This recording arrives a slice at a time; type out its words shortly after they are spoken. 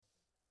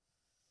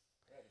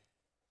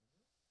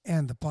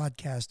And the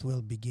podcast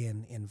will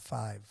begin in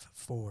 5,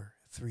 4,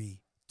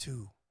 3,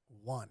 2,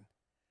 1.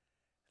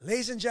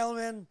 Ladies and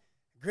gentlemen,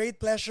 great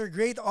pleasure,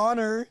 great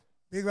honor.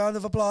 Big round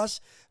of applause,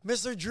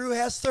 Mr. Drew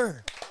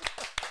Hester.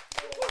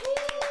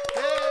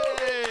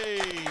 Yay!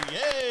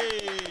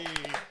 Yay!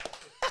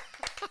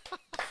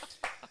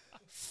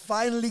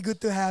 Finally,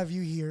 good to have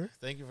you here.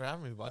 Thank you for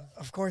having me, bud.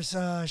 Of course,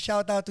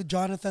 shout out to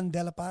Jonathan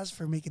De La Paz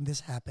for making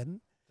this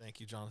happen. Thank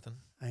you, Jonathan.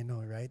 I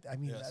know, right? I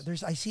mean,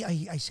 Yes.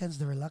 I sense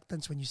the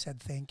reluctance when you said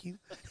thank you.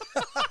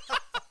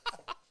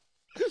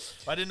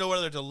 I didn't know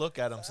whether to look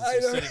at him since I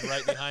he's know. sitting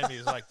right behind me.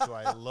 He's like, do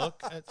I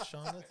look at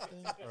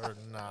Jonathan or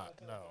not?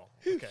 No.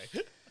 Okay.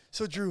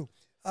 So, Drew,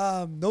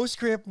 no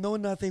script, no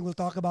nothing. We'll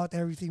talk about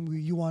everything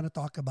you want to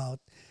talk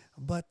about.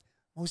 But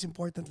most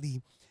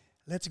importantly,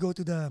 let's go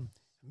to the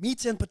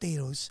meats and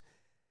potatoes.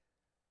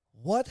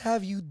 What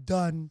have you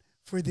done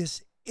for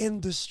this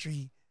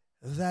industry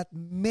that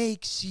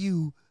makes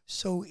you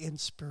so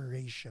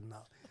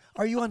inspirational?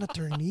 Are you an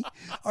attorney?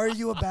 Are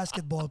you a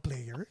basketball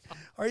player?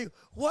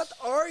 What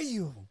are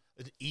you?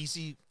 An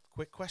easy,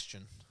 quick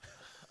question.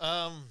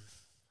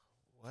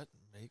 What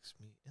makes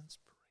me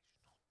inspirational?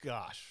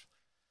 Gosh.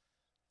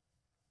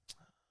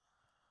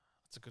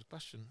 That's a good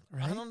question.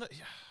 Right? I don't know.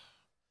 Yeah.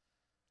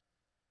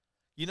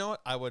 You know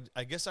what?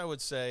 I guess I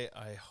would say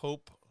I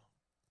hope,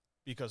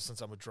 because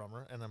since I'm a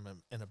drummer and I'm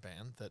in a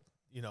band, that,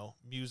 you know,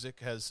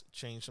 music has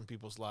changed some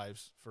people's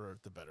lives for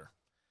the better.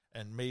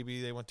 And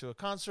maybe they went to a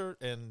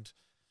concert and,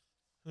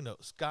 who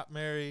knows, got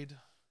married,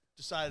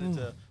 decided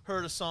to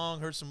heard a song,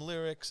 heard some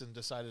lyrics, and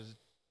decided to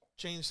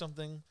change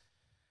something.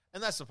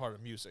 And that's the part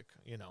of music,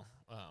 you know,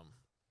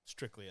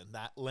 strictly in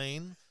that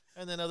lane.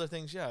 And then other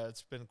things, yeah,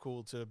 it's been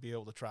cool to be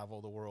able to travel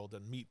the world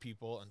and meet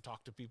people and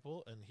talk to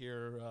people and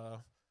hear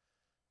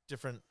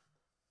different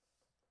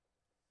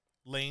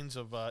lanes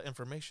of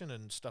information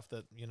and stuff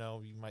that, you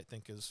know, you might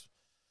think is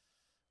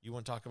you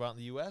wouldn't talk about in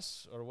the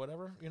U.S. or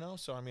whatever, you know.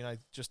 So, I mean,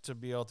 just to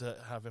be able to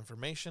have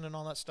information and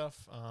all that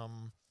stuff,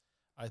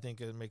 I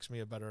think it makes me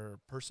a better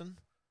person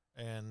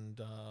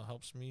and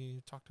helps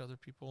me talk to other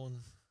people in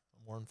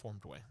a more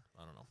informed way.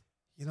 I don't know.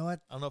 You know what?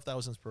 I don't know if that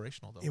was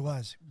inspirational, though. It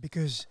was,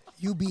 because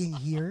you being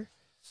here,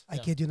 I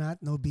Yeah. kid you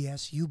not, no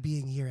BS, you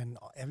being here, and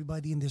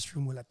everybody in this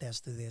room will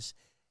attest to this,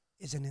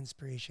 is an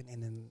inspiration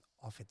in and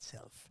of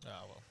itself.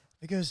 Ah, well.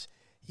 Because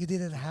you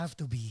didn't have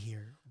to be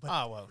here, but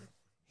Well.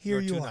 here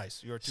You're you too are.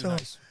 nice. You're too So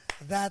nice.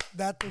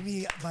 that to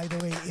me, by the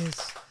way, is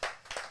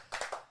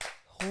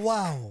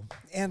wow.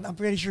 And I'm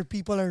pretty sure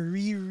people are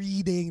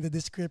rereading the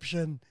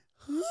description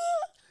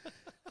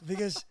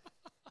because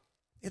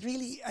it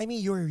really, I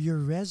mean, your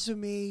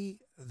resume,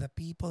 the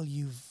people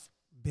you've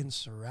been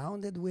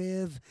surrounded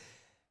with,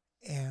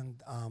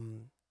 and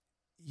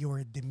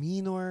your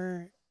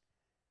demeanor,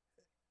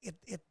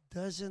 it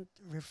doesn't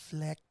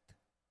reflect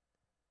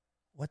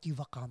what you've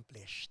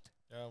accomplished.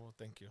 Yeah, well,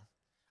 thank you.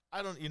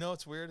 I don't, you know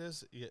what's weird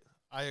is,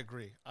 I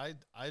agree. I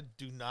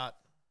do not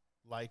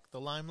like the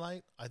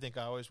limelight. I think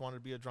I always wanted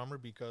to be a drummer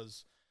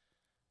because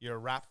you're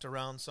wrapped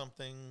around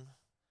something.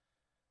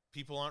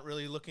 People aren't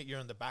really looking, you're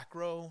in the back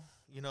row,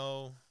 you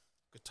know,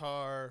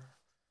 guitar,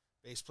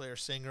 bass player,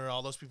 singer,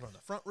 all those people are in the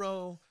front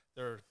row.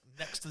 They're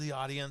next to the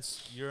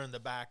audience. You're in the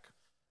back.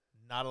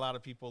 Not a lot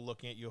of people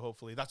looking at you,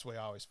 hopefully. That's the way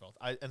I always felt.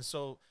 I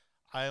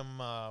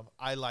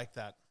like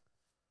that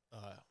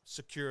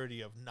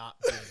security of not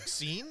being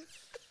seen.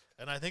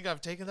 And I think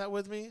I've taken that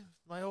with me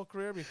my whole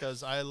career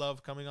because I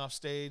love coming off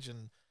stage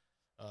and,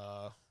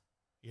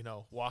 you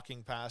know,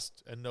 walking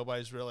past and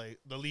nobody's really,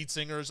 the lead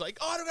singer is like,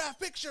 autograph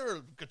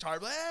picture, guitar,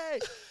 hey,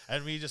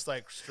 and me just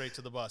like straight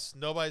to the bus.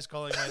 Nobody's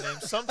calling my name.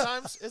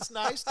 Sometimes it's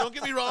nice. Don't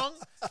get me wrong.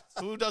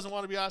 Who doesn't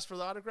want to be asked for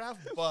the autograph?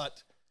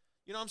 But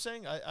you know what I'm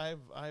saying?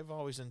 I've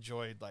always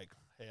enjoyed like,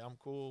 hey, I'm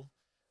cool.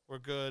 We're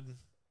good.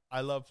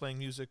 I love playing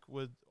music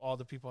with all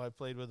the people I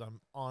played with. I'm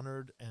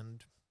honored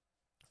and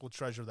will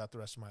treasure that the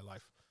rest of my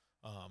life.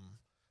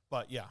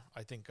 But yeah,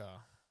 I think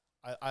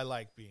I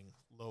like being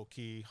low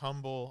key,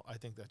 humble. I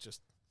think that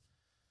just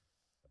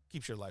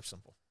keeps your life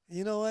simple.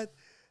 You know what?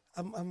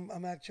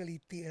 I'm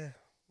actually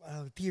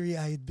teary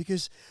eyed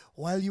because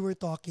while you were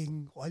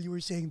talking, while you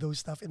were saying those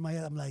stuff in my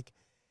head, I'm like,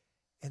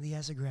 and he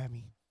has a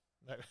Grammy.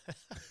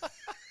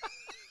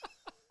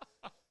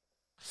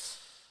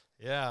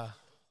 Yeah,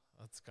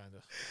 that's kind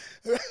of,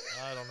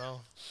 I don't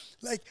know.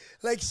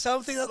 Like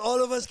something that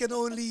all of us can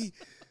only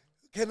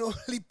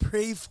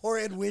pray for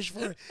and wish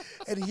for.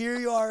 And here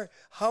you are,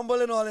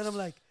 humble and all, and I'm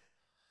like,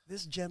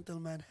 this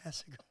gentleman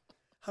has a Grammy.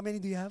 How many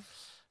do you have?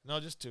 No,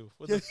 just two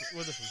with the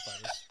Foo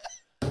Fighters.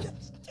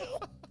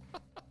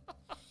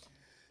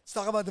 Let's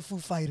talk about the Foo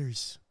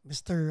Fighters,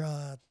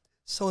 Mr.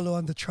 Solo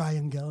on the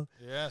Triangle.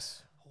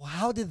 Yes.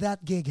 How did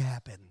that gig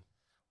happen?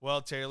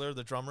 Well, Taylor,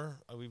 the drummer,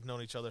 we've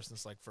known each other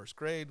since like first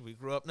grade. We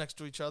grew up next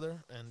to each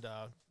other and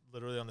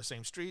literally on the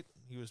same street.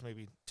 He was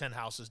maybe 10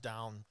 houses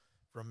down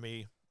from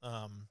me.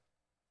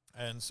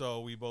 And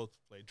so we both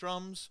played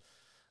drums.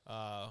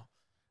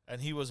 And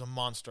he was a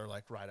monster,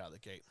 like right out of the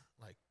gate.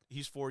 Like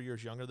he's 4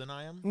 years younger than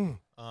I am.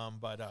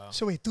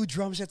 So wait, two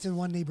drum sets in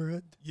one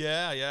neighborhood?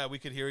 Yeah, we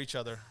could hear each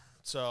other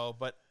So,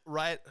 but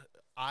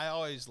I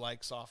always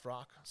like soft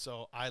rock,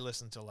 so I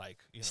listen to like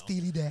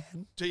Steely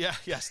Dan.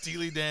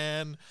 Steely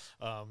Dan,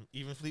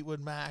 even Fleetwood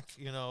Mac.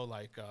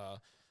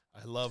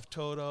 I love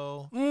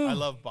Toto. I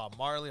love Bob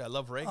Marley. I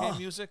love reggae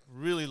music.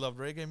 Really love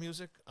reggae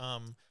music.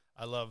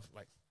 I love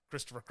like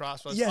Christopher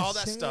Cross, all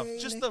that stuff.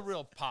 Just the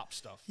real pop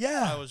stuff.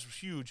 Yeah, I was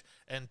huge.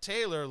 And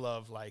Taylor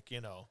loved like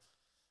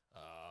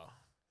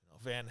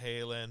Van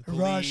Halen, Police,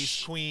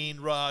 Rush. Queen,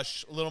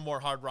 Rush, a little more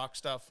hard rock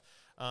stuff.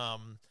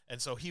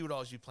 And so he would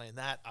always be playing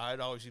that. I'd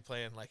always be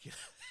playing like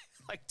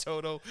like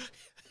Toto.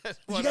 Did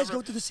you guys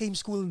go to the same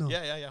school? No.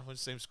 Yeah. We went to the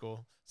same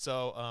school.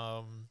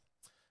 So,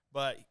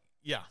 but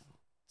yeah.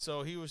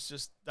 So he was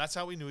just, that's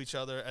how we knew each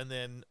other. And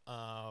then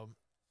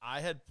I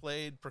had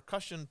played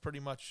percussion pretty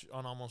much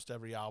on almost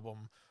every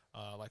album,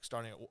 like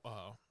starting at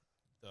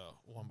the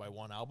One by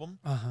One album.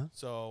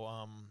 So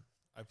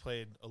I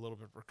played a little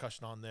bit of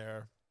percussion on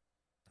there.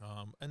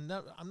 I'm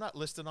not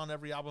listed on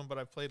every album, but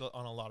I've played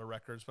on a lot of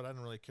records, but I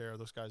didn't really care.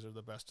 Those guys are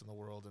the best in the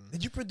world. And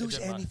did you produce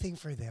anything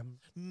for them?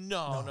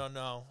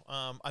 No.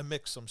 I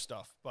mixed some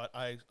stuff, but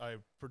I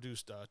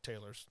produced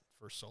Taylor's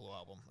first solo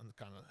album and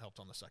kind of helped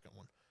on the second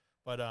one.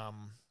 But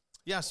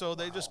so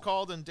they just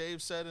called, and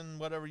Dave said in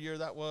whatever year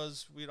that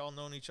was, we'd all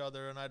known each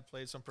other, and I'd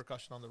played some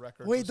percussion on the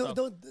record. Wait, don't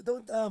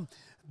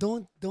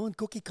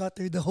cookie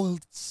cutter the whole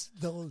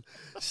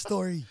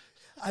story.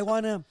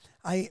 The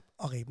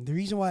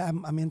reason why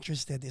I'm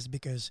interested is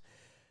because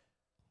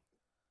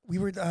we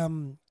were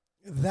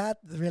that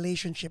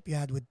relationship you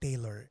had with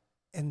Taylor,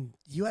 and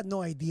you had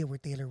no idea where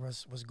Taylor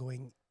was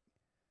going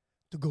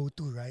to go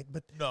to, right?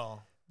 But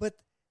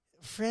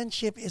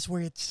friendship is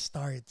where it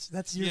starts.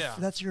 That's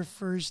your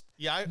first.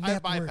 Yeah, I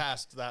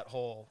bypassed that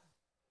whole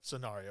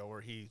scenario where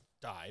he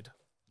died.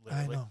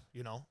 Literally,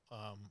 I know.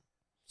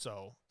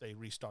 So they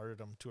restarted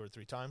him 2 or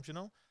 3 times.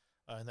 In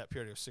that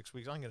period of 6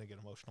 weeks, I'm gonna get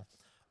emotional.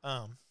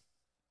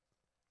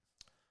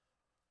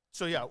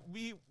 So yeah,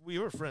 we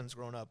were friends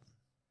growing up,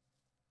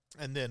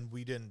 and then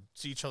we didn't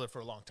see each other for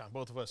a long time.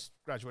 Both of us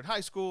graduated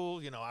high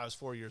school. I was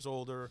 4 years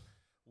older.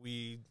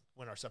 We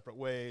went our separate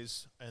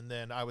ways, and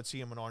then I would see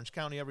him in Orange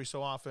County every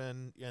so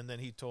often. And then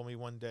he told me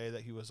one day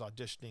that he was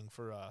auditioning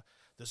for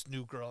this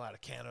new girl out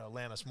of Canada,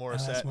 Alanis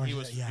Morissette.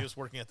 He was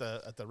working at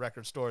the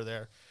record store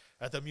there,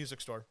 at the music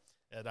store,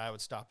 and I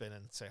would stop in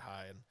and say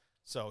hi. And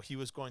so he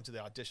was going to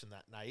the audition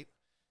that night.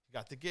 He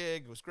got the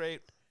gig. It was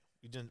great.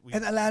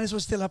 And Alanis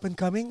was still up and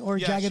coming, or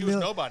Jagged she Little?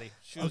 Was nobody.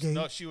 She was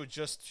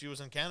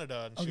in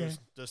Canada, and she was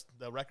just,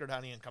 the record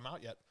hadn't even come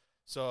out yet.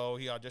 So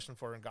he auditioned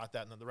for her and got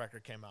that, and then the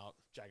record came out,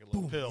 Jagged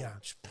Little Pill.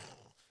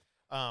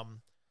 Yeah.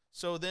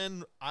 So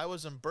then I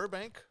was in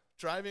Burbank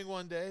driving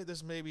one day.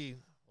 This may be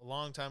a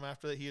long time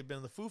after that. He had been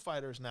in the Foo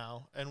Fighters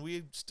now, and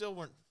we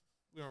weren't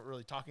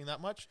really talking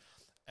that much.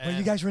 But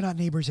you guys were not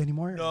neighbors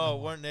anymore? No,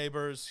 weren't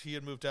neighbors. He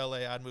had moved to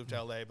L.A., I'd moved to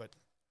L.A., but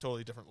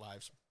totally different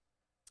lives.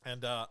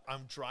 And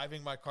I'm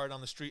driving my car down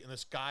the street, and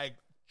this guy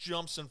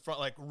jumps in front,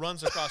 like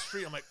runs across the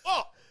street. I'm like,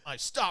 oh! I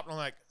stopped. I'm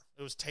like,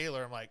 it was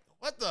Taylor. I'm like,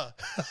 what are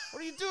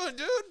you doing,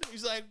 dude?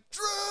 He's like,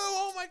 Drew,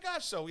 oh my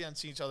gosh. So we hadn't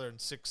seen each other in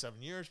 6-7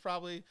 years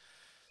probably.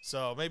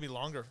 So maybe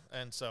longer.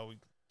 And so we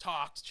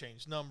talked,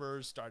 changed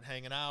numbers, started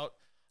hanging out.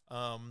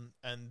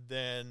 And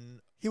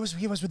then he was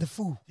with the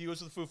Foo. He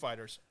was with the Foo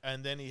Fighters.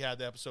 And then he had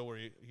the episode where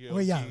he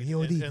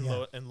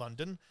OD'd in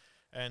London.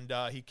 And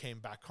he came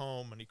back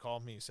home, and he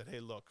called me. He said, hey,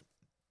 look,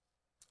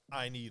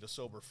 I need a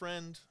sober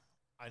friend.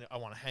 I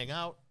want to hang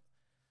out.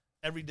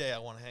 Every day I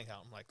want to hang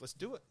out. I'm like, let's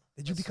do it.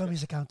 Did you become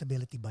his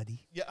accountability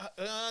buddy? Yeah,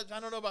 I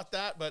don't know about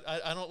that, but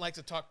I don't like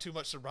to talk too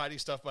much sobriety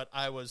stuff, but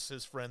I was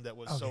his friend that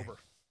was sober.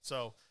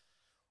 So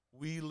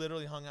we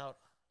literally hung out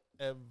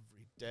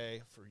every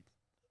day for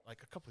like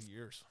a couple of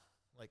years.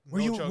 Like,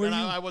 no joke. And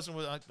I wasn't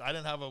with, I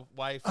didn't have a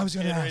wife or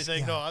kid or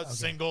anything. No, I was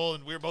single,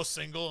 and we were both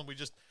single, and we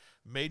just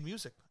made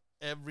music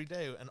every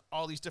day, and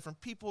all these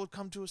different people would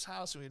come to his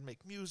house, and we'd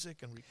make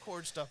music and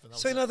record stuff. And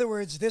so in other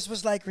words, this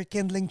was like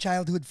rekindling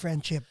childhood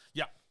friendship.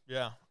 Yeah.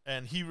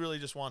 And he really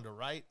just wanted to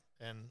write,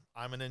 and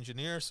I'm an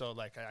engineer, so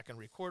like I can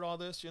record all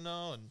this, and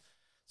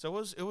so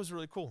it was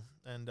really cool.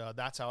 And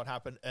that's how it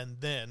happened. And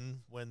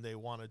then when Dave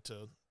wanted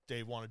to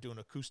do an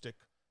acoustic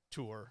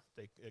tour,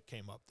 it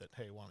came up that,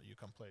 hey, why don't you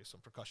come play some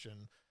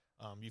percussion?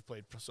 You've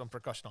played some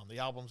percussion on the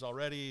albums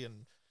already,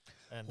 and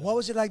what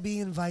was it like being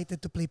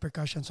invited to play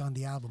percussions on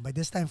the album? By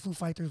this time, Foo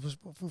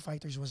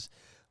Fighters was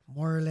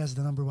more or less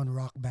the #1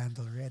 rock band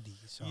already.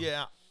 So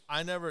yeah,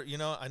 I never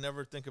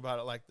think about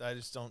it like that. I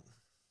just don't.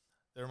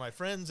 They're my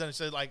friends, and I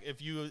said, like,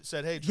 if you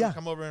said, hey, Drew,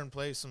 come over and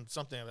play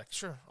something, I'm like,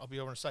 sure, I'll be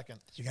over in a second.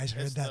 You guys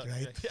heard that,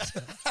 right?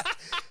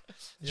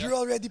 Yeah. Drew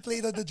already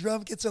played on the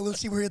drum kit, so we'll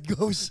see where it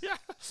goes.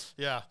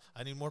 Yeah,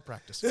 I need more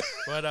practice.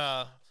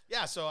 But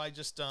so I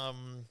just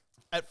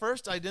at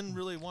first I didn't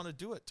really want to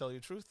do it. Tell you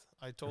the truth,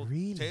 I told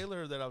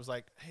Taylor that I was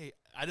like, hey,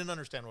 I didn't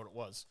understand what it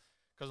was.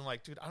 Because I'm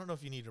like, dude, I don't know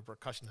if you need a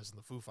percussionist in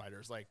the Foo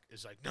Fighters. Like,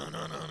 it's like, no.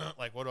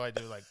 Like, what do I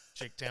do? Like,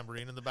 shake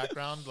tambourine in the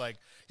background? Like,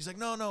 he's like,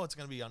 no, it's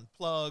going to be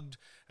unplugged.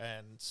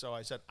 And so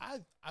I said, I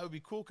would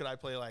be cool. Could I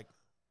play, like,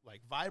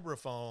 like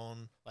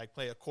vibraphone, like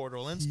play a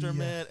chordal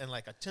instrument and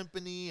like a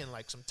timpani and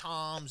like some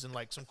toms and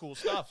like some cool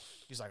stuff.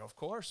 He's like, of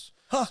course.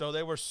 Huh. So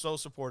they were so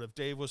supportive.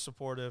 Dave was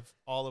supportive.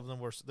 All of them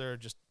were. They're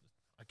just.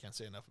 I can't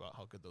say enough about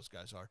how good those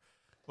guys are.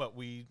 But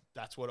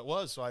that's what it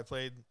was. So I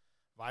played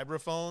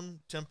vibraphone,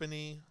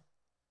 timpani,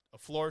 a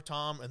floor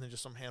tom, and then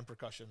just some hand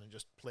percussion, and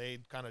just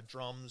played kind of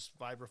drums,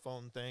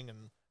 vibraphone thing,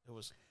 and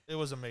it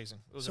was amazing.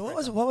 It was So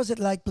what was it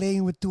like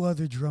playing with two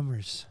other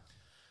drummers?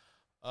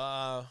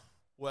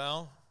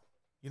 Well,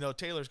 you know,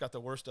 Taylor's got the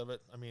worst of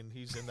it. I mean,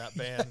 he's in that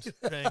band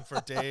playing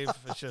for Dave.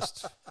 It's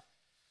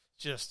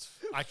just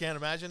I can't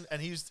imagine.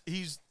 And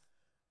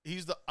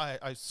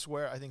I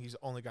swear I think he's the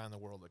only guy in the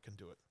world that can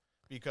do it,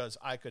 because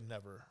I could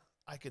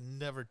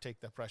never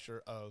take the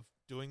pressure of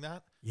doing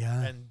that.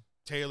 Yeah. And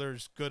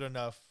Taylor's good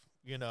enough,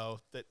 you know,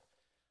 that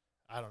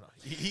I don't know.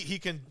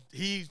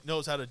 He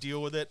knows how to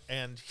deal with it,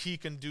 and he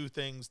can do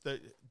things that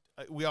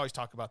we always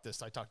talk about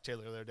this. I talked to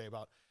Taylor the other day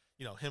about,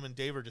 you know, him and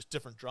Dave are just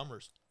different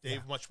drummers.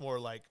 Dave's more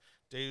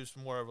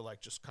of a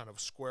like just kind of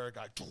square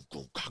guy.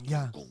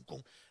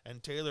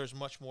 And Taylor's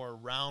much more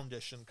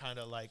roundish and kind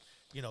of like,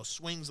 you know,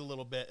 swings a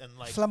little bit and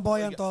like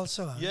flamboyant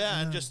also.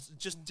 Yeah, and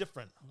just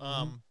different.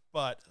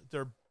 But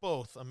they're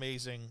both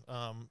amazing.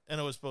 And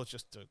it was both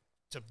just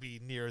to be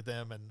near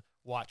them and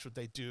watch what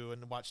they do,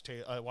 and watch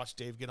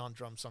Dave get on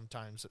drums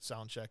sometimes at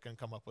sound check and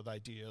come up with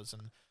ideas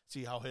and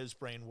see how his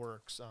brain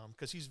works.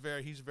 Because he's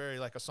very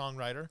like a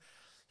songwriter.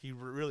 He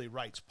really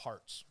writes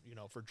parts, you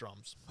know, for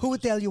drums. Who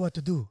would tell you what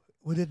to do?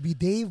 Would it be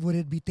Dave? Would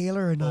it be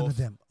Taylor? Or none of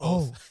them?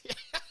 Both.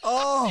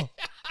 Oh.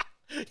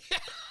 Yeah.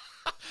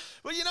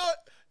 Well, you know,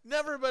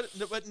 never,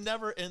 but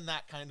never in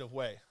that kind of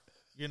way.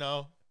 You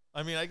know,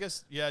 I mean, I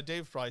guess, yeah.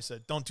 Dave probably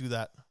said, "Don't do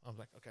that." I'm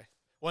like, okay.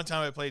 One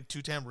time I played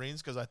two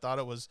tambourines because I thought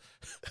it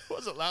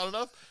wasn't loud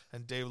enough,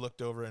 and Dave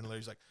looked over and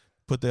he's like,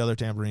 "Put the other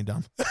tambourine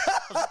down." I'm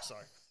like,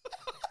 sorry.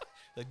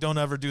 Like, don't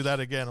ever do that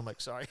again. I'm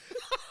like, sorry.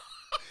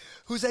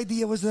 Whose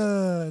idea was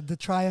the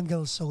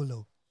triangle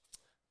solo?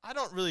 I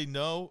don't really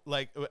know.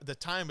 Like, the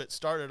time it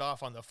started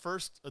off on the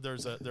first,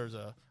 there's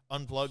a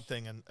unplugged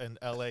thing in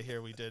LA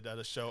here we did at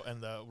a show,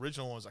 and the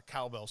original one was a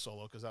cowbell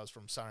solo because that was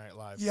from Saturday Night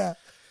Live. Yeah.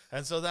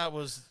 And so that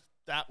was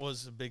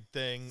a big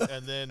thing.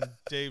 And then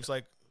Dave's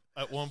like,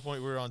 at one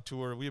point we were on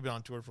tour. We had been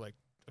on tour for like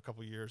a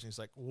couple of years, and he's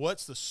like,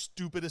 "What's the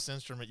stupidest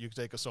instrument you could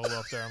take a solo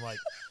up there?" I'm like,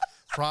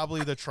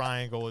 probably the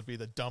triangle would be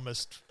the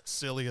dumbest,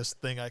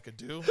 silliest thing I could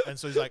do. And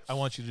so he's like, "I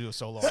want you to do a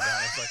solo on that."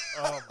 I was like,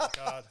 "Oh my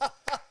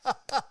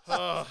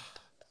God."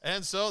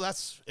 And so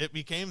it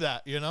became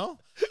that, you know?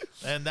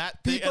 And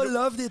that thing, People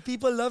loved it.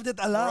 People loved it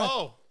a lot.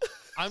 Bro,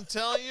 I'm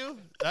telling you,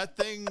 that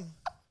thing,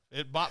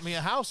 it bought me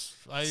a house.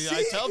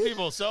 I tell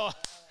people, so,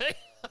 hey,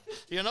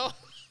 you know,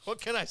 what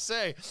can I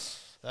say?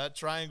 That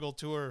triangle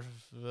tour,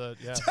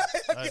 yeah.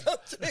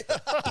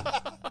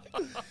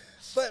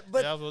 But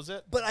that was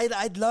it. But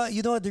I'd love,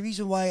 you know, the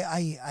reason why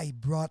I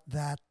brought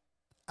that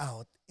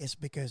out is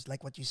because,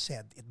 like what you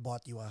said, it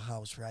bought you a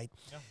house, right?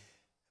 Yeah.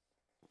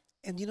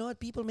 And you know what?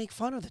 People make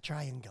fun of the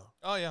triangle.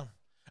 Oh, yeah.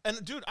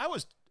 And, dude, I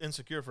was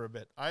insecure for a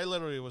bit. I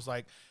literally was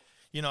like,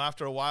 you know,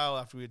 after a while,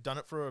 after we had done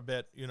it for a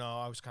bit, you know,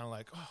 I was kind of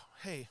like, oh,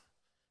 hey,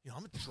 you know,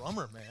 I'm a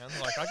drummer, man.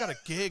 Like, I got a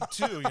gig,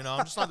 too, you know.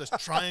 I'm just not this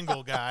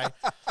triangle guy.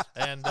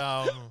 And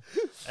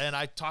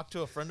I talked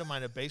to a friend of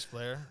mine, a bass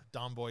player,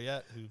 Don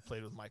Boyette, who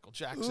played with Michael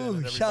Jackson. Ooh, and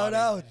everybody. shout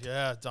out.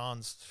 Yeah,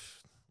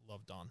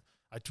 love Don.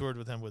 I toured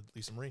with him with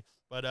Lisa Marie.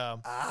 But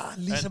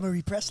Lisa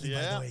Marie Presley,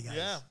 by the way, guys.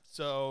 Yeah.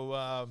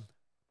 So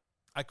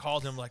I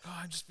called him like, oh,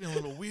 I'm just feeling a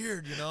little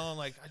weird, you know.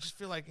 Like, I just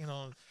feel like, you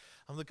know,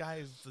 I'm the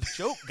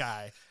joke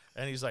guy.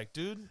 And he's like,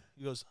 dude,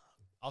 he goes,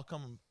 I'll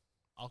come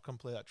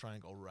play that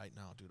triangle right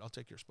now, dude. I'll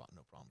take your spot,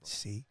 no problem, bro.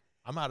 See,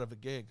 I'm out of a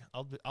gig.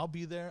 I'll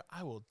be there.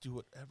 I will do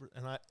whatever.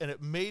 And it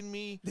made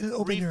me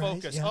open your eyes?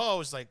 refocus. Yeah. Oh, I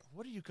was like,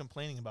 what are you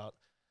complaining about?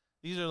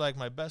 These are like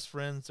my best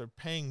friends. They're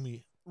paying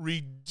me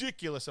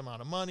ridiculous amount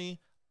of money.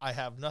 I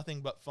have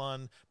nothing but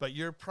fun. But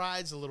your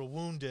pride's a little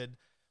wounded.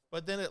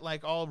 But then it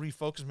like all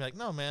refocused me. Like,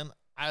 no, man,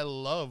 I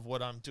love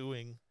what I'm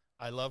doing.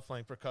 I love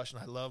playing percussion.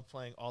 I love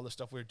playing all the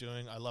stuff we're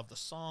doing. I love the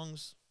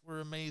songs. Were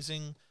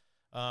amazing.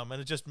 And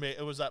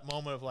it was that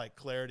moment of like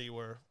clarity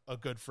where a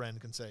good friend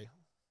can say,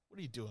 what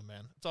are you doing,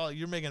 man?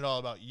 You're making it all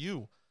about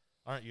you,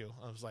 aren't you?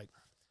 I was like,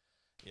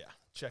 yeah,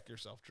 check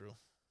yourself, Drew.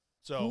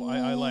 So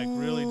I like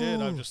really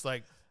did. I'm just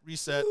like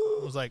reset.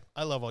 I was like,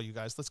 I love all you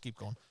guys. Let's keep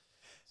going.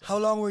 So, how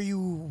long were you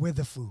with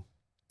the Foo?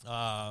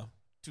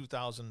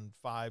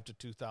 2005 to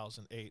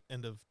 2008,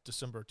 end of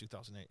December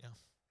 2008. Yeah.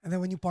 And then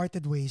when you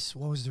parted ways,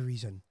 what was the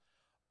reason?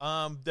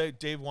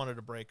 Dave wanted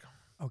a break.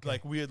 Okay.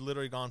 Like we had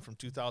literally gone from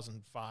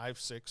 2005,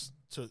 6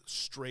 to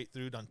straight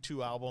through, done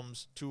 2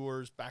 albums,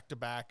 tours, back to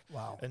back.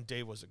 Wow. And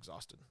Dave was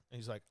exhausted. And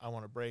he's like, I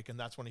want a break. And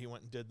that's when he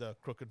went and did the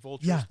Crooked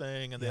Vultures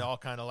thing. And they all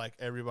kind of like,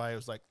 everybody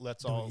was like,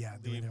 let's all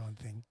leave. Doing their own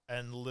thing.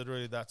 And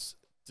literally that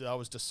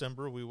was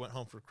December. We went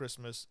home for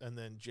Christmas. And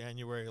then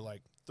January,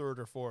 like 3rd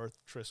or 4th,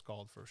 Tris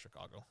called for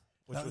Chicago.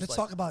 Let's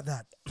talk about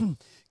that.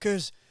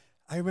 Because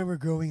I remember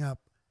growing up,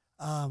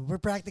 we're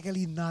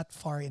practically not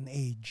far in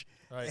age.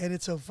 Right. And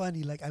it's so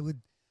funny. Like I would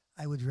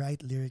I would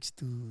write lyrics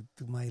to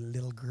my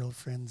little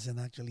girlfriends and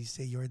actually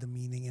say, "You're the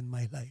meaning in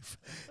my life.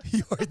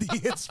 You're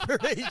the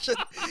inspiration.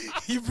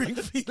 You bring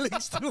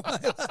feelings to my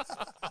life."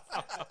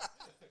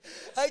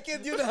 I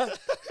kid you not.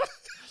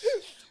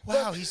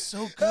 Wow, he's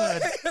so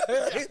good.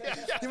 Right?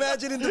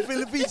 Imagine in the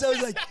Philippines, I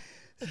was like,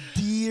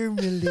 "Dear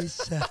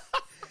Melissa,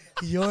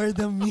 you're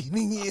the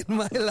meaning in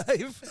my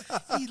life."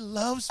 He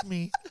loves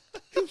me.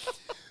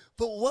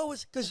 But what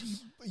was,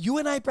 because you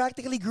and I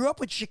practically grew up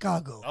with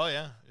Chicago. Oh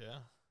yeah, yeah.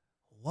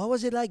 What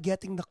was it like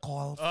getting the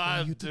call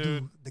for you to do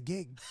Dude. the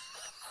gig?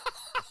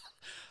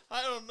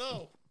 I don't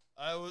know.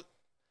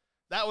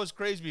 That was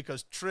crazy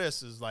because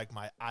Tris is like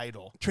my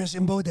idol. Tris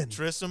and Bowden.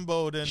 Tris and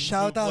Bowden.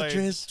 Shout who out, played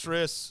Tris.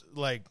 Tris,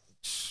 like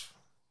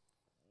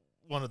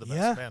one of the best,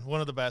 Yeah. man. One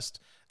of the best,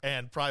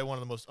 and probably one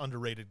of the most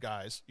underrated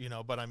guys. You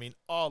know, but I mean,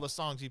 all the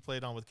songs he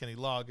played on with Kenny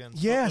Loggins,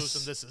 Yes. Footloose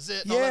and This Is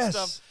It, and all Yes.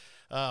 that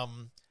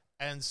stuff.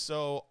 And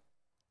so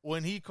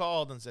when he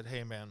called and said,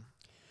 "Hey, man,"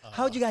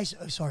 How'd you guys,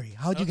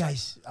 how'd you Okay.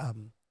 guys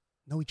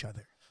know each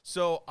other?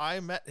 So I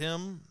met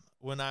him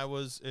when I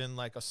was in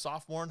like a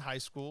sophomore in high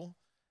school.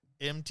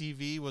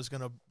 MTV was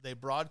they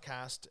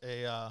broadcast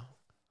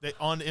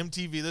on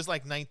MTV, this is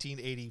like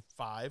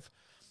 1985.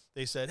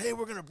 They said, "Hey,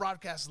 we're gonna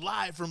broadcast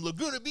live from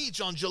Laguna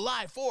Beach on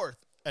July 4th."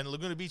 And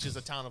Laguna Beach is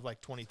a town of like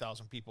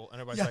 20,000 people.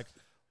 And everybody's Yeah. like,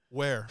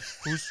 "Where?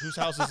 Whose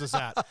house is this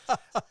at?"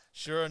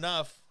 Sure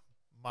enough,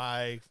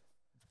 my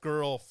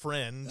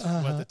girlfriend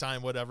at the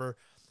time, whatever,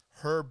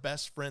 her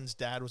best friend's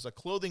dad was a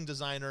clothing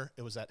designer.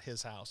 It was at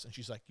his house. And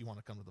she's like, "You want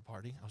to come to the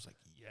party?" I was like,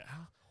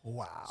 "Yeah."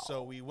 Wow.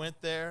 So we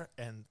went there,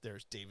 and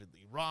there's David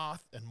Lee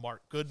Roth and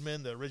Mark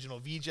Goodman, the original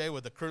VJ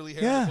with the curly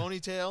hair and the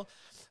ponytail,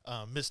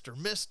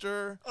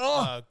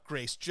 Mr.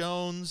 Grace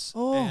Jones,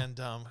 and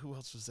who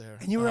else was there?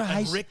 And you were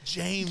and Rick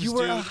James. You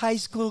were dude. a high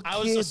school kid. I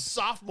was a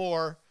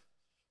sophomore,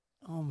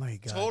 Oh my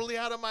God. totally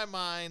out of my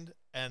mind,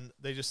 and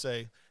they just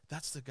say,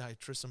 "That's the guy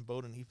Tristan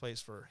Bowden. He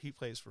plays for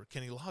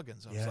Kenny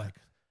Loggins." I was like,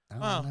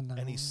 "Wow!"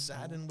 And he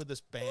sat in with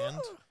this band.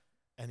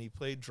 And he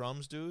played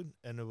drums, dude,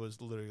 and it was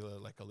literally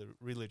like a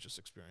religious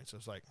experience. It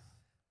was like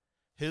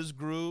his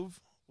groove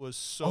was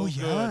so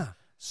good,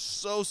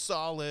 so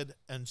solid,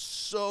 and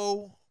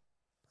so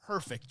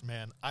perfect,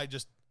 man. I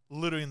just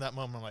literally in that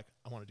moment, I'm like,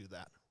 I want to do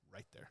that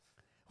right there.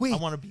 Wait. I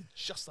want to be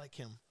just like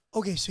him.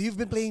 Okay, so you've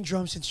been playing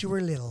drums since you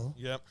were little.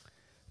 Yep.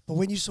 But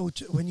when you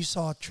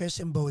saw Tris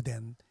and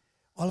Bowden,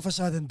 all of a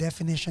sudden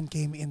definition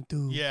came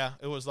into. Yeah,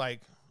 it was like,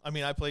 I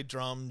mean, I played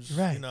drums,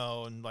 Right. you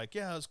know, and like,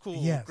 yeah, it was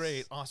cool, Yes.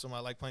 great, awesome. I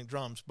like playing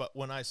drums. But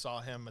when I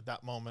saw him at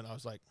that moment, I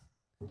was like,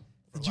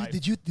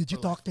 Did you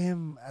talk to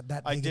him at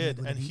that? I gig in did,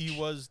 Laguna and Beach? he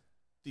was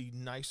the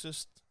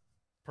nicest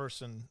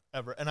person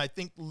ever. And I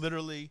think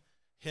literally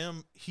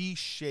he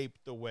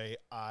shaped the way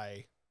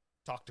I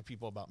talk to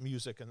people about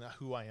music and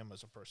who I am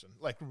as a person,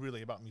 like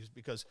really about music,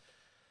 because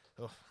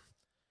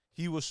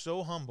he was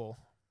so humble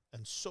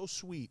and so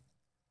sweet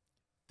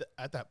that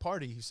at that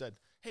party he said,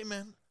 "Hey,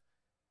 man,"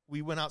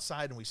 we went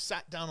outside and we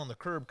sat down on the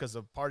curb because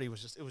the party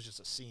was just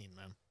a scene,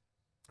 man.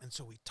 And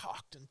so we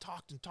talked and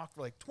talked and talked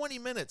for like 20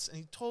 minutes, and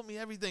he told me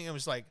everything. It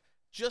was like,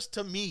 just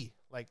to me,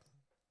 like,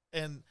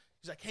 and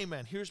he's like, "Hey,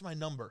 man, here's my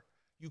number.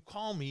 You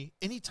call me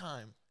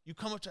anytime. You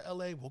come up to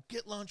LA, we'll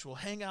get lunch, we'll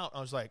hang out."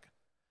 I was like,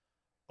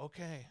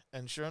 okay.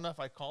 And sure enough,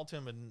 I called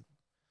him, and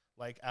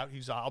like,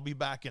 he's, "I'll be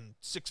back in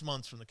 6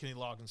 months from the Kenny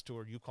Loggins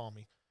tour. You call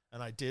me."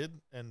 And I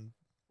did, and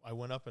I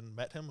went up and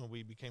met him, and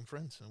we became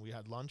friends, and we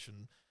had lunch,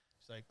 and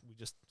it's like we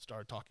just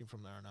started talking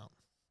from there on out.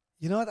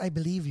 You know what? I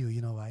believe you.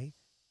 You know why?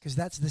 Because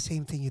that's the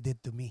same thing you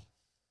did to me.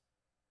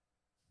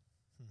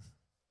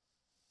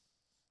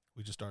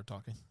 We just started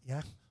talking.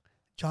 Yeah.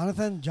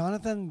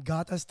 Jonathan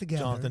got us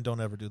together. Jonathan,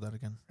 don't ever do that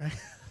again.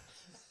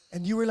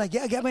 And you were like,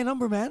 "Yeah, get my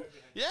number, man."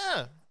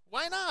 Yeah,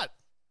 why not?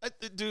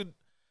 Dude,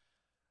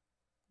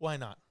 why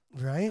not?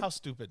 Right? How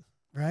stupid.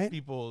 Right?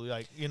 People,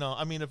 like, you know,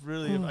 I mean,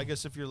 I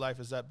guess if your life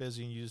is that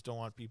busy and you just don't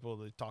want people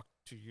to talk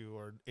to you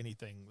or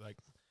anything, like,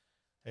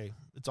 hey,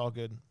 it's all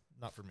good.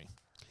 Not for me.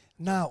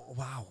 Now,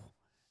 wow.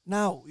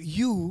 Now,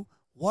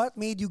 what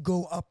made you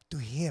go up to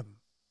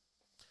him?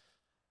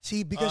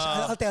 See, because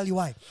I'll tell you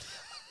why.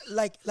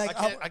 Like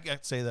I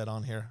can't say that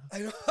on here. I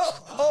know.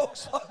 Oh,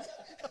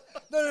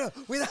 no.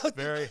 Without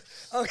Very.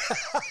 Okay.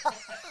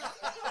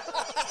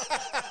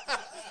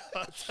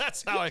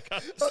 That's how I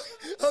got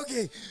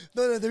Okay.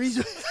 No. The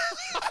reason.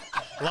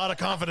 a lot of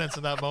confidence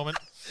in that moment.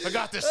 I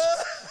got this.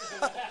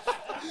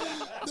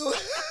 No,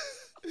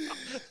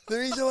 the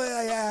reason why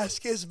I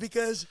ask is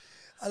because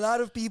a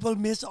lot of people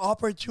miss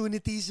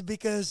opportunities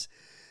because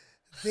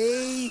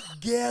they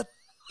get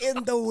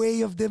in the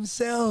way of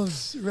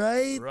themselves,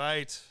 right?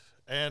 Right.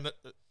 And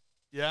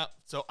yeah,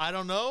 so I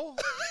don't know.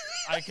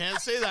 I can't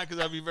say that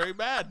because I'd be very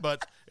bad.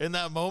 But in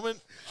that moment,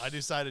 I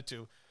decided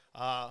to.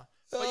 But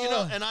you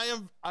know, and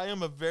I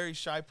am a very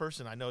shy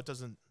person. I know it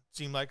doesn't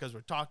seem like because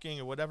we're talking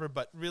or whatever,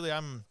 but really,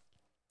 when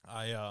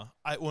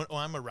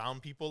I'm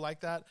around people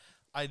like that,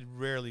 I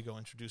rarely go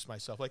introduce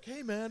myself. Like,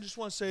 "Hey, man, I just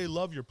want to say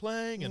love your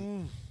playing."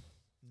 And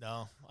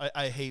no,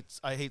 I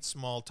hate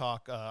small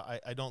talk.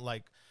 I don't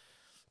like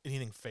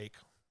anything fake.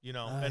 You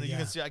know, and you yeah.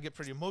 can see I get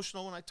pretty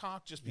emotional when I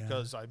talk just Yeah.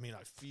 because, I mean,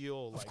 I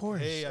feel like, course,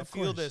 hey, I of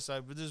feel course.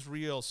 this is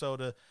real. So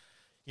to,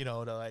 you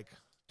know, to like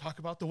talk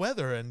about the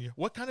weather and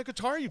what kind of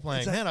guitar are you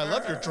playing? like, Man, I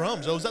love your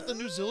drums. Oh, is that the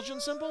New Zildjian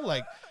symbol?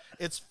 Like,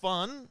 it's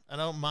fun and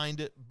I don't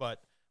mind it,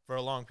 but for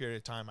a long period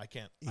of time, I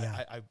can't.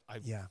 Yeah. I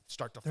Yeah.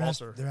 start to There has,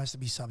 falter. there has to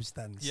be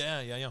substance.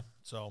 Yeah.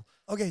 So,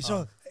 Okay,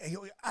 so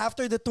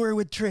after the tour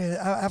with Tris,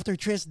 after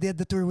Tris did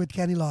the tour with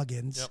Kenny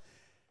Loggins, Yep.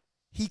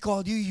 he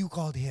called you, you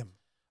called him.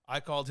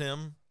 I called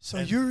him. So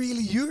and- you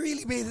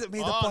really made a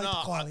point to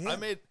call him. I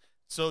made,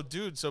 so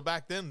dude, so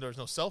back then there's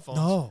no cell phones.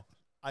 No.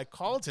 I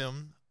called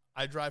him.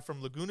 I drive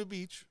from Laguna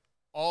Beach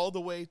all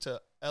the way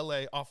to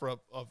LA off of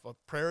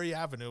Prairie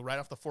Avenue, right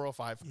off the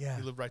 405. Yeah.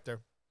 He lived right there.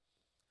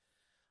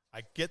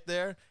 I get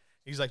there.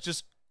 He's like,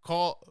 just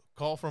call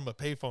from a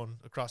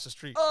payphone across the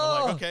street.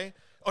 I'm like, okay.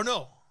 Oh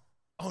no.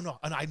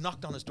 And I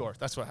knocked on his door.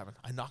 That's what happened.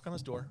 I knock on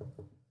his door.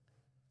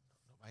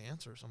 Nobody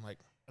answers. I'm like,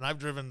 and I've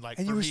driven like.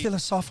 And you were still a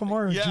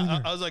sophomore or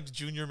junior? I was like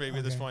junior maybe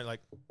at this Okay. point.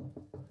 Like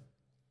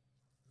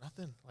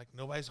nothing. Like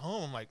nobody's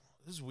home. I'm like,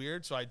 this is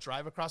weird. So I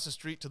drive across the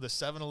street to the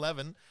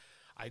 7-Eleven.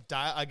 I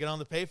get on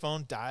the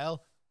payphone,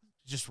 dial,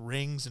 just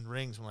rings and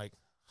rings. I'm like,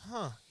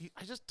 huh.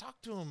 I just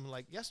talked to him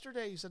like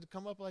yesterday. He said to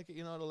come up like,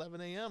 you know, at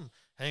 11 a.m.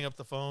 Hang up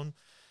the phone.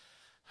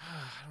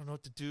 I don't know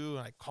what to do.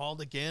 And I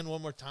called again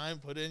one more time,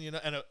 put in, you know,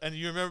 and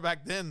you remember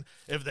back then,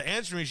 if the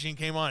answering machine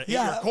came on at 8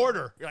 or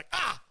quarter, you're like,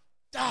 ah.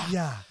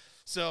 Yeah.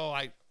 So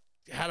I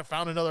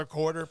found another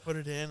quarter, put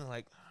it in,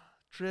 like,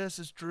 Tris,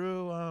 it's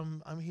Drew.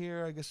 I'm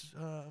here. I guess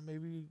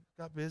maybe you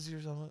got busy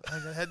or something. I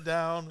gotta head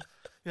down.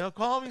 You know,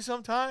 call me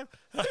sometime.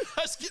 I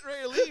was getting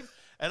ready to leave,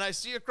 and I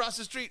see across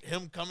the street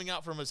him coming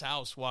out from his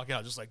house, walking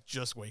out,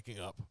 just waking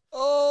up.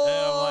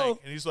 Oh.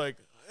 And he's like,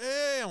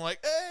 hey. I'm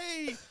like,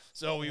 hey.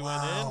 So we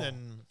went in,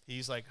 and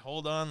he's like,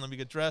 hold on, let me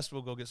get dressed.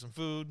 We'll go get some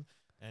food.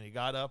 And he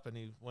got up, and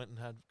he went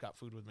and got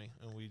food with me,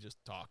 and we just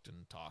talked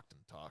and talked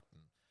and talked.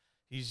 And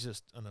he's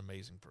just an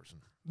amazing person.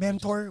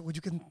 Mentor, would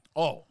you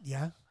Oh,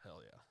 yeah.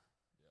 hell yeah.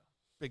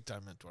 Big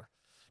time mentor,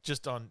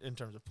 just in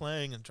terms of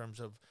playing, in terms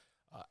of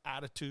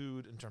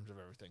attitude, in terms of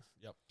everything.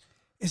 Yep.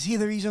 Is he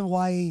the reason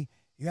why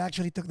you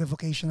actually took the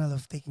vocational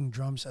of taking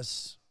drums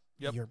as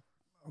Yep. your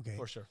okay?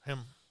 For sure.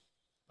 Him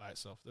by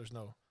itself. There's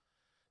no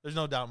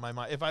doubt in my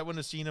mind. If I wouldn't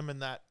have seen him in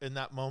that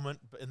moment,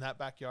 in that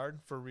backyard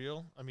for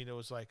real, I mean, it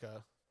was like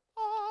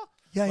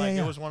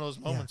it was one of those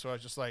moments where I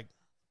was just like,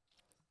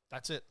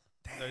 that's it.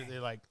 They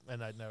like,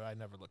 and I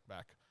never looked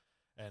back,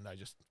 and I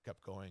just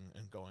kept going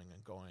and going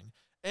and going.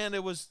 And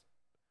it was,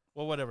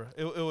 well, whatever.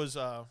 It was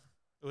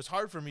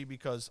hard for me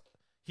because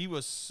he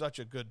was such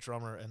a good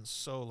drummer and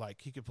so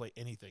like he could play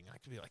anything. I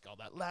could be like all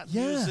that Latin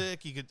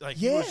music. He could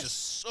he was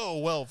just so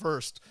well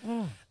versed.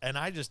 And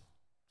I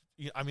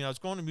was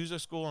going to music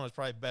school and I was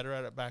probably better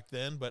at it back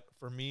then. But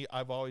for me,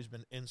 I've always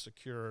been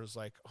insecure. It's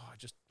like, I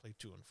just play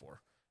 2 and 4.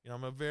 You know,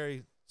 I'm a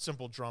very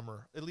simple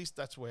drummer. At least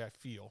that's the way I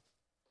feel.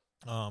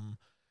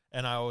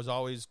 And I was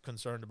always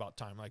concerned about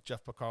time. Like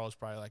Jeff Porcaro is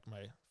probably like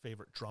my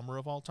favorite drummer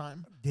of all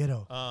time.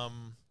 Ditto.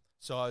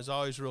 So I was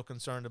always real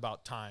concerned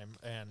about time,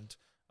 and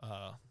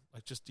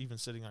like just even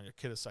sitting on your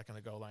kid a second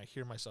ago, like I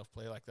hear myself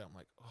play like that. I'm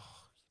like,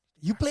 oh.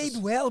 You played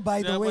well,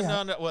 by the way.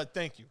 No, well,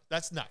 thank you.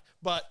 That's not.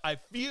 But I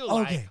feel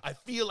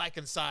like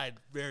inside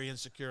very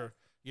insecure,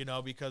 you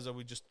know, because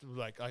we just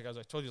like as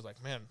I told you,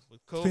 like man,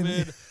 with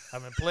COVID, I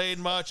haven't played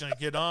much, and I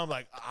get on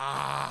like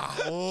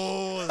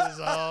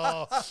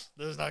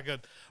this is not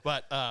good.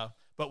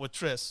 But with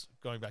Tris,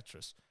 going back to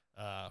Tris,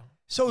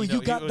 so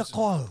you got the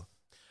call.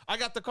 I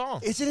got the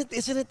call.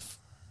 Isn't it?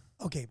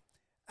 Okay,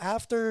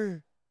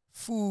 after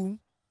Foo,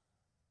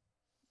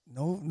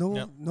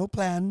 no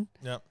plan.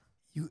 Yep.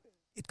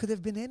 It could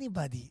have been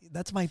anybody.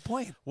 That's my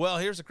point. Well,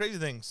 here's the crazy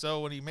thing.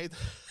 So when he makes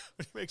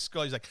a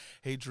call, he's like,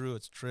 "Hey, Drew,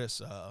 it's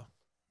Tris.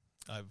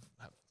 I've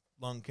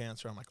lung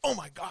cancer." I'm like, "Oh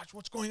my gosh,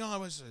 what's going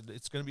on?"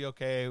 It's gonna be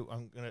okay.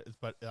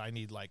 But I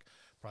need like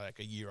probably like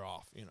a year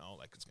off. You know,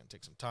 like it's gonna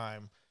take some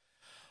time.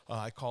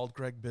 I called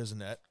Greg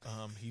Bisonet.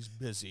 He's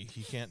busy.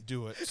 He can't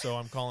do it. So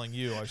I'm calling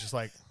you. I was just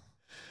like,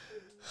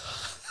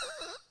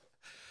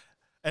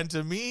 and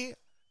to me,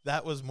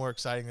 that was more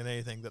exciting than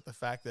anything. That the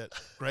fact that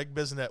Greg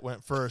Bisonet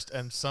went first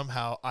and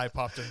somehow I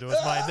popped into his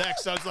mind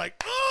next. So I was like,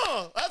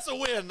 oh, that's a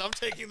win. I'm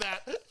taking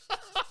that.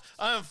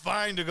 I'm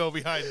fine to go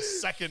behind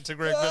second to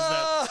Greg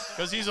Bisonet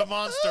because he's a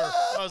monster.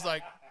 I was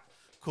like,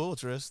 cool,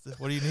 Tris.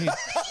 What do you need?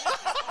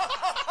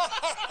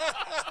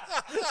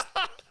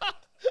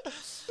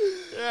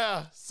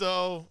 Yeah.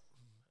 So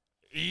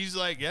he's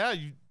like, yeah,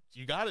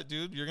 you got it,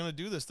 dude. You're gonna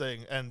do this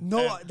thing. And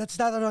that's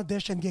not an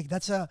audition gig.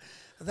 That's a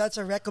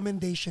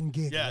recommendation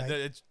gig. Yeah,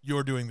 right?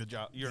 You're doing the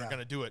job. You're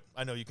gonna do it.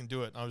 I know you can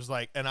do it. And I was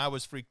like, and I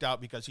was freaked out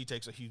because he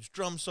takes a huge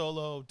drum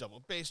solo,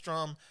 double bass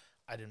drum.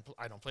 I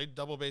don't play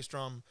double bass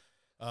drum.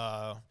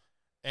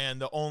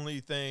 And the only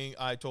thing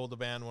I told the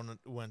band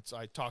when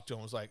I talked to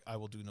him was like, I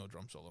will do no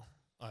drum solo.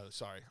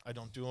 Sorry, I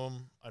don't do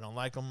them. I don't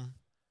like them.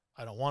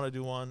 I don't want to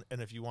do one.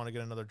 And if you want to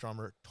get another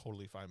drummer,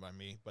 totally fine by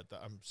me. But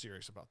I'm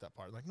serious about that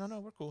part. Like, no,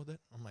 we're cool with it.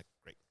 I'm like,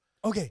 great.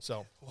 Okay.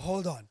 So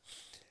hold on.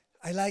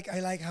 I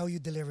like how you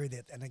delivered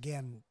it. And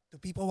again, to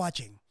people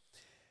watching,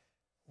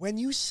 when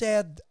you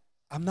said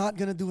I'm not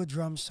gonna do a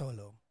drum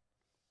solo,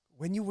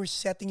 when you were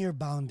setting your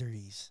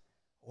boundaries,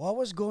 what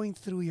was going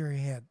through your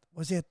head?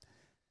 Was it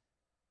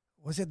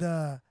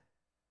the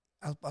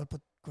I'll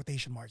put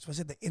quotation marks. Was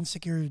it the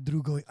insecure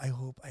Drew going, I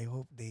hope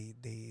they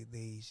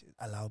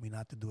allow me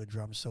not to do a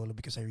drum solo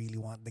because I really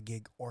want the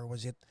gig? Or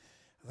was it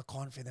the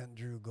confident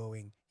Drew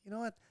going, you know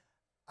what?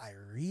 I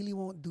really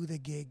won't do the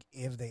gig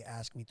if they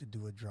ask me to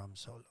do a drum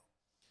solo.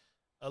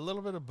 A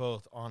little bit of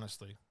both,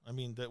 honestly. I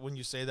mean, that when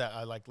you say that,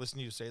 I like listen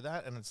to you say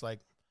that, and it's like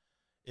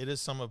it is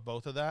some of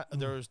both of that.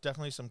 There is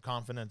definitely some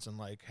confidence in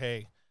like,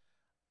 hey,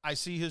 I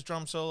see his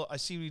drum solo, I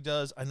see what he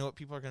does, I know what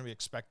people are going to be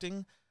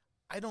expecting.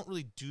 I don't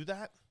really do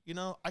that, you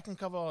know. I can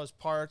cover all his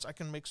parts, I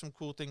can make some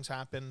cool things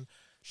happen.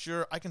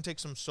 Sure, I can take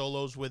some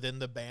solos within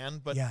the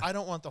band, but I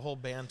don't want the whole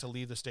band to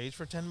leave the stage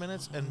for 10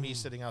 minutes and me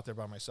sitting out there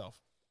by myself.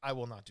 I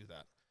will not do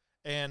that.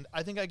 And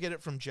I think I get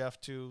it from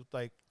Jeff too,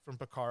 like from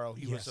Picaro.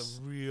 He was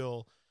a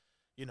real,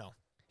 you know,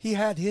 he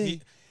had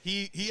he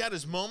had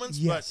his moments,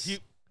 but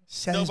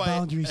set his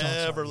boundaries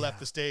ever also. left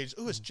the stage.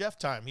 Ooh, it's Jeff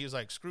time. He was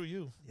like, screw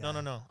you. Yeah.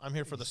 No. I'm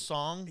here for the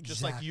song,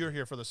 just like you're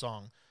here for the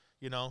song.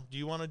 You know, do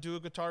you want to do a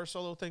guitar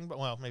solo thing? But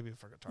well, maybe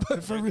for guitar.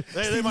 But for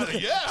they might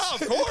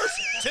have, of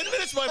course. 10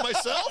 minutes by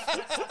myself.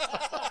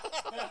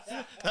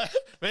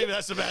 Maybe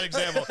that's a bad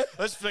example.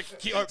 Let's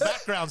pick our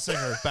background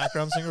singer.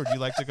 Background singer, would you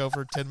like to go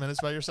for 10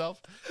 minutes by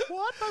yourself?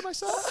 What, by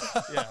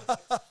myself? Yeah.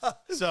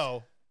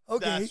 So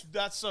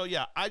that's so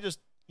yeah. I just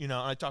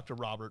I talked to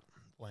Robert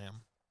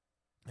Lamb,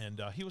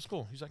 and he was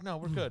cool. He's like, no,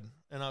 we're good,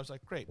 and I was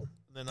like, great. And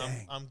then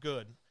I'm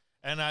good.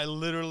 And I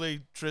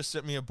literally, Tris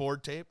sent me a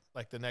board tape,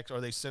 like they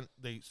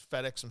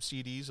FedEx some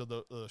CDs of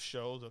the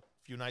show the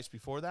few nights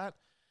before that.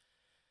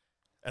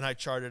 And I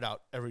charted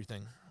out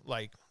everything.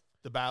 Like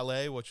the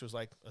ballet, which was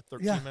like a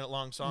 13-minute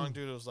long song,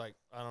 dude, it was like,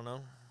 I don't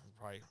know,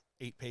 probably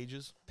 8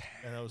 pages.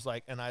 And it was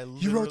like, and I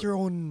literally. You wrote your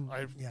own.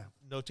 I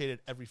notated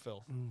every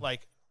fill,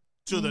 like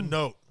to the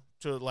note.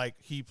 To like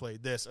he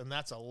played this, and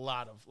that's a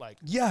lot of like.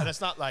 And it's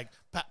not like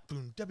pat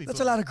boom debbie. That's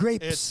boom. a lot of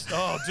grapes. It's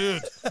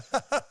dude.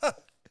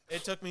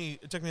 It took me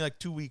like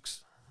 2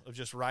 weeks of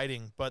just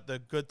writing, but the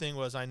good thing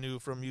was I knew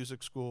from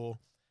music school,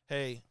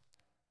 hey,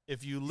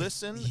 if you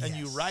listen and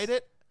you write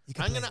it,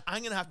 I'm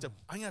gonna have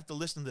to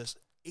listen to this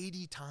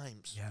 80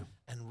 times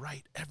and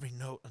write every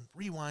note and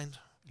rewind.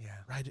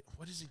 Write it.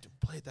 What does he do?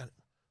 Play that.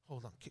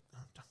 Hold on. Kick.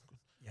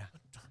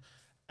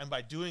 And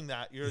by doing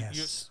that,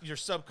 you're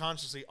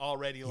subconsciously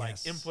already like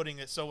inputting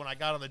it. So when I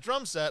got on the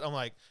drum set, I'm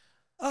like,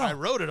 I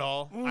wrote it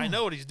all. I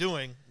know what he's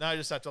doing. Now I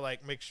just have to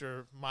like make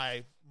sure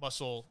my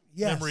muscle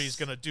memory is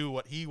going to do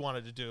what he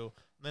wanted to do.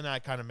 And then I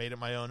kind of made it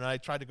my own. And I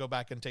tried to go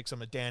back and take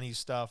some of Danny's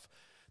stuff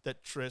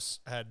that Tris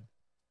had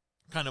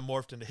kind of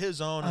morphed into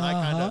his own.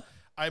 And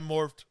I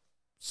morphed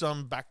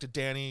some back to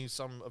Danny,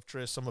 some of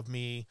Tris, some of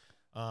me.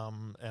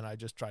 And I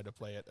just tried to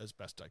play it as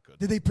best I could.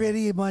 Did they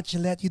pretty much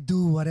let you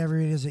do whatever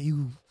it is that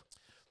you...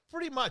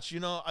 Pretty much, the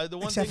one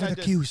except thing for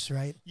the cues,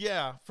 right?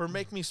 Yeah, for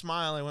Make Me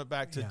Smile, I went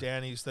back to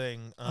Danny's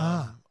thing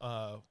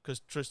because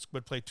Tris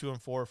would play 2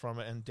 and 4 from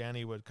it, and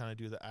Danny would kind of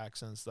do the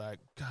accents like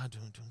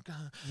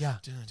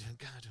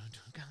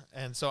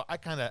and so I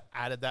kind of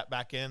added that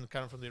back in,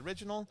 kind of from the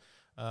original.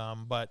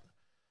 But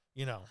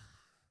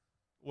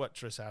what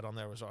Tris had on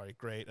there was already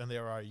great, and they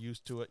were already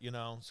used to it,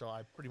 So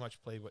I pretty much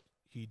played what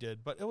he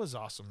did, but it was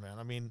awesome, man.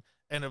 I mean,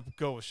 and to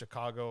go with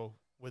Chicago.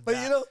 But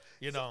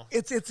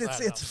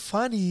it's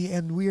funny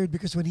and weird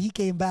because when he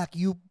came back,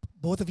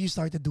 both of you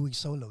started doing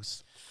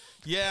solos.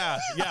 Yeah.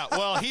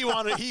 Well, he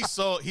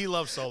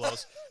loves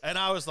solos, and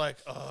I was like,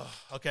 oh,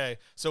 okay.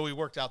 So we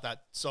worked out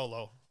that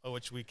solo,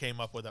 which we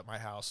came up with at my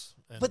house.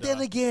 And, but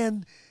then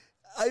again,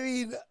 I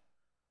mean,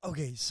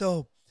 okay,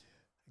 so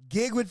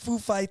gig with Foo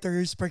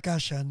Fighters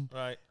percussion,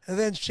 right, and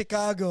then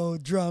Chicago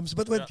drums.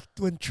 But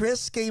when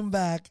Tris came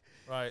back,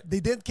 right,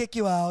 they didn't kick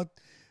you out.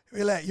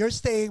 You're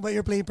staying, but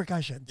you're playing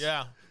percussion.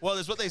 Yeah. Well,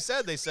 that's what they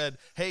said. They said,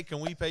 hey, can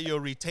we pay you a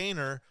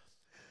retainer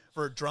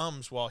for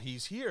drums while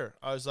he's here?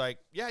 I was like,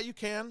 yeah, you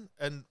can.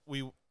 And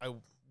I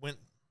went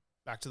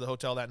back to the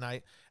hotel that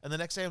night. And the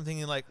next day I'm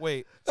thinking like,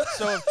 wait,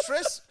 so if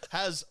Tris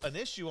has an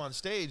issue on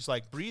stage,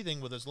 like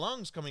breathing with his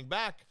lungs coming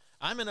back,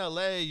 I'm in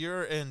LA,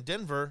 you're in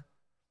Denver.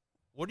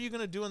 What are you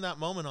going to do in that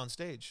moment on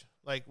stage?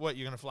 Like, what,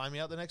 you're going to fly me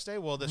out the next day?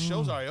 Well, the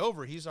show's already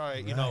over. He's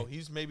already,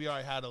 he's maybe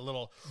already had a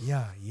little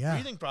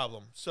breathing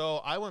problem. So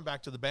I went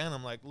back to the band.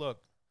 I'm like,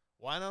 look,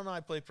 why don't I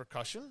play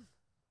percussion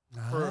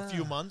for a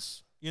few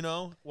months,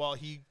 while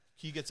he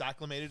gets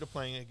acclimated to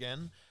playing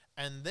again.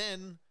 And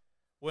then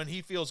when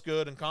he feels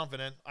good and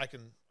confident, I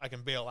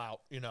can bail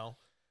out,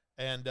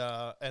 and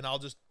I'll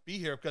just be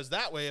here because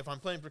that way, if I'm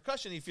playing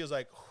percussion, he feels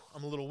like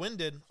I'm a little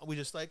winded. We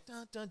just like,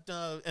 dun, dun,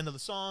 dun, end of the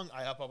song.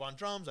 I hop up on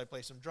drums. I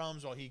play some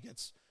drums while he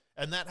gets...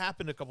 And that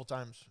happened a couple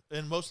times,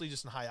 and mostly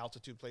just in high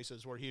altitude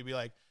places where he'd be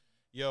like,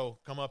 yo,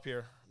 come up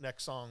here.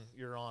 Next song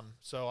you're on.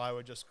 So I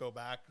would just go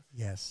back,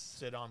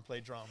 sit on,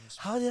 play drums.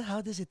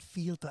 How does it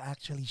feel to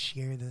actually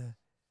share the...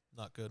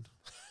 Not good.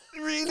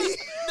 Really?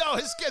 No,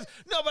 his kids.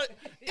 No, but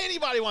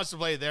anybody wants to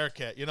play their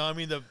kit. You know, I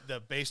mean,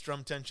 the bass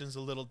drum tension's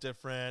a little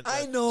different.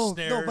 I know.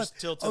 Snares No, but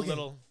tilt okay. a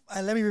little.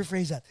 Let me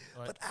rephrase that.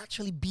 Right. But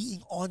actually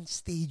being on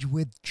stage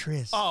with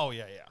Tris. Oh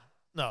yeah.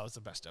 No, it's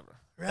the best ever.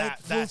 Right?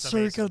 Full That's circle.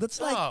 amazing.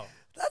 That's like Oh,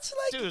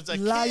 dude, it's a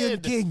Lion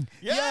kid. King.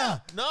 Yeah.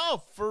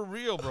 No, for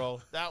real,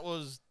 bro. That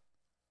was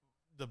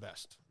the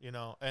best. You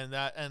know, and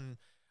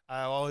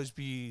I'll always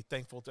be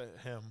thankful to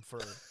him for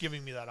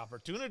giving me that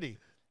opportunity.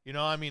 You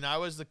know, I mean, I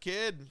was the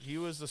kid, he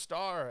was the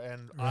star,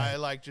 and Right. I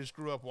like just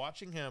grew up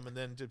watching him, and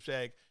then to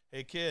say,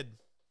 "Hey, kid,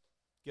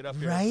 get up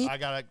here! Right? I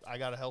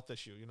got a health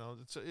issue." You know,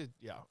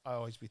 yeah. I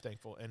always be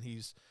thankful, and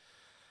he's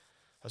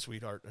a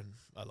sweetheart, and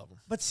I love him.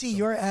 But see,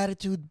 your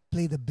attitude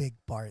played a big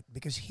part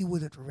because he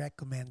wouldn't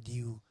recommend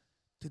you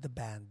to the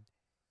band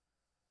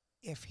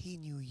if he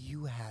knew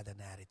you had an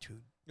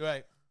attitude.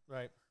 Right.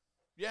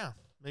 Yeah,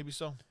 maybe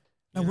so.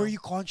 Now, know? were you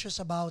conscious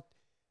about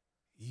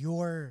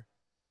your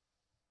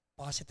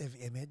positive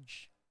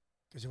image?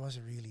 Because it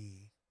wasn't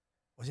really.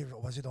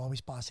 Was it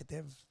always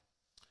positive?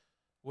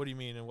 What do you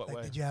mean? In what Like,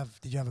 way? did you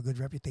have a good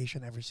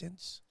reputation ever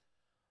since?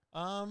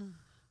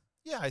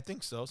 Yeah, I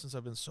think so. Since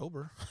I've been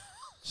sober.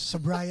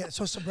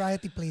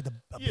 Sobriety played a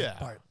big Yeah,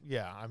 part.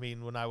 yeah. I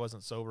mean, when I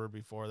wasn't sober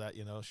before that,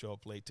 you know, show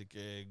up late to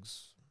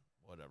gigs,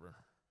 whatever.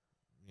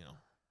 You know,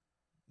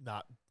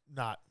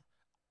 not.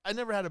 I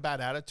never had a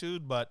bad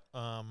attitude, but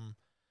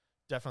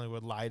definitely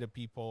would lie to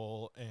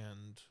people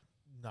and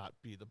not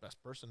be the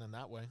best person in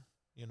that way.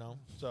 You know,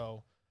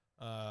 so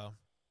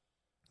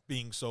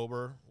being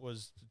sober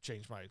was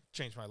changed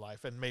my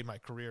life and made my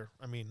career.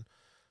 I mean,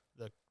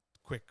 the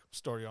quick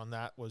story on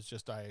that was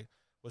just I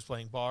was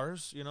playing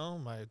bars. You know,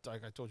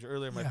 like I told you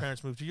earlier, my Yeah.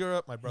 parents moved to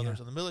Europe. My brother's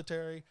Yeah. in the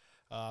military.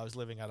 I was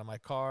living out of my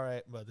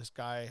car, but this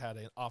guy had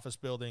an office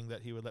building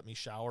that he would let me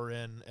shower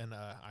in, and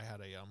I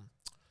had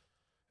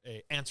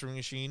a answering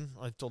machine.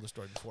 I told the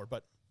story before,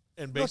 but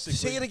and No, basically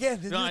say it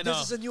again. No, I This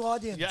know. is a new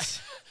audience. Yeah.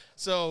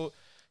 So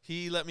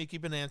he let me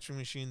keep an answering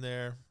machine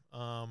there,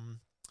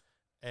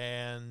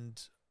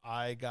 and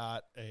I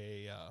got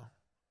a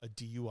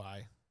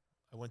DUI.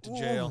 I went to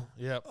jail.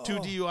 Ooh. Yeah, 2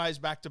 Oh. DUIs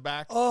back to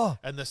back. Oh,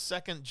 And the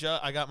second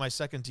I got my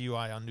second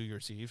DUI on New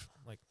Year's Eve.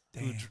 Like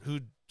damn.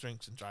 who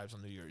drinks and drives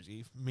on New Year's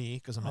Eve? Me,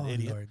 because I'm Oh, an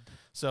idiot. Lord.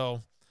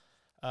 So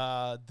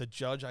the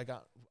judge, I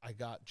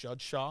got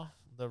Judge Shaw. I'll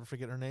never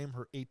forget her name.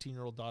 Her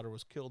 18-year-old daughter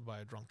was killed by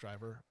a drunk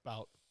driver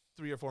about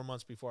 3 or 4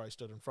 months before I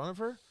stood in front of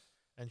her.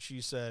 And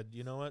she said,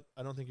 "You know what?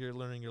 I don't think you're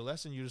learning your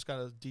lesson. You just got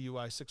a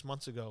DUI 6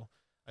 months ago.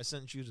 I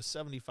sentenced you to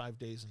 75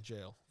 days in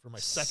jail for my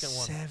second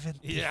one."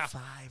 75 Yeah.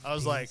 I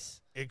was like,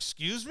 days.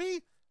 "Excuse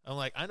me?" I'm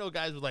like, I know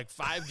guys with like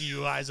 5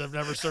 DUIs have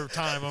never served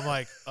time. I'm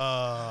like,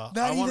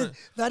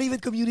 not even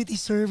community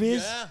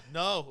service. Yeah,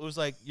 no. It was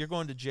like, you're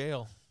going to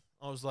jail.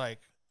 I was like,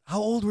 How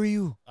old were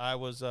you? I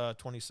was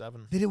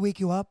 27. Did it wake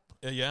you up?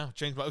 Yeah,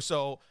 changed my.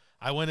 So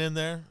I went in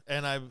there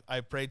and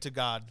I prayed to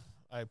God.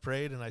 I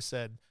prayed and I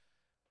said,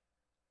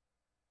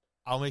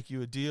 "I'll make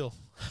you a deal.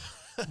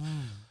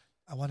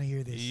 I want to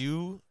hear this.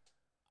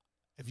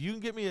 If you can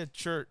get me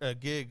a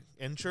gig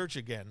in church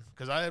again,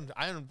 because I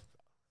am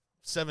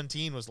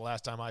 17 was the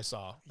last time I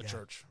saw a Yeah.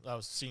 church. I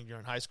was senior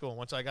in high school, and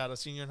once I got a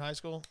senior in high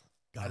school,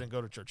 Got I it. didn't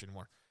go to church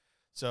anymore.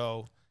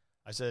 So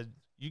I said,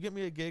 "You get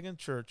me a gig in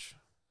church,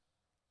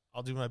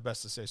 I'll do my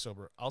best to stay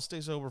sober. I'll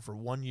stay sober for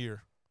 1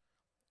 year,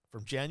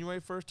 from January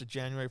 1st to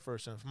January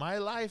 1st. And if my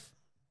life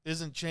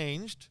isn't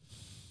changed,"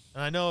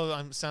 and I know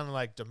I'm sounding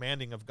like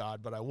demanding of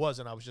God, but I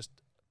wasn't. I was just,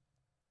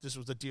 this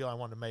was the deal I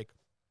wanted to make.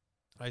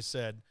 I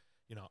said,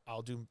 you know,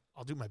 I'll do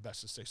my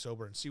best to stay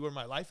sober and see where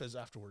my life is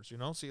afterwards. You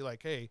know, see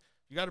like, hey,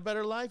 you got a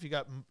better life. You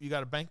got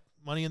a bank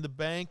money in the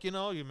bank. You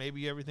know,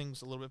 maybe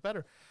everything's a little bit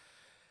better.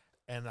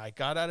 And I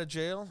got out of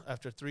jail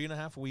after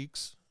 3.5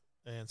 weeks,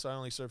 and so I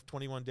only served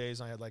 21 days.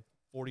 And I had like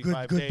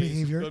 45 Good days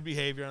behavior. good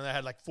behavior, and I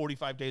had like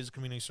 45 days of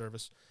community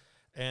service.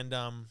 And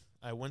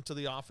I went to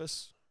the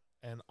office,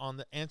 and on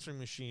the answering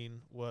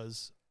machine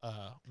was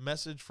a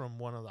message from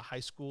one of the high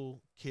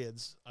school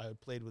kids I had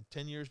played with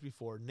 10 years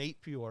before,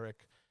 Nate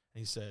Peoric. And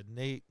he said,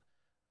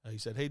 he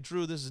said, "Hey,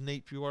 Drew, this is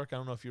Nate Peoric. I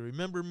don't know if you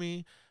remember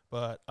me,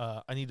 but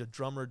I need a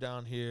drummer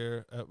down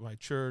here at my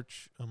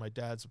church. My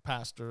dad's a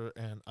pastor,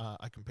 and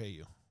I can pay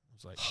you." I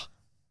was like,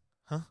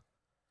 huh?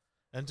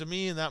 And to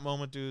me in that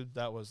moment, dude,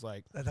 that was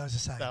like, That was a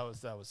sign. that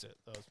was it.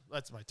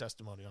 That's my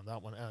testimony on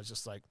that one. And I was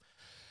just like,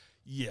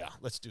 yeah,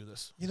 let's do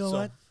this. You know So,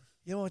 what?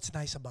 You know what's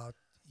nice about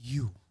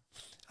you?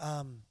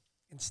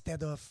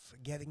 Instead of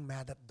getting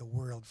mad at the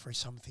world for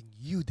something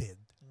you did,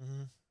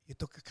 mhm. you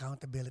took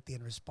accountability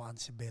and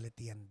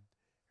responsibility and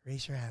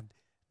raise your hand.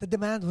 The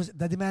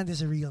demand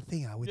is a real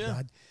thing with Yeah.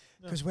 God.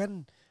 Yeah. Because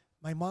when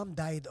my mom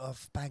died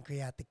of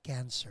pancreatic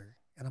cancer,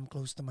 and I'm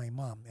close to my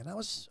mom, and I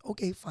was,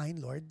 okay,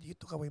 fine, Lord, you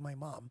took away my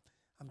mom.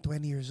 I'm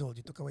 20 years old.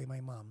 You took away my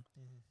mom.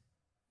 Mhm.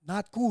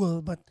 Not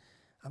cool, but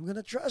I'm going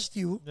to trust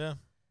you. Yeah.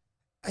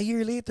 A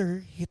year later,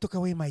 he took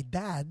away my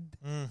dad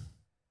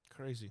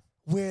Crazy.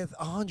 with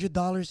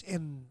 $100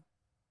 in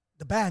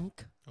the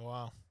bank, Oh,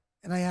 wow.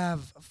 and I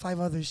have 5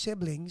 other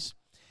siblings.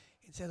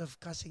 Instead of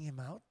cussing him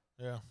out,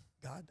 Yeah.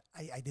 God,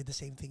 I did the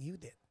same thing you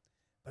did,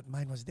 but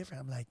mine was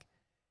different. I'm like,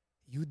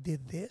 you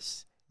did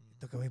this, you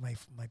took away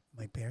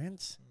my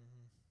parents.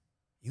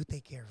 You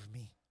take care of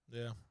me.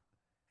 Yeah.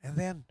 And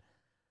then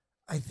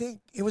I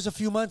think it was a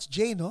few months,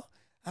 Jay, no?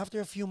 After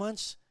a few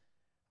months,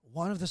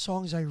 one of the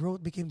songs I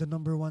wrote became the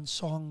 #1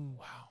 song.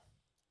 Wow.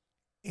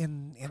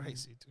 In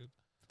Crazy, dude.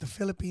 the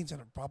Philippines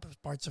and proper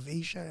parts of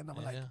Asia. And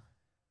I'm like,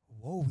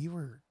 whoa, we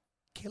were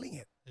killing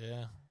it.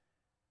 Yeah.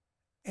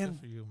 And good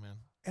for you, man.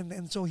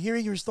 and so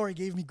hearing your story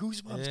gave me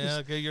goosebumps. Yeah,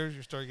 okay, your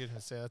story getting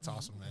to say that's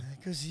awesome, man.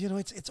 Because,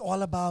 it's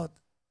all about,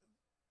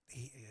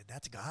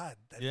 that's God.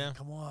 I mean,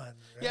 come on.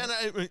 Right?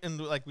 Yeah, and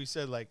like we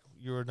said, like,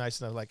 you were nice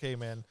enough, like, hey,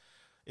 man,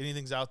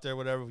 anything's out there,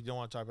 whatever, we don't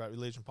want to talk about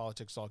religion,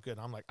 politics, all good.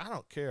 And I'm like, I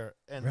don't care.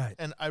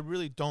 And I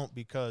really don't,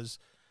 because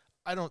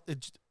I don't,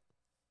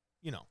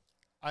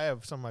 I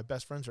have some of my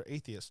best friends are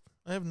atheists.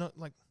 I have no,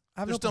 like,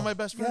 they're still my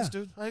best friends,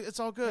 dude. It's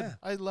all good. Yeah.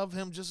 I love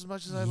him just as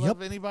much as I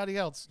love anybody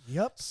else.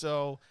 Yep.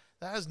 So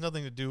that has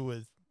nothing to do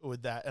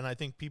with that. And I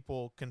think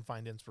people can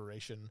find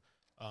inspiration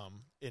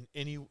in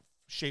any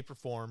shape or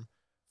form.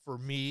 For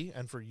me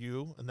and for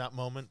you in that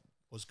moment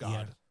was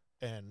God.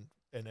 And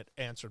it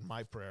answered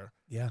my prayer.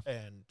 Yeah.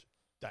 And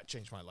that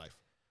changed my life.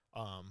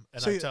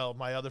 And So I tell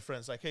my other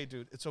friends, like, hey,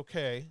 dude, it's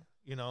okay.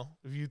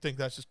 If you think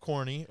that's just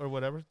corny or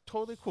whatever,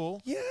 totally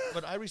cool. Yeah.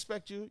 But I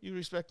respect you. You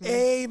respect me.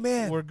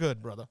 Amen. We're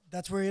good, brother.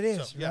 That's where it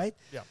is, So, right?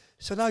 Yeah.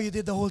 So now you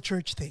did the whole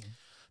church thing.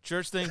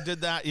 Church thing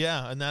did that,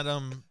 yeah. And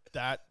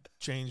that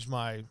changed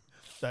my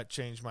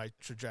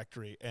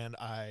trajectory. And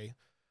I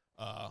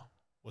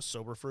was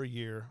sober for a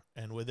year,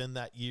 and within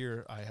that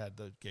year, I had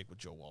the gig with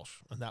Joe Walsh,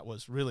 and that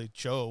was really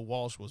Joe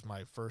Walsh was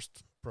my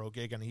first pro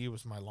gig, and he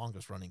was my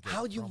longest running gig.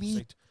 How'd you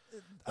meet?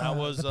 That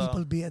was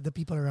the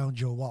people around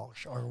Joe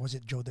Walsh, or was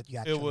it Joe that you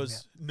actually met? It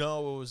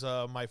was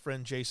my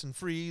friend Jason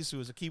Fries, who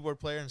was a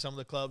keyboard player in some of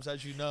the clubs,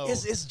 as you know.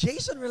 Is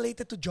Jason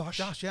related to Josh?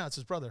 Josh, yeah, it's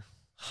his brother.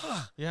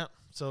 Huh. Yeah,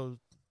 so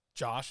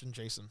Josh and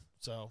Jason.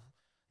 So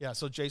yeah,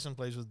 so Jason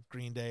plays with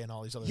Green Day and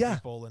all these other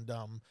people, and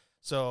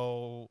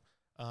so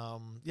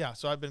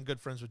I've been good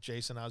friends with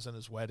Jason. I was in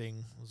his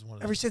wedding.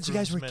 Ever since you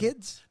guys were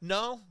kids?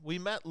 No, we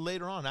met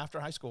later on after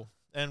high school,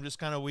 and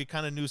we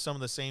kind of knew some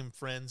of the same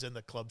friends in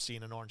the club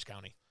scene in Orange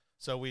County.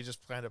 So we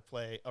just kind of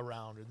play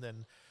around, and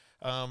then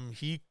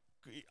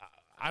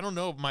I don't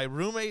know. My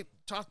roommate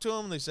talked to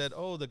him. They said,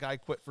 "Oh, the guy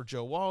quit for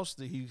Joe Walsh.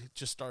 He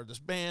just started this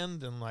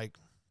band, and like,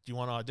 do you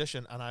want to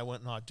audition?" And I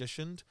went and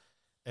auditioned,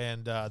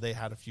 and they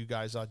had a few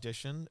guys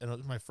audition, and it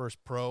was my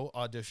first pro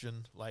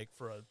audition, like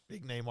for a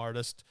big name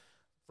artist.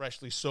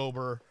 Freshly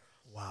sober.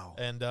 Wow.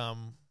 And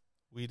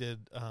we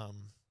did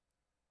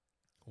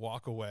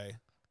Walk Away,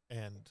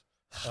 and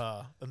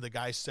the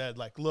guy said,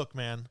 like, look,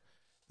 man,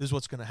 this is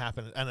what's going to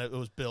happen. And it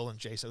was Bill and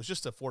Jason. It was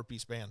just a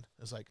 4-piece band.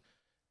 It's like,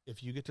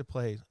 if you get to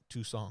play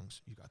 2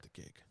 songs, you got the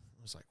gig.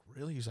 I was like,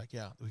 really? He's like,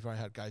 yeah, we've already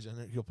had guys in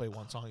there. He'll play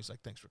 1 song. He's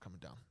like, thanks for coming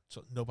down.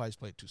 So nobody's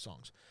played 2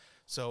 songs.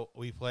 So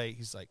we play,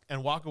 he's like,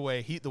 and Walk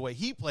Away, the way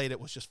he played it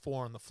was just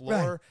 4 on the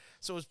floor. Right.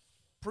 So it was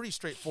pretty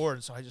straightforward.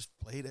 And so I just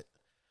played it,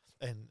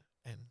 and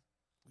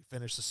we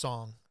finished the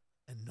song,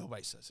 and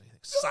nobody says anything.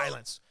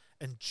 Silence.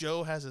 And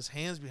Joe has his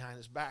hands behind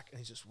his back, and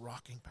he's just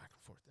rocking back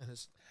and forth, and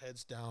his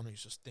head's down, and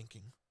he's just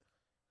thinking.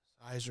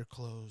 His eyes are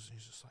closed, and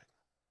he's just like,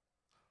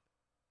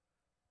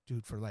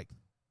 dude, for like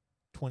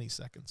 20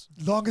 seconds.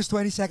 Longest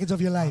 20 seconds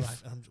of your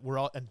life.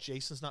 And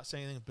Jason's not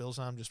saying anything. Bill's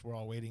on, we're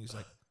all waiting. He's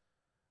like,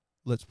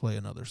 let's play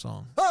another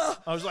song.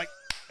 I was like,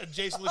 and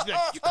Jason looks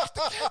like, you got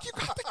the gig, you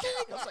got the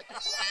gig. I was like,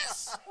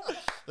 yes.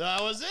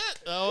 That was it.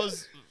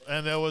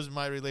 That was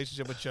my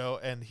relationship with Joe,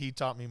 and he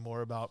taught me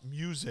more about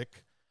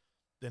music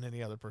than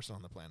any other person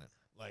on the planet.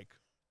 Like,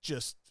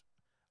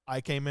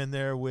 I came in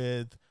there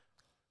with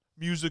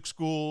music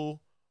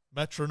school,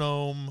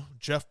 metronome,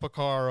 Jeff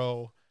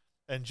Porcaro,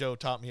 and Joe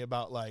taught me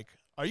about, like,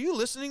 are you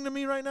listening to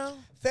me right now?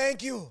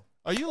 Thank you.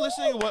 Are you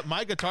listening to what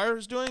my guitar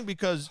is doing?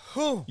 Because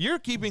you're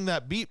keeping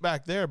that beat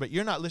back there, but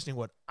you're not listening to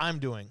what I'm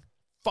doing.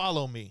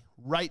 Follow me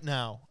right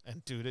now.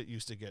 And dude, it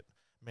used to get,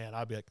 man,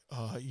 I'd be like,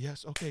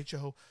 yes, okay,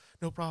 Joe,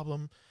 no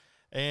problem.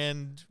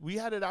 And we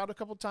had it out a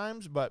couple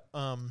times, but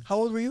how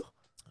old were you?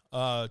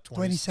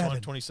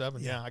 27.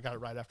 27. Yeah, I got it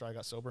right after I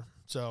got sober.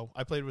 So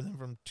I played with him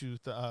from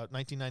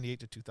 1998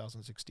 to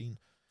 2016.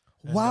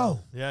 And, wow.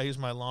 Yeah, he was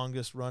my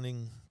longest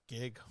running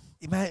gig.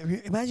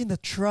 Imagine the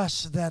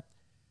trust that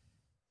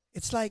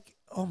it's like,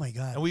 oh my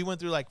God. And we went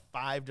through like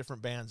 5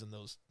 different bands in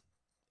those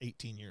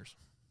 18 years.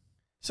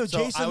 So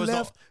Jason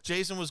left.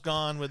 Jason was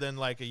gone within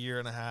like a year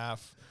and a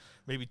half,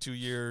 maybe 2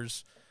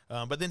 years.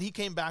 But then he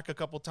came back a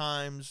couple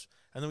times,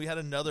 and then we had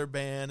another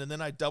band, and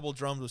then I double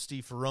drummed with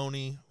Steve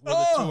Ferroni with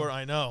a tour.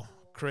 I know.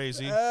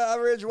 Crazy.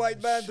 Average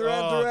white band,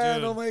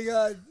 Duran. Oh my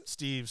God.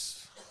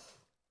 Steve's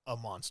a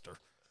monster.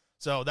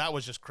 So that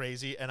was just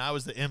crazy. And I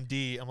was the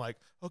MD. I'm like,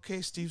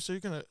 okay, Steve, so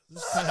this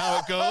is kind of how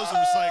it goes.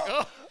 I'm just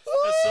like,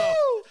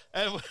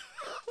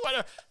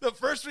 and the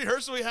first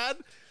rehearsal we had,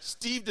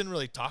 Steve didn't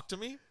really talk to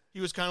me. He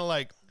was kind of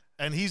like,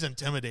 and he's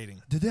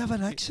intimidating. Did they have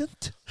an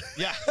accent?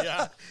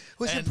 Yeah.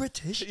 Was it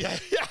British? Yeah.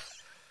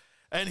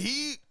 And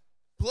he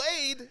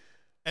played,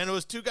 And it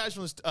was two guys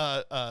from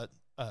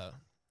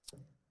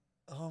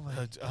Oh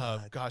my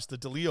God. gosh, the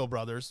DeLeo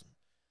brothers,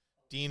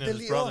 Dean and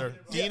his DeLeo, brother,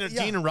 yeah,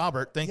 Dean and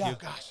Robert. Thank Yeah. you,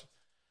 gosh.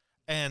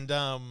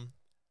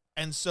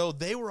 And so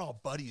they were all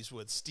buddies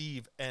with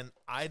Steve, and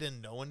I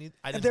didn't know any.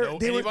 I And didn't know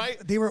they anybody.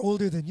 were they were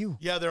older than you.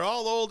 Yeah, they're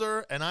all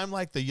older, and I'm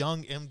like the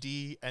young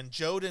MD. And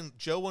Joe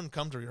wouldn't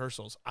come to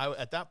rehearsals.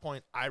 At that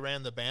point, I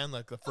ran the band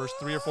like the first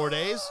 3 or 4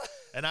 days,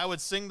 and I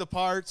would sing the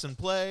parts and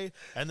play,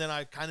 and then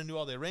I kind of knew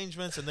all the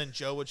arrangements, and then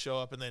Joe would show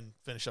up and then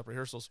finish up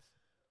rehearsals.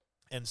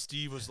 And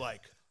Steve was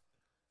like,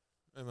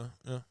 "Hey man,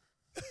 yeah."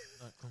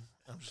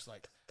 I'm just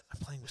like, I'm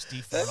playing with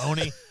Steve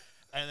Ferroni.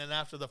 And then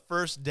after the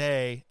first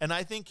day, and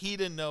I think he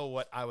didn't know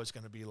what I was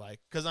going to be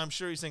like, because I'm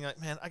sure he's thinking, like,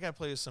 man, I got to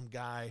play with some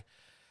guy.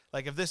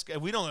 Like, if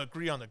we don't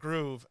agree on the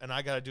groove and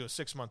I got to do a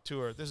 6-month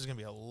tour, this is going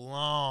to be a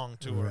long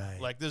tour.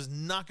 Right. Like, this is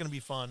not going to be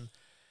fun.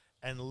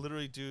 And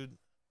literally, dude,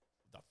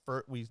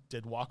 we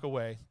did Walk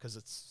Away because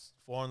it's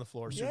 4 on the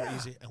floor, super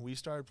easy. And we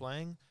started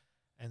playing,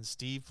 and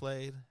Steve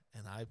played,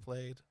 and I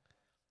played.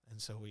 And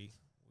so we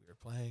were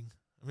playing.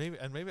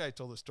 Maybe I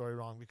told the story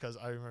wrong because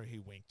I remember he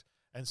winked.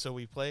 And so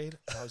we played,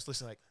 and I was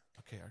listening like,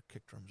 okay, our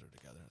kick drums are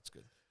together. That's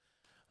good.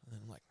 And then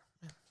I'm like,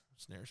 man,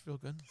 snares feel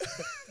good.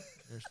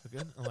 Snares feel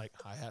good. I'm like,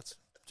 hi-hats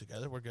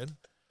together. We're good.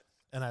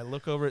 And I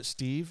look over at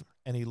Steve,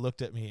 and he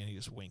looked at me, and he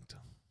just winked.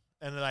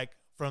 And like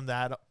from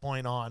that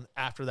point on,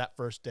 after that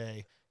first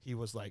day, he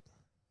was like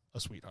a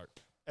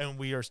sweetheart. And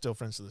we are still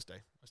friends to this day.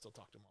 I still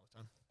talk to him all the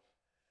time.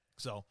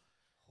 So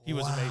he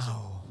was amazing.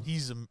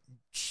 He's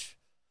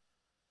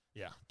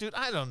yeah. Dude,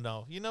 I don't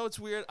know. You know, it's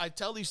weird. I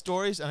tell these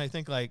stories, and I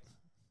think like,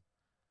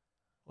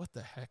 what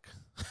the heck?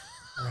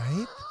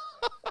 Right?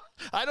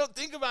 I don't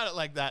think about it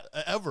like that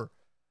ever.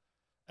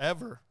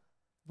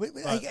 Wait,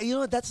 you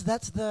know, that's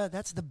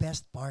the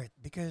best part,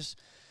 because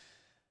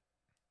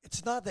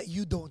it's not that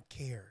you don't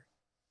care.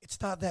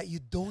 It's not that you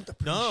don't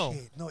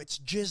appreciate. No, it's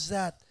just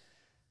that.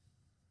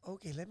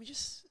 Okay, let me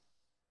just.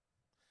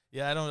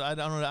 Yeah, I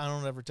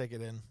don't ever take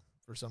it in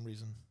for some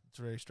reason. It's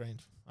very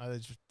strange. I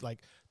just like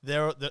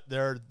there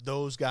are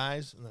those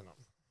guys, and then I'm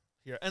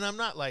here, and I'm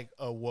not like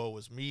a woe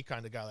is me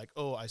kind of guy. Like,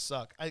 oh, I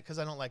suck, because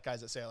I don't like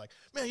guys that say like,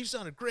 man, you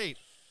sounded great.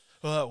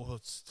 Well,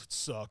 it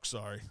sucks.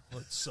 Sorry,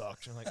 well, it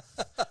sucks. I'm like,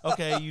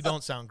 okay, you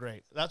don't sound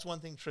great. That's one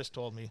thing Trish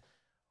told me.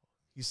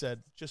 He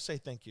said, just say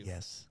thank you.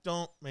 Yes.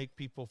 Don't make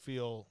people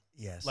feel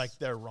like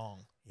they're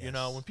wrong. Yes. You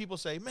know, when people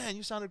say, man,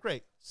 you sounded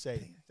great,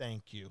 say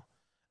thank you.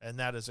 And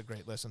that is a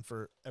great lesson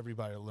for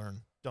everybody to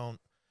learn.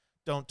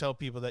 Don't tell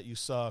people that you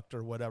sucked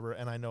or whatever.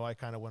 And I know I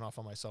kind of went off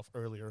on myself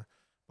earlier,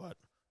 but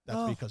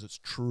that's because it's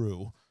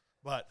true.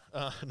 But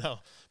no,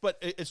 but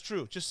it's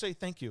true. Just say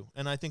thank you.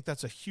 And I think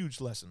that's a huge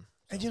lesson.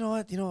 So. And you know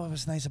what? You know what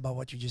was nice about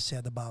what you just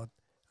said about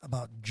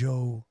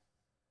Joe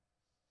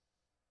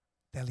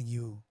telling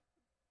you,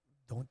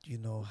 don't you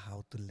know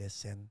how to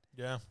listen?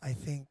 Yeah. I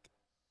think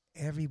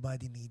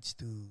everybody needs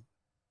to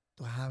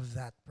have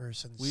that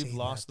person. We've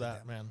lost that,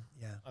 them. man.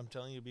 Yeah. I'm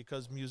telling you,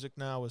 because music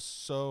now is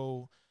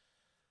so,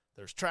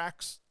 there's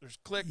tracks, there's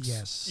clicks.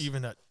 Yes.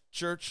 Even at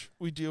church,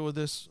 we deal with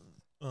this.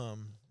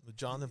 With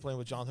Jonathan, playing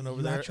with Jonathan over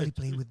you there. Actually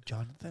play with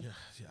Jonathan?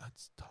 Yeah,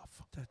 it's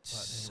tough. That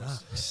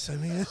sucks. I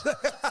mean,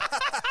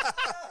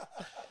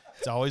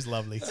 it's always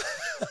lovely.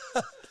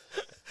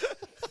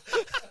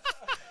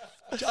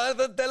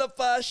 Jonathan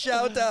Telepass,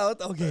 shout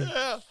out. Okay.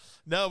 Yeah.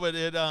 No, but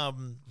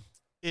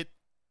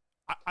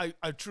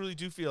I truly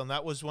do feel, and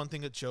that was one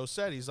thing that Joe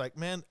said. He's like,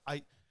 man,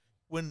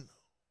 when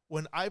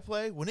I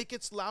play, when it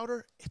gets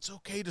louder, it's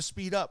okay to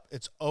speed up.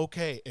 It's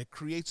okay. It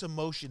creates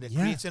emotion. It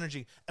creates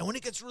energy. And when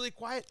it gets really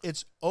quiet,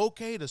 it's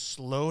okay to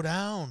slow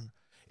down.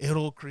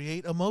 It'll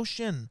create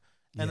emotion.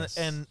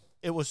 And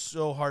it was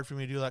so hard for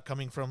me to do that,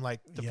 coming from like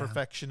the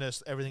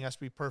perfectionist, everything has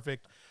to be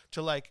perfect,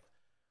 to like,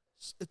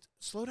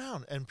 slow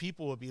down. And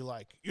people would be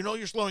like, you know,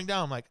 you're slowing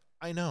down. I'm like,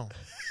 I know.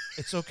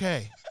 It's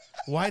okay.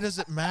 Why does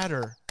it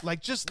matter?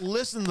 Like, just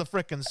listen to the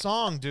frickin'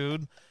 song,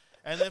 dude.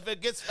 And if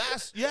it gets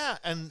fast,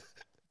 and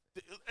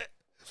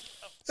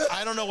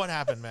I don't know what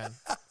happened, man.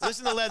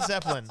 Listen to Led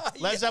Zeppelin.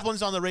 Led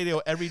Zeppelin's on the radio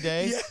every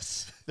day.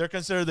 Yes. They're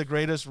considered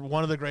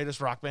one of the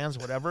greatest rock bands,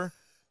 whatever.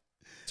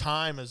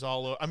 Time is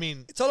all over. I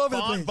mean, it's all over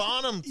the place.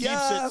 Bonham keeps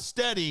it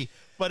steady,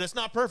 but it's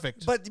not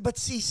perfect. But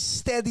see,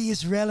 steady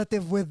is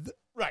relative with...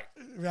 Right?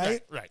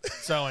 Right.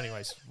 So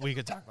anyways, we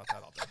could talk about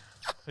that all day.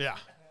 Yeah.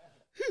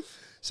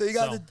 So you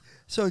got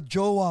So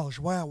Joe Walsh,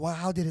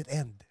 how did it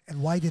end?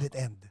 And why did it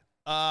end?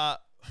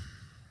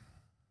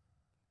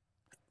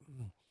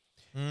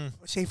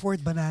 Safe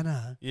word,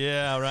 banana. Huh?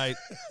 Yeah, right.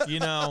 You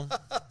know,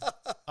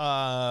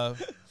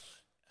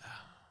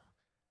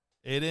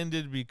 it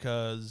ended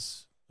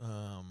because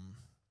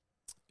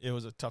it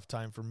was a tough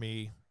time for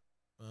me.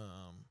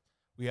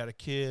 We had a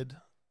kid,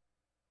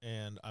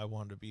 and I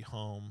wanted to be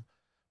home.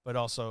 But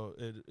also,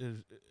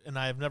 and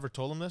I have never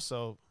told him this,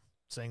 so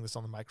saying this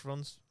on the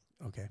microphones,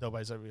 okay,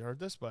 nobody's ever heard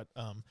this, but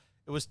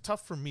it was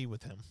tough for me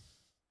with him.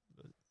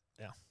 But,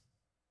 yeah.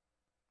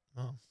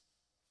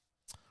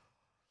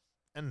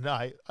 And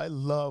I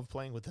love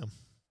playing with him.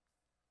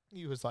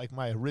 He was like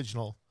my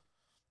original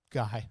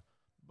guy.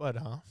 But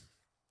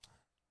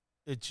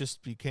it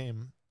just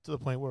became to the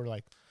point where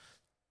like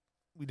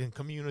we didn't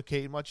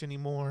communicate much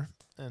anymore,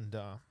 and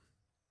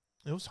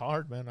it was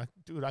hard, man. I'm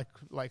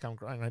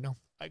crying right now.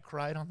 I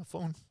cried on the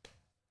phone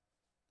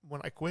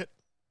when I quit,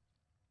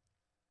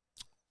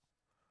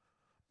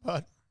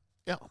 but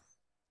yeah,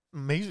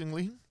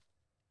 amazingly,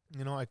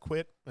 I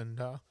quit, and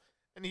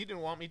he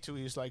didn't want me to.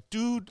 He's like,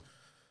 dude,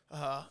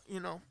 I'll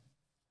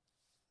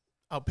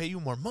pay you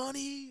more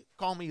money.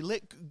 Call me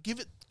lit. Give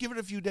it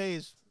a few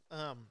days.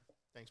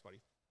 Thanks,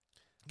 buddy.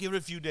 Give it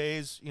a few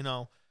days.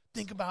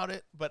 Think about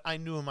it. But I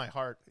knew in my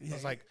heart, I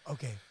was like,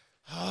 okay.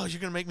 Oh, you're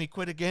gonna make me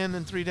quit again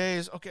in 3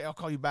 days? Okay, I'll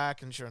call you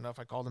back. And sure enough,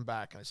 I called him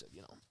back, and I said,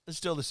 it's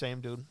still the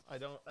same, dude. I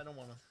don't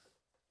want to.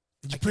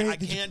 Did you pray? I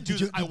can't do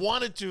this. I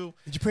wanted to.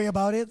 Did you pray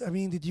about it? I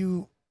mean, did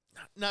you?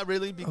 Not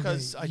really,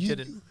 because I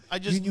didn't. I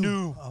just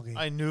knew. Okay.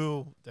 I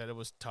knew that it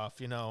was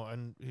tough,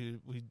 and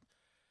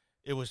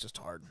it was just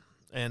hard.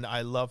 And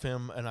I love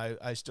him, and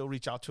I still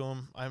reach out to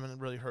him. I haven't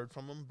really heard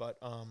from him, but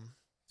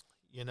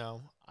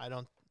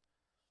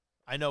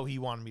I know he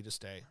wanted me to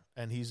stay,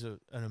 and he's an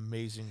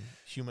amazing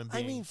human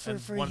being. I mean,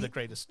 for one of the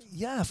greatest.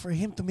 Yeah, for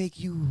him to make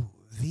you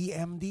the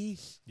MD.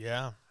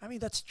 Yeah. I mean,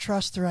 that's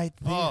trust right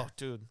there. Oh,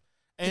 dude.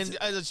 And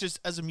it's just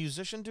as a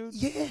musician, dude.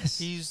 Yes.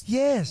 He's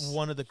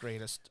one of the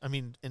greatest. I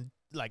mean, and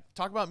like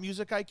talk about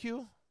music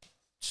IQ.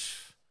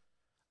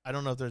 I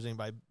don't know if there's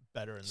anybody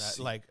better in that.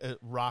 Like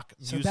rock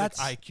music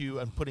IQ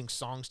and putting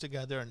songs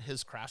together, and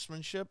his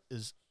craftsmanship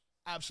is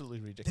absolutely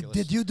ridiculous.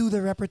 Did you do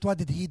the repertoire?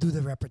 Did he do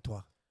the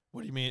repertoire?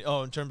 What do you mean?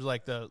 Oh, in terms of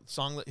like the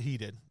song that he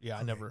did.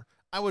 Yeah, okay.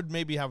 I would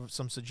maybe have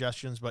some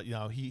suggestions, but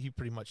he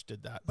pretty much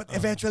did that. But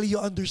eventually you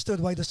understood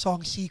why the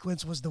song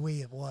sequence was the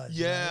way it was.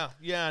 Yeah, right?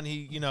 yeah, and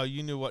he,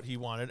 you knew what he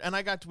wanted. And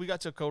we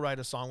got to co-write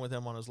a song with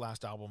him on his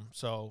last album.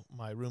 So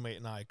my roommate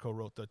and I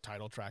co-wrote the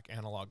title track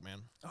Analog Man.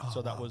 Oh,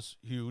 so that was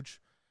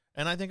huge.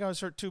 And I think I was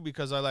hurt too,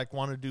 because I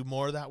wanted to do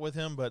more of that with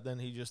him, but then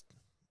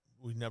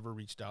we never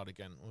reached out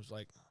again. It was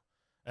like,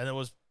 and it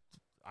was,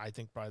 I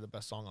think, probably the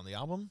best song on the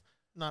album.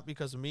 Not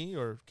because of me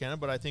or Ken,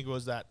 but I think it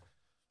was that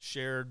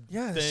shared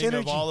thing synergy.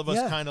 Of all of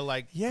us kind of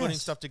putting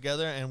stuff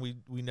together, and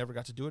we never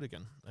got to do it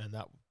again. And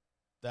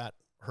that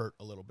hurt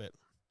a little bit.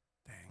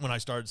 Dang. When I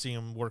started seeing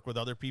him work with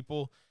other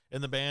people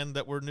in the band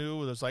that were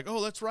new, it was like,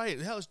 oh, that's right.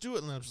 Yeah, let's do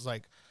it. And I was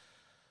like,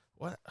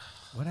 what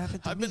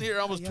happened to I've me? been here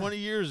almost 20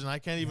 years, and I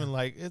can't even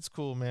it's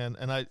cool, man.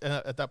 And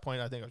at that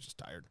point, I think I was just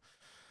tired.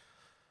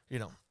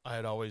 I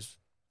had always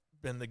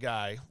been the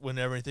guy when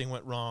everything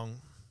went wrong.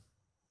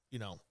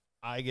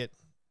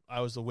 I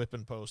was the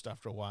whipping post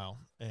after a while,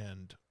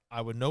 and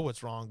I would know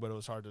what's wrong, but it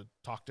was hard to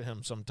talk to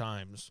him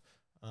sometimes.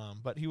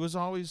 But he was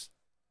always,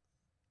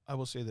 I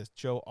will say this,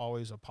 Joe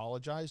always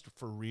apologized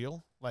for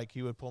real. Like,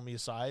 he would pull me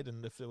aside,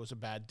 and if it was a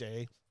bad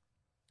day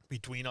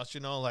between us,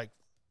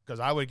 because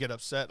I would get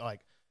upset, it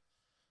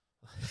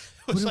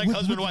was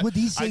husband and wife. Would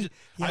he say,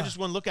 I just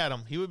wouldn't look at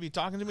him. He would be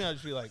talking to me, I'd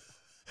just be like,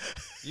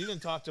 you can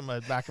talk to my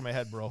back of my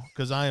head, bro,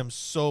 because I am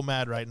so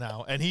mad right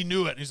now. And he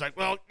knew it. He's like,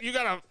 well, you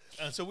got to.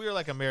 And so we were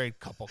like a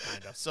married couple,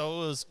 kind of.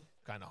 So it was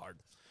kind of hard.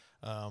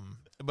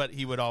 But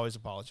he would always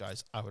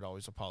apologize. I would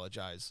always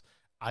apologize.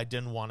 I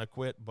didn't want to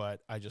quit,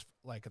 but I just,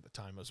 at the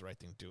time, it was the right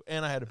thing to do.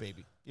 And I had a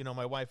baby.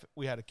 My wife,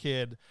 we had a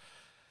kid,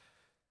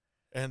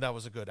 and that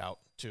was a good out,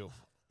 too.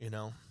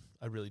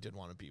 I really did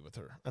want to be with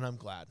her, and I'm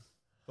glad.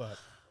 But,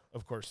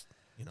 of course,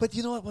 But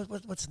you know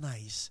what's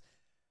nice?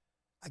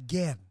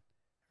 Again,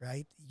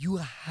 right? You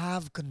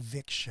have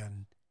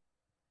conviction,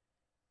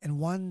 and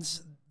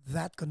once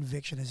that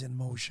conviction is in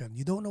motion,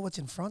 you don't know what's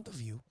in front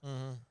of you,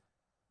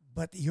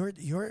 but you're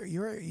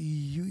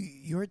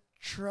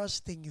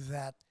trusting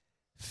that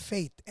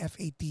fate,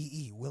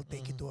 FATE, will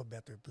take you to a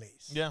better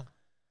place. Yeah,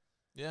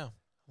 yeah.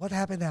 What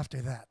happened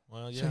after that?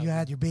 Well, yeah. So you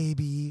had your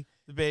baby.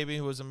 The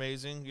baby was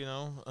amazing.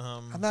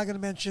 I'm not gonna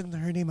mention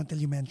her name until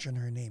you mention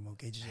her name.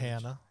 Okay, just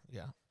Hannah.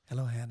 Yeah.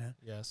 Hello, Hannah.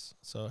 Yes.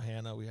 So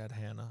Hannah, we had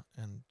Hannah,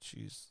 and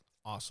she's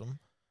awesome.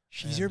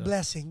 She's your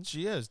blessing.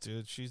 She is,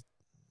 dude. She's,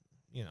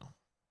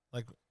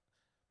 like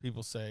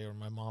people say, or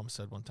my mom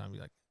said one time,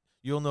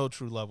 you'll know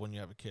true love when you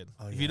have a kid.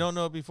 Oh, if you don't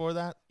know it before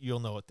that, you'll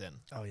know it then.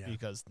 Oh, yeah.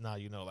 Because now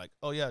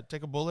oh, yeah,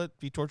 take a bullet,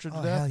 be tortured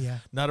to death. Hell yeah.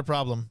 Not a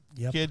problem.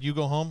 Yep. Kid, you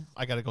go home.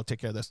 I got to go take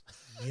care of this.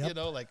 Yep.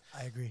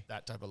 I agree.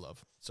 That type of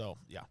love. So,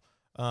 yeah.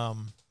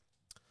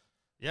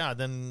 Yeah,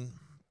 then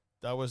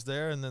that was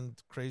there, and then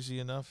crazy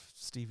enough,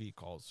 Stevie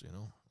calls,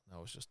 That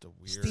was just a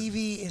weird...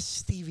 Stevie is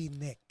Stevie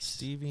Nicks.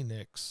 Stevie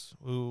Nicks,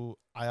 who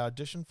I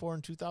auditioned for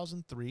in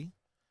 2003.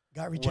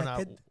 Got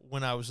rejected?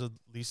 When I was with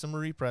Lisa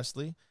Marie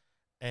Presley,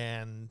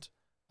 and...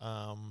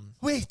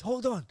 Wait,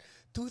 hold on.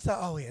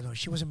 No,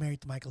 she wasn't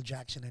married to Michael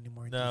Jackson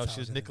anymore. No,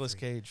 she was Nicolas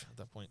Cage at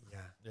that point. Yeah.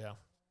 Yeah.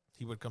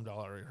 He would come to all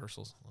our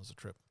rehearsals. It was a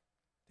trip.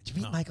 Did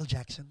you meet Michael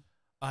Jackson?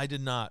 I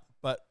did not,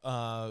 but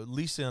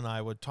Lisa and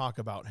I would talk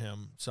about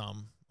him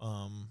some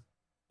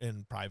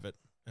in private,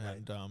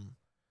 and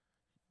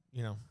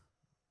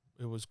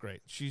it was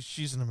great.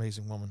 She's an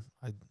amazing woman.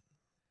 I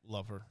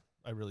love her.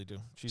 I really do.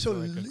 She's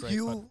so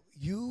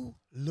you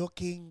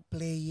looking,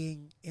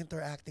 playing,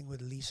 interacting with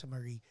Lisa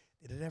Marie.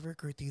 Did it ever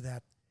occur to you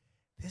that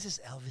this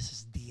is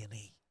Elvis's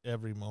DNA?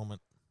 every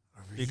moment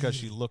because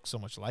she looks so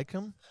much like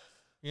him.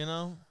 You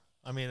know,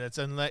 I mean, it's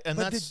and But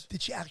that's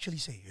did she actually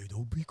say, "Hey,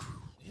 don't be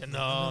cruel"? yeah,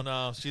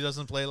 no, she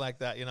doesn't play like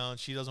that. You know, and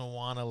she doesn't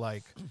want to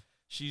like.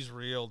 She's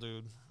real,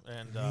 dude,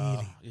 and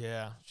Really?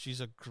 yeah,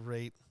 she's a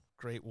great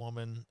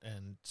woman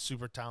and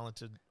super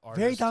talented artist.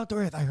 Very down to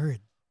earth. I heard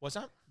What's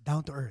that?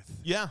 down to earth.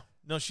 Yeah.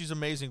 No, she's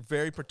amazing.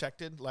 Very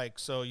protected. Like,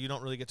 so you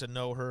don't really get to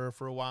know her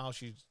for a while.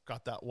 She's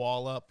got that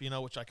wall up, you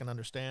know, which I can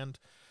understand.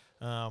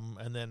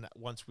 And then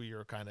once we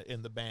were kind of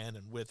in the band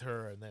and with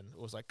her, and then it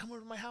was like, come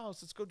over to my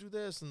house. Let's go do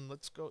this. And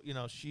let's go, you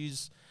know, she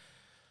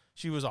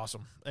was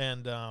awesome.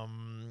 And,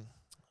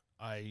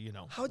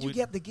 How'd you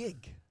get the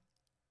gig?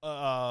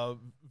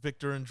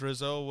 Victor and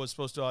Drizzo was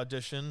supposed to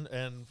audition,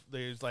 and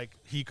they was like,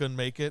 he couldn't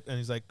make it. And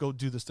he's like, go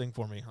do this thing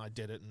for me. I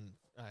did it, and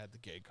I had the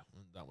gig.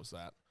 And that was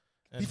that.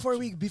 And Before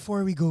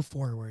we go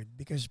forward,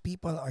 because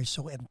people are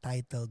so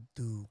entitled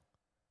to.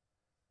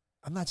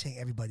 I'm not saying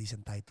everybody's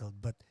entitled,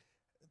 but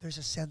there's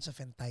a sense of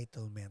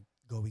entitlement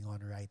going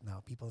on right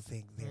now. People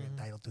think they're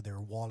entitled to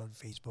their wall on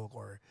Facebook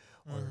or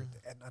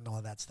and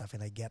all that stuff,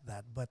 and I get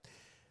that. But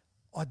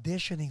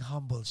auditioning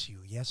humbles you,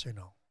 yes or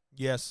no?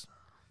 Yes.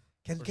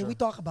 Can we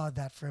talk about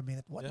that for a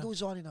minute? What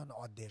goes on in an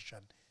audition?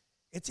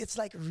 It's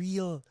like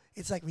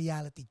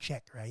reality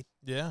check, right?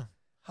 Yeah.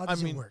 How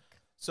does it work?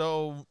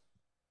 So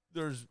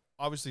there's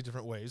obviously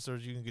different ways.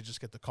 There's you can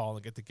just get the call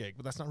and get the gig,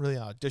 but that's not really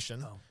an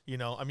audition. No. You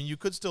know, I mean, you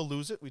could still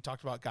lose it. We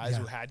talked about guys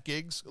who had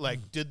gigs,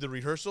 like did the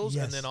rehearsals,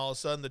 Yes. and then all of a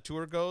sudden the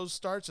tour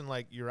starts, and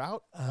like you're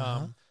out.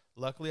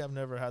 Luckily, I've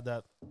never had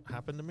that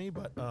happen to me,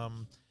 but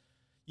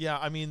yeah,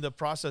 I mean, the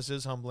process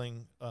is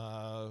humbling.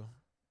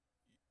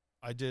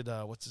 I did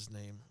what's his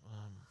name?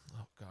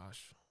 Oh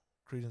gosh,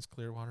 Creedence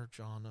Clearwater,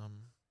 John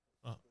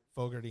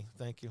Fogerty.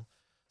 Thank you.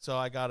 So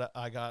I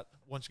got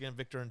once again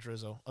Victor and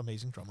Drizzo,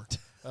 amazing drummer,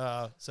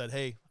 said,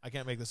 hey, I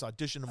can't make this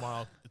audition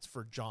tomorrow. It's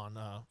for John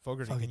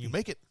Fogerty. Can you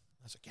make it?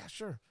 I was like, yeah,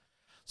 sure.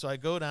 So I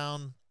go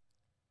down,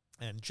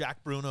 and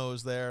Jack Bruno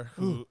is there,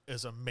 who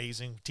is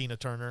amazing. Tina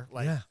Turner,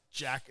 like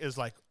Jack is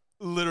like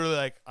literally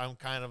like I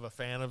am a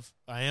fan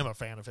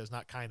of his,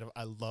 not kind of.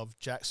 I love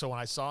Jack. So when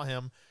I saw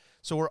him,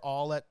 so we're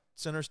all at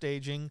center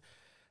staging,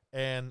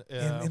 and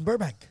in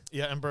Burbank.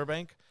 Yeah, in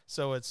Burbank.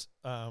 So it's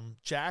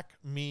Jack,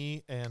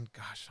 me, and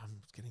gosh,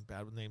 I'm getting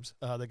bad with names.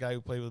 The guy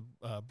who played with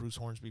Bruce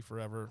Hornsby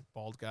forever,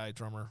 bald guy,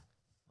 drummer.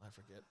 I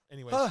forget.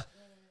 Anyways,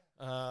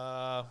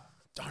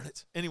 darn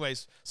it.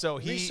 Anyways, so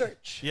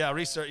Research. Yeah,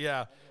 research.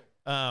 Yeah,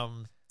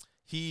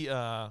 he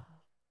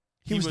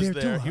was there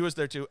there. too, He was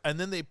there too. And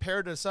then they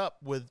paired us up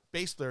with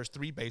bass players,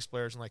 3 bass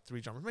players, and like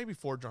 3 drummers, maybe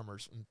 4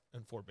 drummers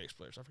and 4 bass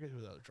players. I forget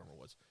who the other drummer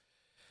was.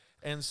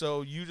 And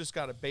so you just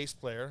got a bass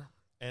player.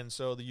 And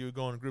so you would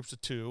go in groups of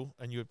 2,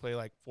 and you would play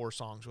like 4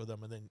 songs with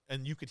them,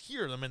 and you could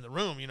hear them in the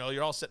room. You know,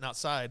 you're all sitting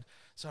outside.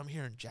 So I'm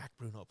hearing Jack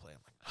Bruno play.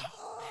 I'm like,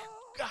 oh man,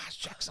 gosh,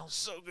 Jack sounds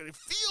so good. It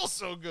feels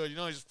so good. You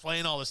know, he's just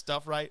playing all this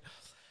stuff right.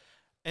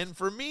 And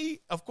for me,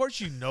 of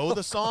course, you know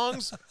the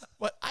songs,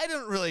 but I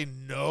didn't really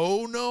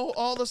know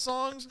all the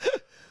songs.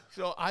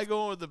 So I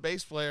go with the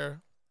bass player,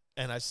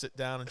 and I sit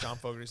down, and John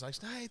Fogerty's like,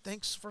 hey,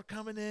 thanks for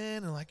coming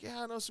in. And like,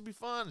 yeah, I know this will be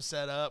fun. And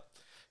set up,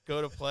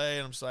 go to play,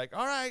 and I'm just like,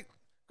 all right.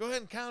 Go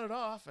ahead and count it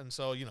off. And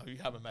so, you know, you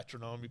have a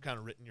metronome, you've kind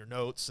of written your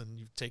notes, and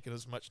you've taken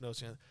as much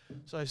notes.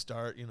 So I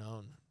start, you know,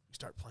 and we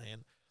start playing.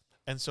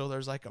 And so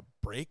there's like a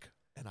break,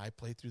 and I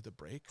play through the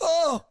break.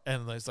 Oh!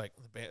 And there's like,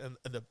 and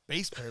the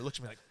bass player looks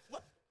at me like,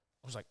 what?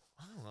 I was like,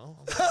 I don't know.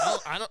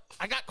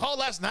 I got called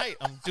last night.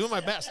 I'm doing my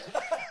best.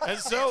 And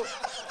so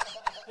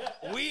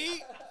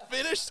we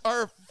finished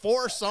our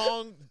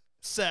 4-song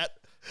set,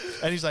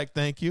 and he's like,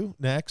 thank you.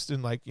 Next.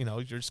 And like, you know,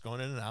 you're just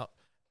going in and out.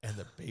 And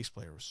the bass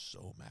player was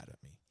so mad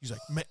at me. He's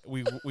like, man,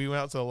 we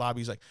went out to the lobby.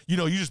 He's like, you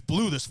know, you just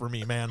blew this for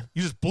me, man.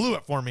 You just blew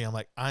it for me. I'm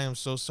like, I am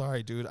so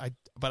sorry, dude.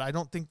 But I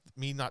don't think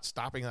me not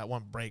stopping that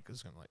one break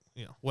is gonna, like,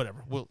 you know,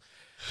 whatever. But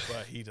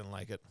he didn't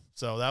like it.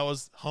 So that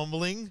was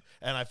humbling,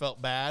 and I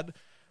felt bad.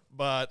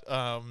 But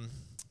on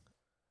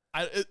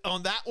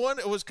that one,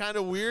 it was kind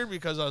of weird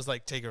because I was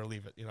like, take it or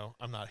leave it. You know,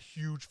 I'm not a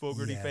huge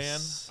Fogerty fan.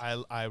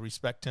 I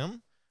respect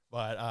him,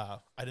 but I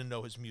didn't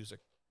know his music.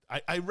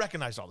 I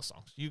recognized all the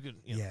songs. You could,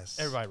 you know,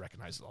 everybody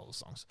recognizes all the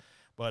songs.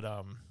 But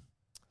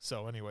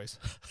so anyways,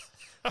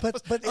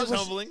 but it was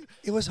humbling.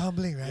 It was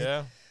humbling,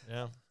 right?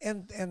 Yeah.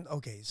 And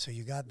okay, so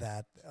you got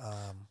that.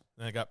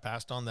 And I got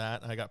passed on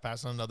that, and I got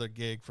passed on another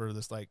gig for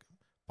this like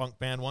punk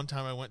band. One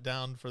time I went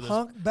down for this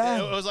punk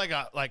band. It was like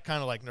a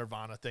kind of like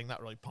Nirvana thing,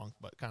 not really punk,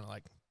 but kind of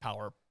like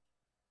power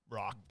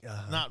rock,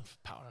 not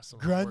power.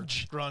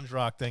 Grunge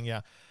rock thing.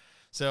 Yeah.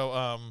 So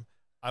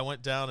I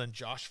went down, and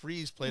Josh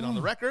Freese played on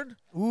the record.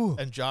 Ooh.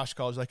 And Josh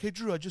calls like, hey,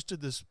 Drew, I just did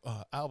this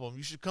album.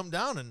 You should come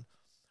down, and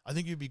I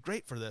think you'd be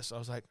great for this. I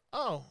was like,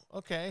 oh,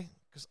 okay.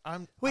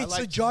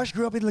 So Josh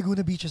grew up in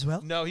Laguna Beach as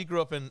well? No, he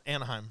grew up in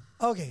Anaheim.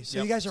 Okay,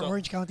 so you guys are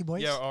Orange County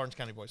boys? Yeah, Orange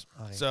County boys.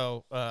 Okay.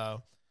 So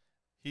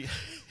he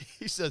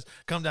says,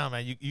 come down,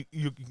 man.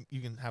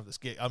 You can have this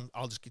gig.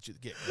 I'll just get you the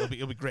gig.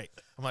 It'll be great.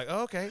 I'm like,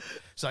 oh, okay.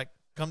 So I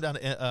come down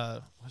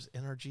to was it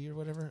NRG or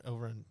whatever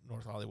over in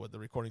North Hollywood, the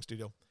recording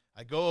studio.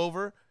 I go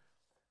over.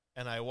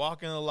 And I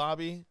walk in the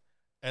lobby,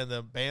 and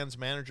the band's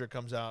manager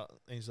comes out,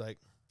 and he's like,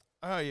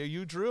 "Oh, are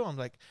you Drew?" I'm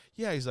like,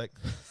 "Yeah." He's like,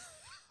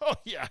 "Oh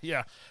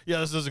yeah.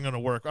 This isn't gonna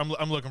work. I'm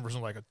looking for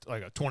some like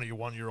a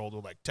 21-year-old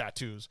with like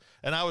tattoos."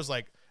 And I was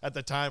like, at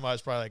the time, I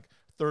was probably like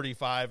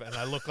 35, and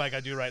I look like I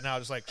do right now,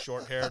 just like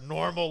short hair,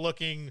 normal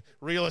looking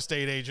real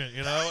estate agent,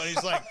 you know. And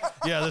he's like,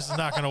 "Yeah, this is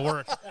not gonna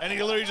work." And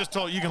he literally just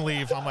told, "You can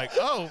leave." I'm like,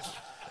 "Oh,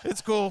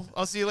 it's cool.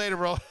 I'll see you later,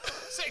 bro."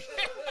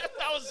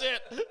 That was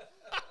it.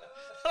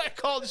 I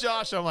called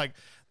Josh. I'm like,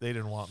 "They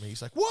didn't want me."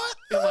 He's like, "What?"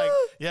 I'm like,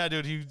 "Yeah,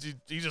 dude."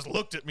 He just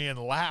looked at me and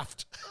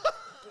laughed.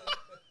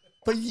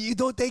 But you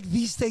don't take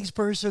these things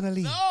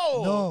personally.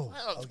 No.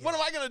 Okay. What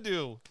am I gonna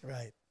do?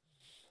 Right.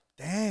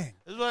 Dang.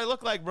 This is what I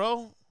look like,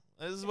 bro.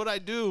 This is what I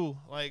do.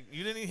 Like,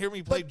 you didn't even hear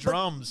me play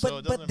drums, so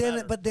it doesn't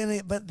matter.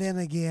 But then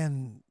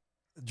again,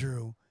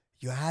 Drew,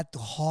 you had to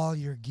haul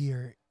your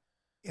gear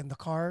in the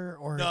car,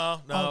 or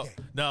no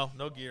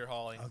gear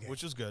hauling,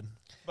 which is good.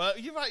 But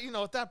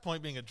at that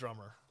point, being a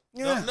drummer,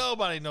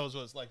 nobody knows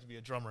what it's like to be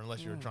a drummer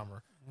unless you're a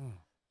drummer.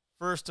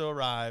 First to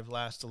arrive,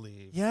 last to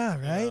leave. Yeah,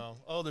 right. You know?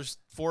 Oh, there's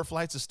 4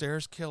 flights of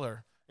stairs.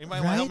 Killer.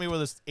 Anybody want to help me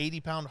with this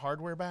 80-pound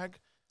hardware bag?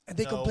 And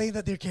they complain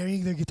that they're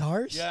carrying their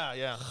guitars?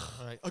 Yeah.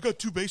 Like, I got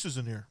 2 basses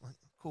in here. Like,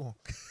 cool.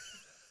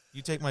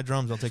 You take my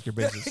drums, I'll take your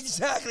basses.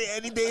 Exactly.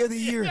 Any day of the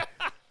year.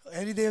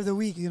 Any day of the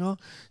week, you know?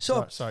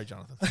 So Sorry,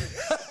 Jonathan.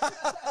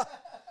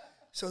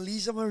 So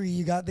Lisa Marie,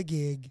 you got the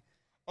gig.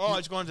 Oh, I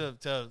was going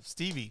to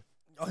Stevie.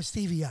 Oh,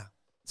 Stevie, yeah.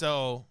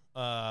 So,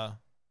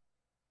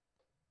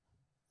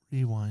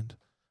 rewind.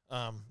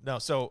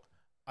 So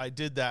I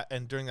did that,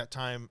 and during that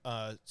time,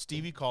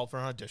 Stevie called for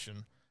an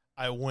audition.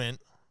 I went,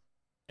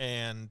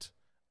 and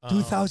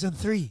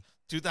 2003.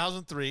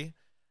 2003,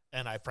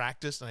 and I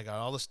practiced, and I got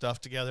all the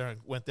stuff together, and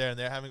went there, and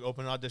they're having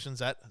open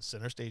auditions at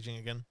Center Staging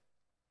again,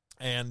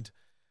 and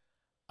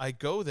I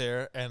go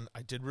there, and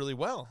I did really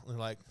well. And they're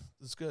like,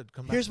 "This is good.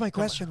 Come back." Here's my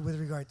question with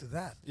regard to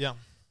that. Yeah.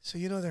 So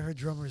you know that her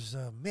drummer's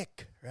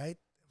Mick, right?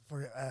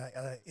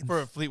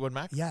 For Fleetwood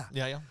Mac. Yeah.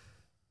 Yeah.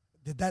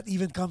 Did that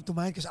even come to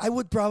mind? Because I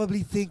would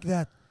probably think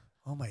that,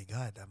 oh my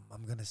God,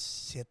 I'm gonna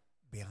sit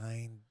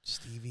behind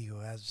Stevie, who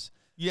has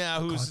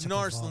who's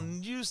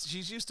Northland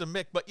she's used to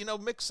Mick, but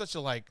Mick's such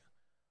a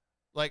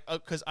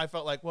because I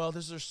felt like, well,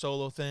 this is her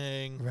solo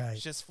thing, right?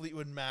 It's just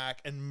Fleetwood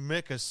Mac, and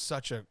Mick is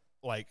such a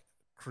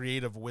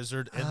creative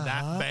wizard in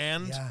that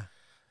band,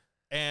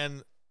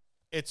 and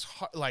it's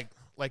hard,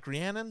 like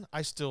Rhiannon,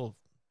 I still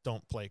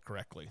don't play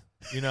correctly.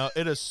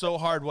 It is so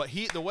hard.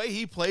 The way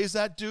he plays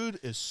that dude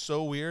is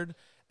so weird.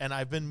 And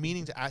I've been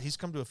meaning to ask. He's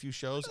come to a few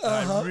shows, and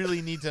I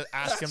really need to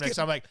ask him next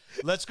time. Like,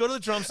 let's go to the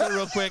drum set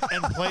real quick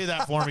and play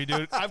that for me,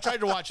 dude. I've tried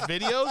to watch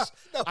videos.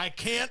 I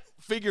can't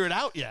figure it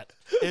out yet.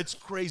 It's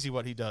crazy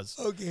what he does.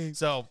 Okay.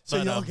 So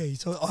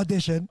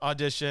audition.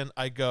 Audition.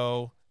 I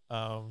go.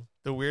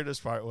 The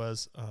weirdest part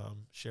was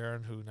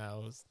Sharon, who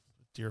now is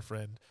a dear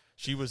friend.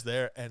 She was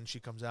there, and she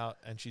comes out,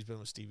 and she's been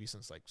with Stevie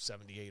since like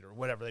 78 or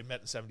whatever. They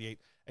met in 78.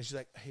 And she's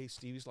like, "Hey,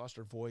 Stevie's lost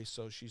her voice,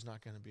 so she's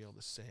not going to be able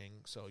to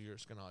sing. So you're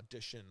just going to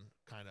audition,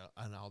 kind of,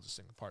 and I'll just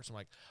sing the parts." I'm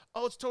like,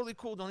 "Oh, it's totally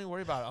cool. Don't even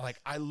worry about it." I'm like,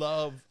 I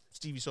love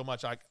Stevie so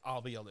much.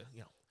 I'll be able to,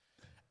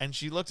 And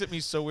she looked at me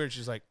so weird.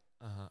 She's like,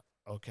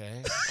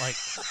 "Okay." Like,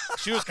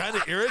 she was kind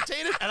of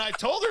irritated. And I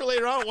told her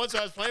later on, once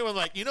I was playing with,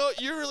 like,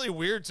 "You're really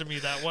weird to me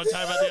that one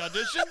time at the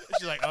audition."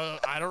 She's like, "Oh,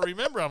 I don't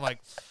remember." I'm like,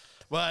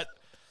 "But."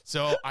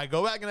 So I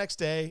go back the next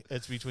day.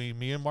 It's between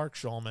me and Mark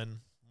Schulman.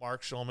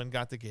 Mark Schulman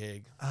got the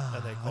gig,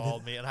 and they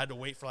called me, and I had to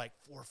wait for like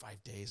 4 or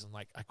 5 days. And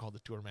I called the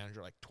tour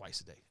manager like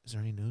twice a day. "Is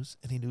there any news?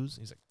 Any news?"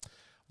 And he's like,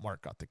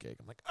 "Mark got the gig."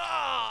 I'm like,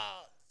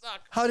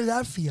 suck. How did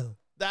that feel?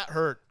 That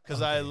hurt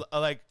because I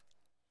like,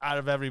 out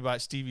of everybody,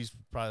 Stevie's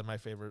probably my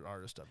favorite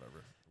artist I've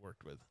ever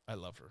worked with. I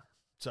love her.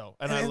 So,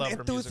 and I love her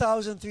music. In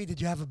 2003, did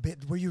you have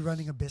were you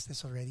running a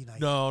business already?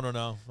 No.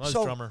 I was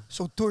a drummer.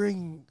 So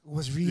touring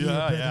was really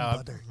your bread and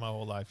butter. My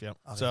whole life, yeah.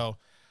 Okay. So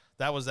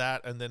that was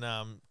that, and then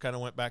kind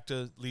of went back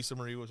to Lisa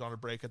Marie. Was on a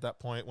break at that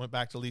point. Went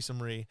back to Lisa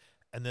Marie,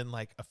 and then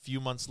like a few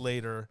months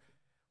later,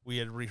 we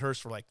had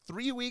rehearsed for like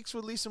 3 weeks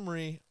with Lisa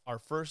Marie. Our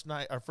first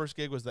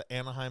gig was the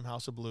Anaheim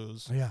House of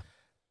Blues. Yeah.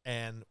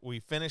 And we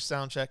finished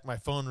sound check. My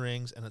phone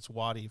rings, and it's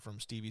Waddy from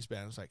Stevie's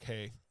band. It's like,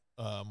 "Hey,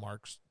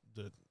 Mark's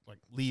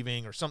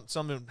leaving, or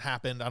something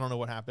happened. I don't know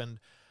what happened.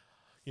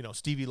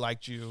 Stevie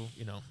liked you.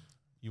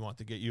 You want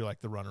to get you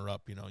like the runner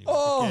up. You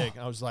want the gig."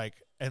 I was like,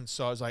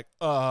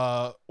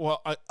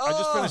 well, I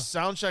just finished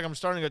sound check. I'm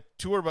starting a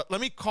tour, but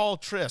let me call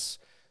Tris.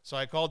 So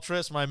I called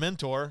Tris, my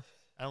mentor,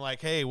 and I'm like,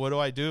 "Hey, what do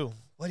I do?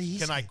 What do you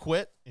Can I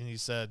quit?" And he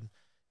said,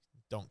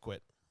 "Don't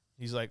quit."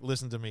 He's like,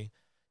 "Listen to me.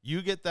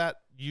 You get that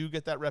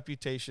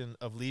reputation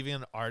of leaving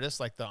an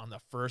artist on the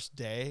first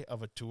day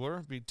of a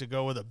tour to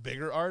go with a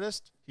bigger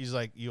artist." He's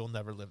like, "You'll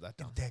never live that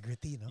down.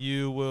 Integrity, no?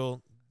 You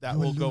will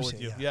go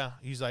with you." Yeah.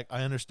 He's like,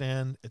 "I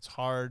understand. It's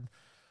hard.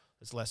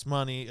 It's less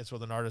money. It's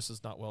with an artist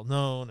that's not well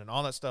known and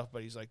all that stuff."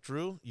 But he's like,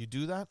 "Drew, you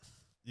do that.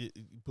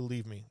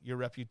 Believe me, your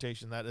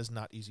reputation, that is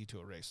not easy to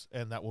erase,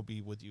 and that will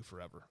be with you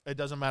forever. It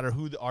doesn't matter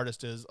who the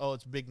artist is. Oh,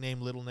 it's big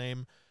name, little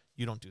name.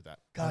 You don't do that."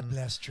 God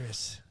bless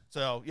Tris.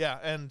 So yeah,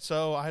 and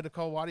so I had to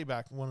call Waddy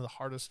back. One of the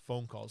hardest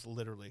phone calls,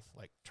 literally,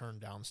 like turn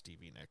down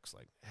Stevie Nicks.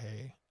 Like,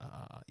 hey,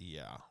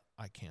 yeah,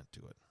 I can't do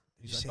it.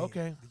 He's like,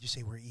 okay. Did you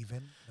say we're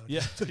even? No,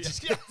 Yeah,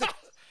 yeah.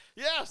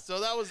 Yeah.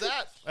 So that was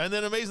that. And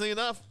then amazingly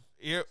enough,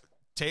 here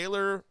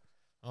Taylor.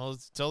 I'll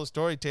tell the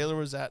story. Taylor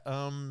was at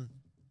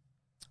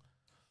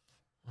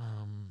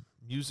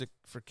music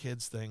for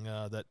kids thing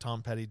that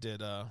Tom Petty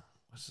did.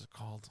 What's it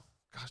called?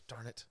 Gosh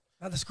darn it.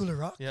 Not the School of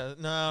Rock? Yeah,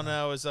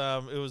 no.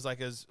 It was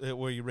like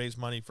where you raise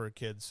money for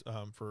kids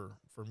for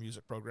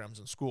music programs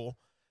in school,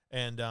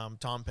 and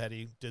Tom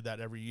Petty did that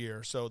every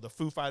year. So the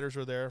Foo Fighters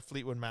were there,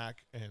 Fleetwood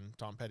Mac, and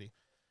Tom Petty,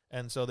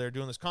 and so they're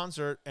doing this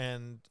concert.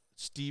 And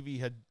Stevie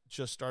had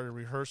just started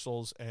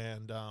rehearsals,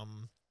 and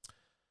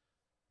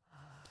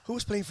who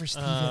was playing for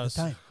Stevie at the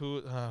time?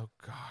 Oh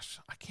gosh,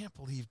 I can't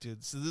believe,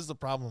 dude. So this is the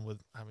problem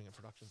with having a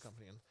production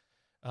company.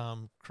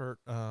 And Kurt,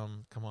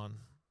 come on,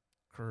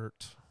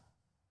 Kurt.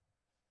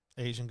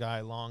 Asian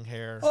guy, long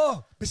hair.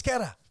 Oh,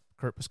 Pesquera.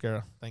 Kurt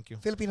Pesquera. Thank you.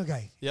 Filipino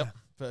guy. Yep.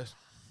 Yeah.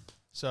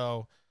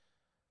 So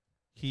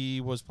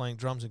he was playing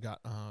drums and got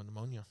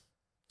pneumonia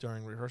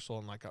during rehearsal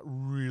and like got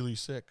really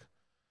sick.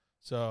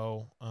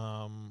 So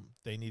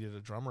they needed a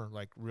drummer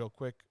like real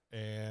quick.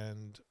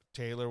 And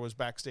Taylor was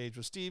backstage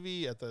with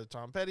Stevie at the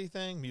Tom Petty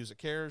thing, Music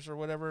Cares or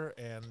whatever.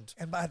 And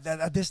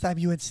at this time,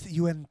 you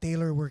and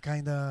Taylor were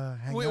kind of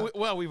hanging out?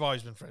 Well, we've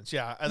always been friends.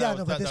 Yeah. And yeah,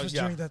 but this was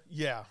during that.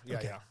 Yeah.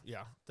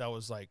 That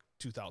was like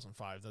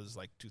 2005. That was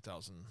like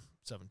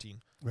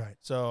 2017. Right.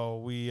 So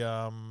we,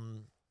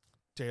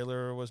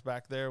 Taylor was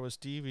back there with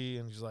Stevie,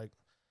 and she's like,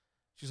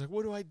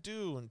 what do I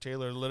do? And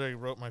Taylor literally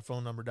wrote my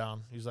phone number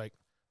down. He's like,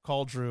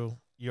 call Drew.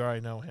 You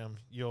already know him.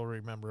 You'll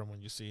remember him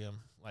when you see him.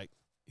 Like,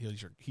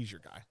 he's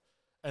your guy.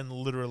 And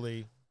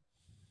literally,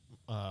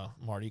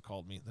 Marty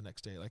called me the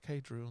next day, like,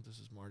 hey, Drew, this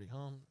is Marty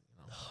Hum. You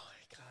know, oh,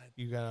 my God.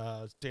 You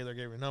got Taylor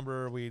gave me a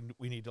number. We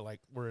need to, like,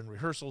 we're in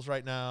rehearsals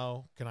right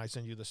now. Can I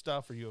send you the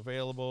stuff? Are you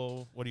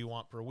available? What do you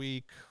want per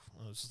week?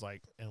 I was just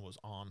like, and it was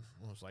on.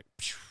 I was like,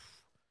 phew.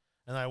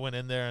 And I went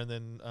in there, and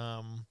then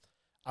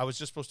I was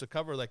just supposed to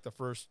cover, like, the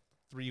first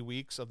 3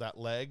 weeks of that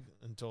leg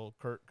until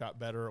Kurt got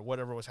better or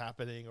whatever was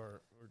happening,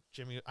 or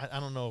Jimmy. I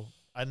don't know.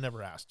 I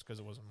never asked because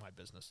it wasn't my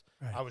business.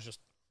 Right. I was just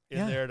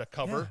in there to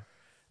cover.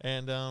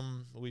 Yeah.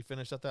 And we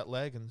finished up that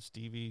leg, and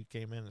Stevie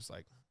came in and was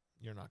like,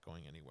 you're not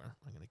going anywhere.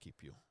 I'm going to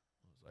keep you.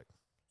 I was like,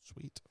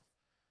 sweet.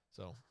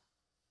 So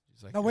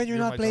he's like, now when you're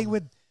not playing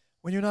with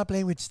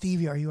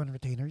Stevie, are you on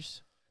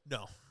retainers?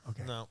 No.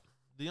 Okay. No.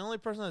 The only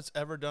person that's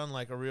ever done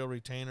like a real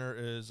retainer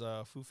is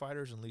Foo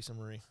Fighters and Lisa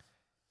Marie.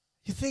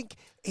 You think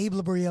Abe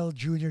Laboriel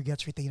Jr.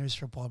 gets retainers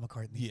from Paul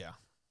McCartney? Yeah.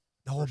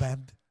 The whole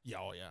band? Yeah,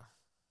 oh yeah.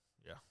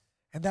 Yeah.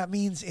 And that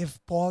means if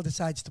Paul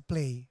decides to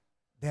play,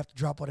 they have to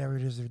drop whatever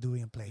it is they're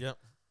doing and play. Yep.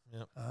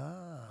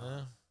 Ah.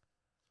 Yeah.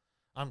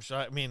 I'm sure.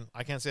 I mean,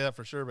 I can't say that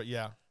for sure, but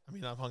yeah. I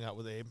mean, I've hung out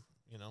with Abe,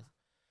 you know.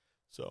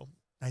 So.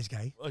 Nice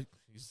guy.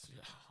 He's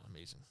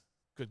amazing.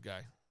 Good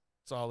guy.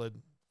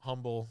 Solid,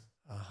 humble,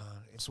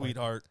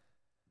 sweetheart.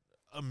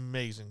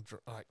 Amazing.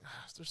 Like,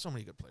 there's so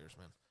many good players,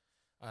 man.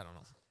 I don't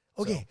know.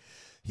 Okay. So.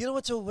 You know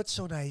what's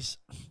so nice?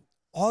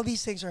 All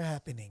these things are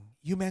happening.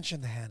 You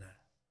mentioned Hannah.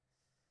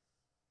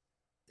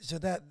 So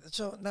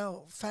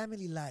now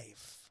family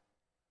life.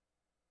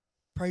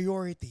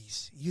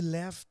 Priorities. You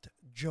left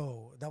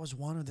Joe. That was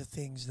one of the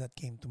things that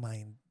came to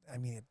mind. I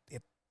mean,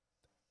 it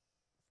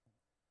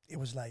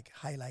was like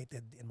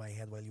highlighted in my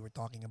head while you were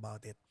talking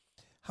about it.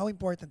 How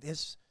important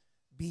is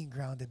being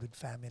grounded with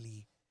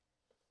family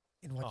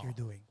in what you're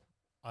doing?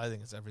 I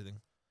think it's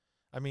everything.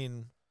 I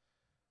mean,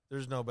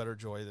 there's no better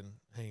joy than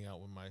hanging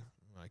out with my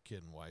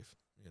kid and wife,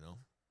 you know.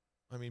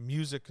 I mean,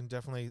 music can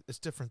definitely, it's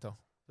different though.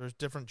 There's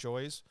different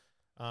joys.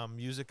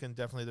 Music can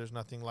definitely, there's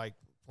nothing like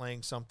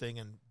playing something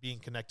and being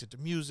connected to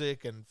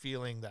music and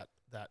feeling that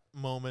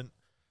moment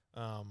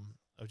of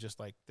just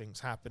like things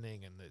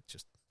happening, and it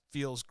just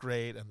feels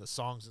great, and the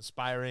song's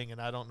inspiring. And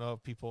I don't know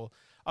if people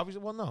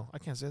obviously, well, no, I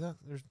can't say that.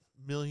 There's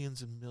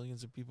millions and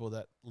millions of people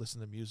that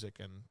listen to music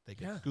and they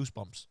get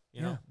goosebumps.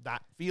 You know,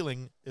 that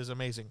feeling is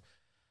amazing.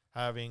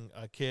 Having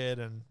a kid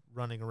and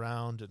running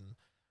around and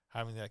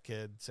having that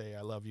kid say,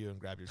 I love you, and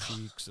grab your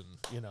cheeks, and,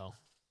 you know,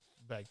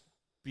 like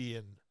be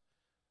in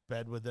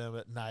bed with them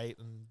at night,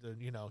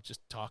 and, you know, just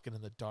talking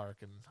in the dark,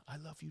 and I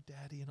love you,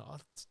 daddy, and all.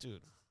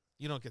 Dude,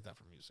 you don't get that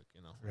from music,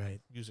 you know.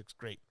 Right. Music's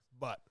great.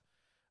 But,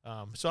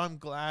 so I'm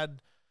glad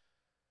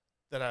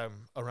that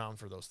I'm around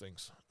for those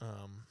things.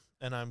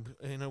 And I'm,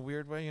 in a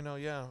weird way, you know,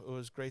 it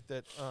was great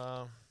that,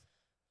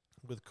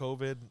 with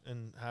COVID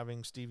and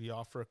having Stevie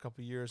off for a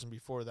couple of years, and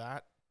before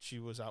that, she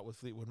was out with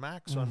Fleetwood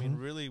Mac. So, I mean,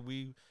 really,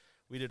 we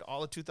did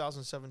all of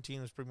 2017.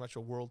 It was pretty much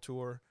a world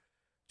tour.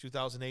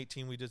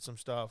 2018, we did some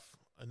stuff.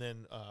 And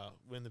then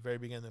in the very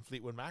beginning, then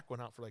Fleetwood Mac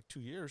went out for like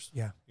 2 years.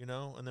 Yeah. You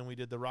know, and then we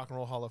did the Rock and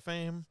Roll Hall of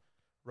Fame.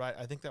 Right.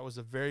 I think that was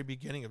the very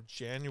beginning of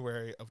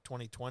January of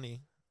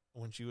 2020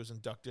 when she was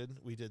inducted.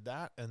 We did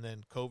that. And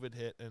then COVID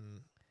hit.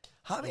 And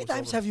how many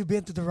times have you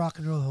been to the Rock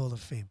and Roll Hall of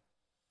Fame?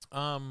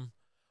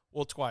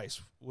 Well,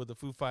 twice with the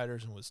Foo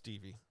Fighters and with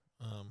Stevie.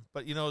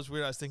 But, you know, it's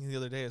weird. I was thinking the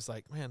other day, it's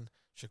like, man,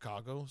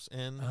 Chicago's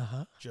in,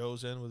 Uh-huh.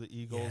 Joe's in with the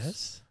Eagles.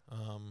 Yes.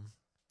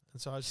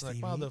 And so I was just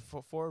like, wow, Stevie.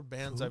 the four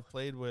bands Cool. I've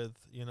played with,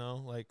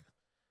 like,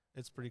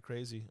 it's pretty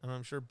crazy. And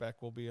I'm sure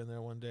Beck will be in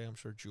there one day. I'm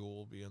sure Jewel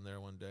will be in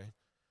there one day.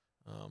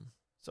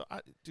 So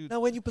dude, Now,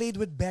 when you played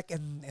with Beck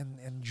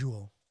and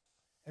Jewel,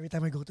 every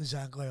time I go to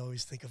Zanko, I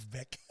always think of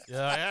Beck.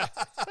 yeah,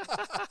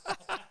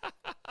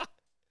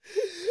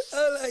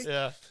 like,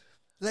 yeah.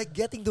 like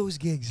getting those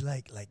gigs,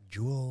 like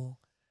Jewel,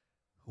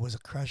 who was a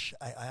crush.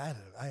 I had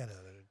a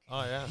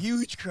Oh, yeah.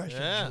 huge crush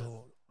Yeah. on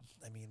Jewel.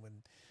 I mean,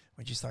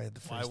 when she started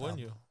the first Why wouldn't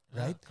album, you?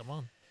 right? Yeah, come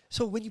on.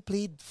 So when you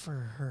played for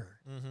her,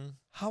 Mm-hmm.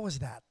 how was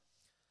that?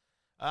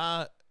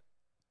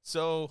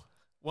 So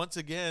once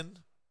again,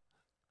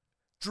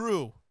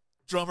 Drew,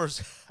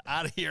 drummers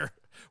out of here.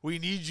 We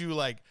need you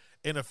like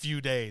in a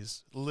few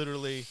days.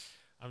 Literally,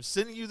 I'm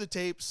sending you the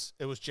tapes.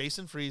 It was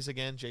Jason Freeze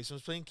again. Jason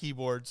was playing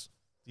keyboards.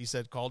 He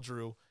said, call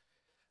Drew.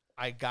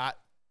 I got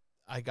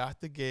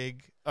the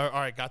gig, or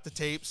I got the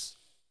tapes,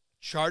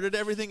 charted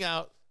everything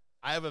out.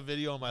 I have a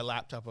video on my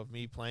laptop of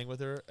me playing with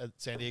her at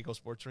San Diego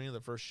Sports Arena,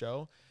 the first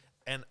show.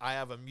 And I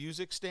have a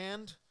music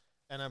stand,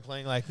 and I'm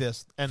playing like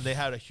this. And they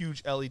had a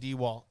huge LED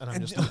wall, and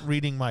I'm just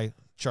reading my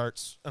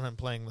charts, and I'm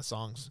playing the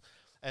songs.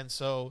 And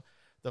so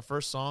the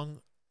first song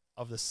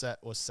of the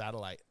set was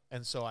Satellite.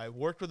 And so I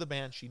worked with the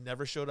band. She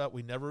never showed up.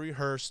 We never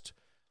rehearsed.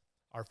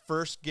 Our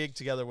first gig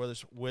together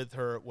with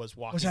her was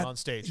walking on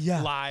stage,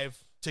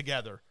 live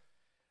together.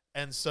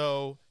 And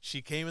so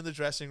she came in the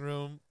dressing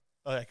room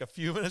like a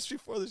few minutes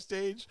before the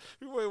stage,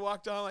 before we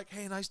walked on, like,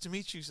 hey, nice to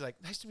meet you. She's like,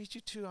 nice to meet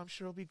you too. I'm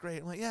sure it'll be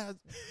great. I'm like, yeah, it'll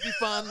be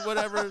fun,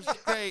 whatever. It's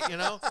great,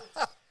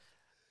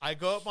 I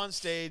go up on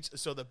stage.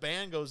 So the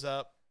band goes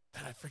up,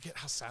 and I forget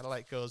how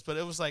Satellite goes, but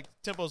it was like,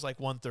 tempo's like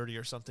 130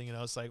 or something,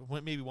 it's like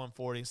maybe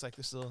 140. It's like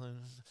this little,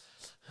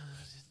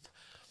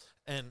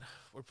 and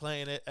we're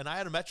playing it. And I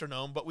had a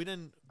metronome, but I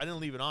didn't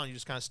leave it on. You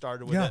just kind of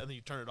started with it, and then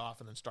you turn it off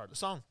and then start the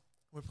song.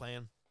 We're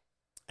playing.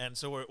 And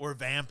so we're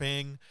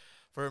vamping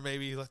for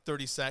maybe like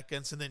 30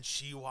 seconds, and then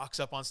she walks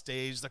up on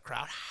stage, the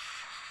crowd,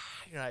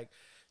 you're like,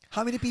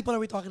 How many people are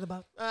we talking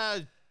about?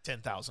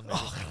 10,000 maybe,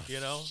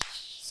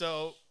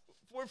 So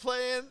we're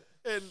playing,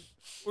 and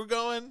we're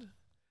going,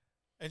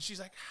 and she's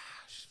like,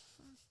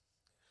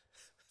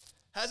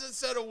 hasn't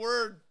said a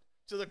word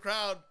to the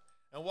crowd,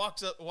 and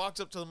walks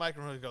up to the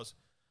microphone and goes,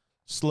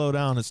 slow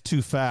down, it's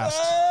too fast.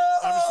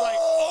 I'm just like,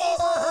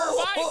 over her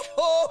mic.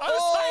 I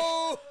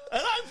was like,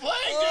 and I'm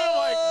playing, dude, I'm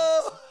like,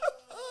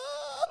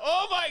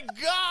 oh my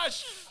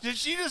gosh, did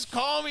she just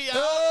call me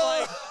out?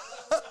 Like,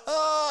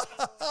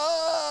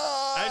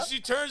 and she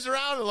turns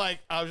around and like,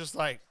 I was just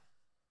like,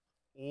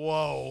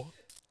 whoa,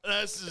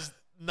 this is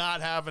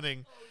not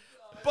happening.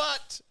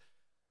 But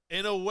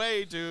in a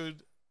way,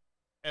 dude,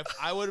 if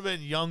I would have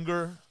been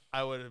younger,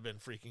 I would have been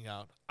freaking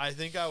out. I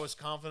think I was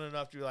confident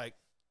enough to be like,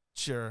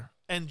 sure.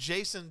 And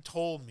Jason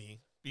told me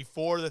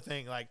before the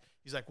thing, like,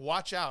 he's like,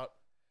 watch out.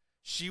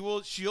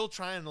 She'll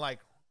try and like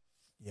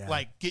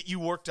get you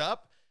worked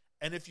up.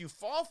 And if you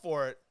fall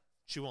for it,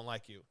 she won't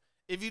like you.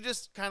 If you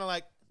just kind of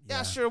like,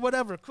 yeah, sure,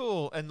 whatever,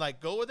 cool, and like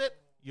go with it,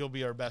 you'll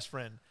be our best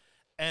friend.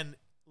 And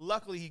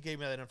luckily he gave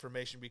me that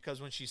information, because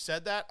when she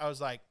said that, I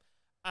was like,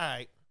 all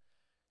right,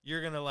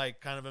 you're going to like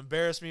kind of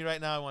embarrass me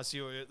right now. I want to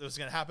see what was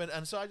going to happen.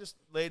 And so I just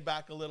laid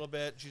back a little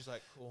bit. She's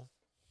like, cool.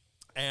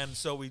 And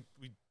so we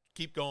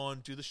keep going,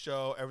 do the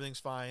show. Everything's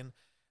fine.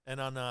 And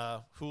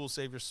on Who Will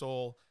Save Your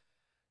Soul,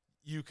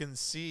 you can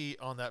see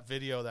on that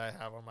video that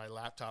I have on my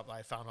laptop that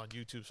I found on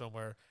YouTube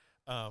somewhere,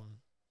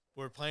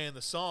 we're playing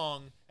the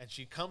song, and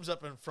she comes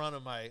up in front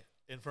of my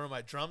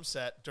drum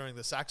set during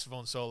the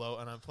saxophone solo,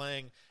 and I'm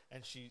playing,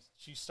 and she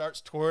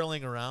starts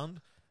twirling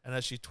around, and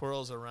as she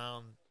twirls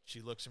around, she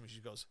looks at me,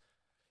 she goes,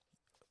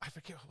 I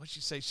forget what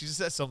she said. She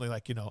said something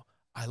like,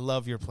 I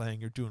love your playing.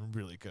 You're doing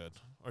really good,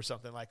 or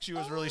something. Like, she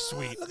was really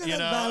sweet.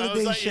 I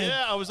was like,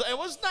 yeah. It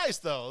was nice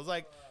though. It was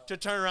like to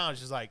turn around.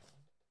 She's like,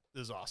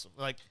 this is awesome.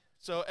 Like,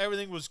 so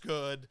everything was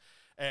good,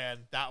 and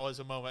that was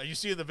a moment. You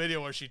see in the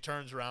video where she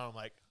turns around. I'm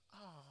like,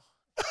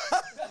 oh,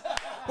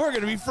 we're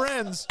gonna be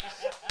friends.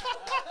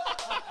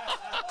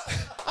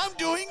 I'm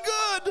doing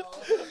good.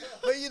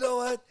 But you know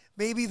what?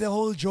 Maybe the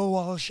whole Joe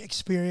Walsh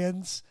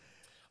experience.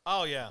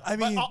 Oh, yeah. I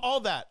mean, but all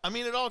that. I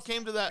mean, it all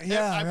came to that.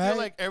 Yeah, I right? feel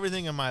like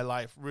everything in my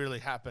life really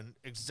happened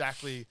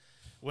exactly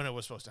when it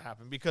was supposed to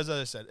happen. Because, as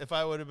I said, if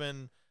I would have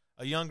been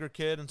a younger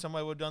kid and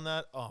somebody would have done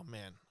that, oh,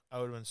 man, I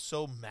would have been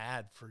so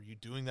mad for you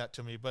doing that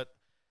to me. But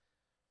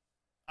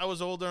I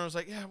was older, and I was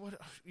like, yeah, what?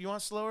 You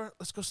want slower?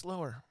 Let's go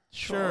slower.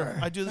 Sure.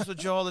 I do this with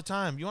Joe all the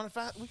time. You want it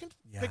fast? We can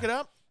pick it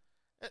up.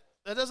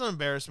 That doesn't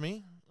embarrass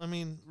me. I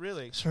mean,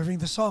 really. Serving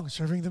the song,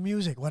 serving the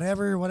music,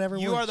 whatever You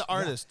works. are the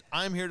artist. Yeah.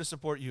 I'm here to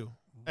support you.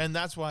 And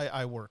that's why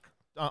I work,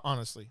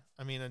 honestly.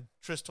 I mean, and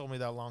Trish told me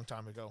that a long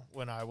time ago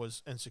when I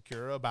was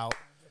insecure about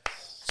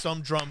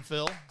some drum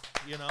fill,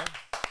 he's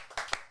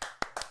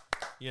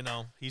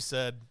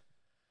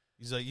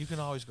like, you can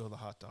always go to the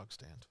hot dog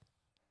stand.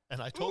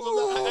 And I told him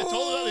that. I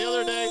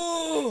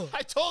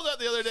told him that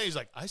the other day. He's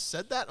like, I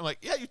said that? I'm like,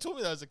 yeah, you told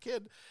me that as a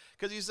kid.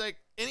 Because he's like,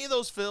 any of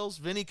those fills,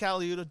 Vinny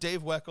Caliuta,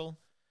 Dave Weckl,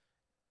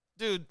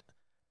 dude,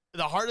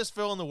 the hardest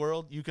fill in the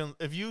world,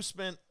 if you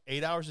spent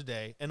 8 hours a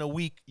day, in a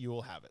week, you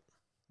will have it.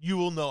 You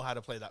will know how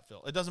to play that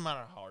fill. It doesn't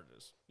matter how hard it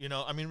is.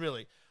 I mean,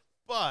 really.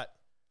 But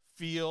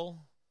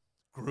feel,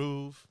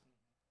 groove,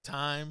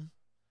 time,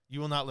 you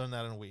will not learn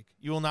that in a week.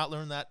 You will not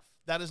learn that.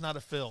 That is not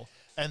a fill.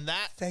 And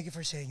that. Thank you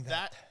for saying that.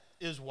 That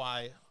is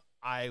why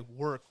I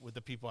work with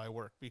the people I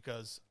work,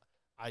 because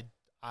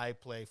I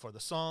play for the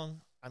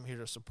song. I'm here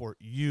to support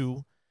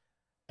you.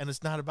 And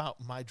it's not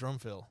about my drum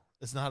fill.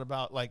 It's not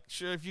about,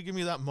 sure, if you give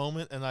me that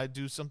moment and I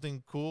do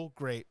something cool,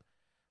 great.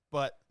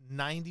 But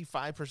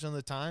 95% of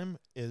the time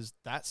is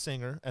that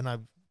singer, and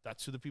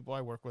that's who the people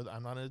I work with.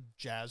 I'm not a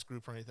jazz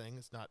group or anything.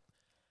 It's not,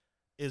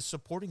 is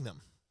supporting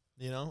them,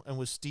 And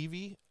with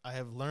Stevie, I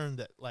have learned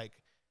that,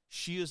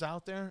 she is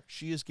out there.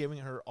 She is giving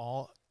her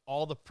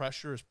all the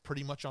pressure is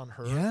pretty much on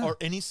her or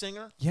any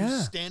singer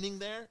who's standing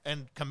there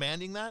and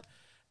commanding that.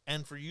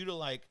 And for you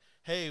to,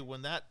 hey,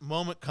 when that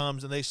moment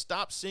comes and they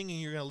stop singing,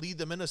 you're going to lead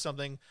them into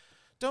something.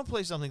 Don't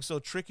play something so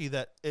tricky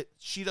that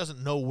she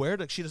doesn't know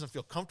she doesn't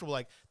feel comfortable.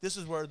 This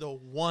is where the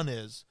one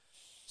is.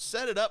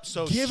 Set it up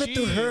so give it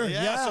to her.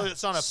 Yeah. So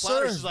it's on a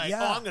platter. She's like,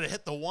 oh, I'm going to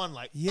hit the one.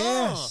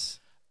 Yes.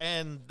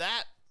 And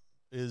that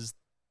is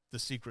the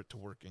secret to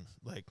working.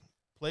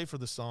 Play for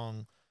the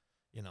song,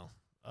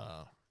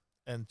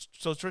 and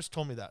so Trish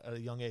told me that at a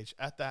young age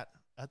at that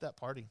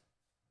party.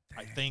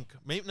 I think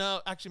maybe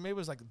it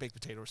was like a baked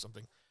potato or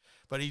something.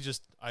 But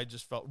I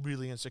just felt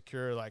really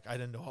insecure. I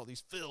didn't know all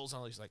these fills.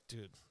 And I was like,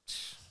 dude,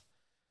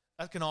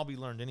 that can all be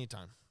learned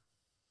anytime.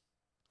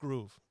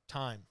 Groove,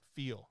 time,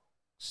 feel,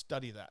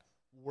 study that,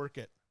 work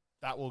it.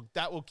 That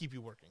will keep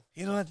you working.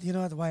 You know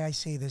what? Why I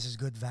say this is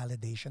good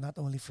validation, not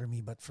only for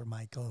me, but for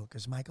Michael,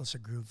 because Michael's a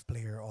groove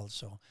player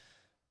also.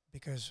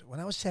 Because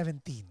when I was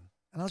 17,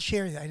 and I'll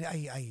share it,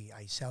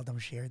 I seldom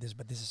share this,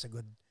 but this is a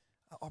good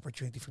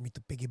opportunity for me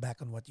to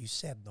piggyback on what you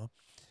said, no?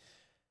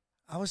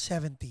 I was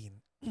 17.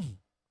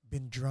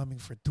 Been drumming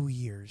for 2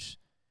 years,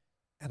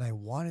 and I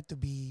wanted to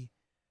be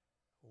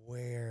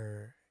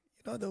where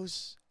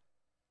those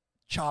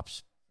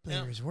chops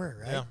players were,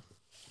 right? Yeah.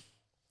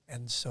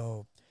 And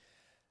so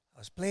I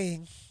was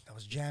playing, I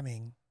was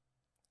jamming,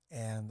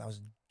 and I was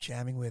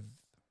jamming with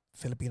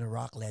Filipino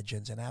rock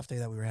legends. And after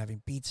that, we were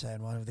having pizza,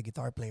 and one of the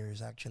guitar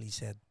players actually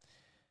said,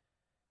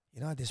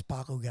 this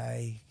Paco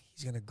guy,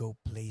 he's gonna go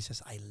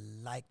places. I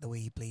like the way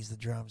he plays the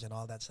drums and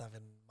all that stuff.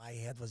 And my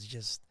head was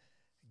just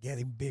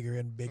getting bigger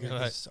and bigger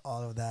because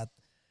all of that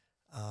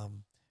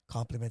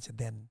compliments. And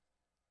then,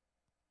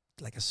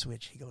 like a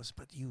switch, he goes,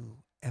 but you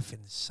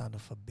effing son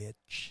of a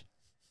bitch.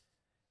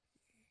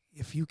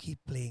 If you keep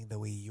playing the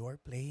way you're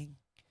playing,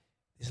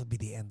 this will be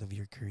the end of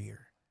your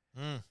career.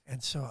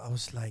 And so I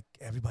was like,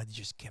 everybody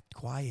just kept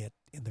quiet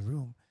in the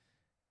room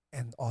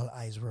and all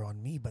eyes were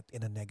on me, but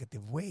in a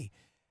negative way.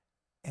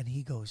 And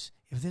he goes,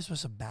 if this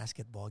was a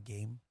basketball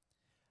game,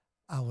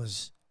 I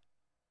was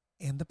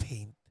in the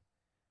paint.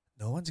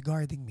 No one's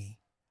guarding me.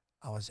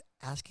 I was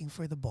asking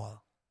for the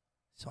ball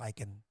so I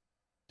can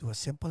do a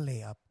simple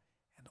layup,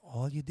 and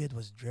all you did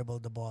was dribble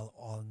the ball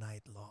all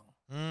night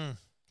long.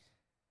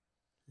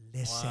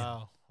 Listen.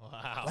 Wow.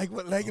 Like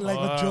what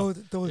Joe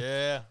told.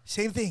 Yeah.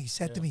 Same thing. He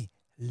said to me,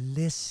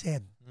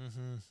 listen.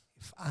 Mm-hmm.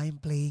 If I'm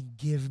playing,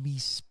 give me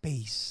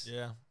space.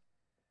 Yeah.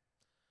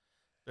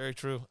 Very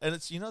true. And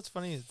it's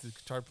funny, the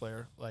guitar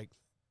player,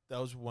 that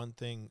was one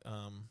thing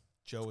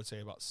Joe would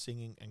say about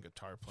singing and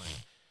guitar playing.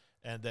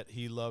 And that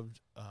he loved,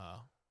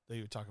 they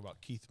would talk about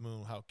Keith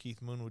Moon, how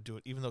Keith Moon would do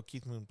it, even though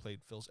Keith Moon played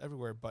fills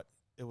everywhere. But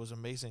it was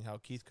amazing how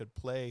Keith could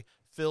play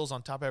fills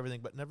on top of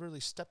everything, but never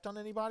really stepped on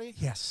anybody.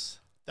 Yes.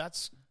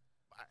 That's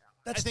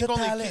I think the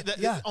only talent.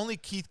 Keith, only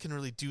Keith can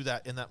really do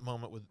that in that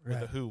moment with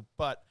the Who.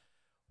 But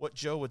what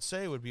Joe would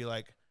say would be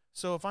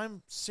so if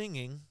I'm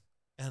singing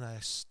and I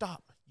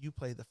stop, you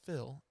play the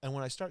fill. And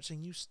when I start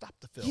singing, you stop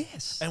the fill.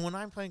 Yes. And when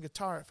I'm playing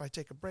guitar, if I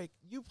take a break,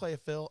 you play a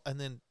fill, and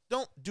then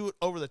don't do it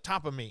over the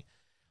top of me.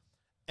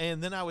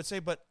 And then I would say,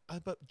 but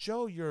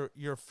Joe,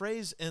 your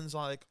phrase ends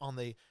on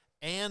the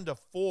and a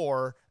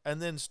 4,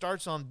 and then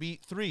starts on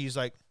beat 3. He's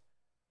like,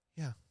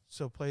 yeah,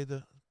 so play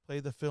the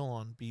fill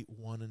on beat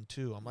 1 and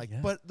 2. I'm like,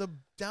 but the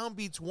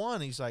downbeat's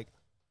 1. He's like,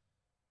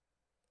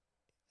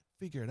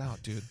 figure it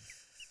out, dude.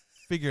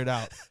 Figure it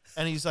out.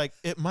 And he's like,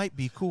 it might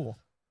be cool.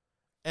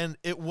 And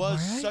it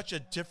was such a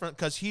different,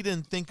 because he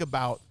didn't think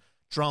about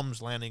drums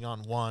landing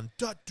on 1.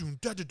 He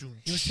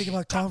was thinking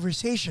about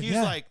conversation. He's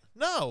like,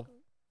 no,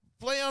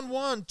 play on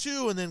 1,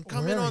 2, and then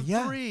come in on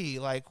 3.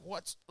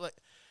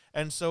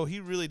 And so he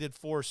really did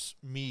force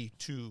me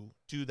to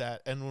do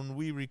that. And when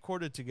we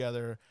recorded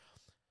together,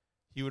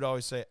 he would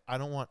always say, I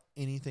don't want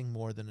anything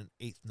more than an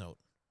 8th note.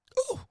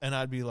 Ooh. And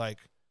I'd be like,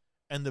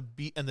 and the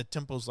beat and the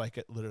tempo's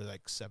literally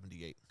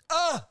 78.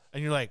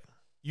 And you're like,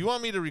 you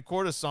want me to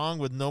record a song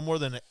with no more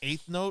than an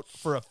 8th note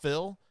for a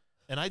fill?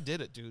 And I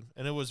did it, dude.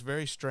 And it was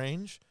very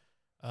strange.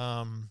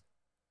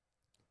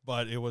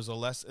 But it was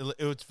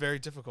it was very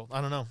difficult.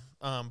 I don't know.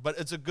 But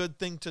it's a good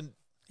thing to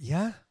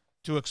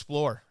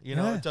explore.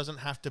 It doesn't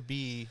have to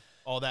be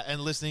all that.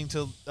 And listening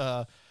to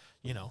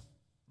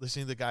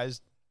the guys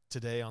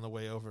today on the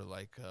way over,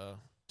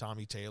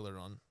 Tommy Taylor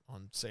on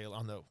sale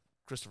on the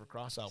Christopher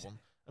Cross album.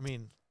 I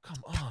mean, come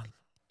on.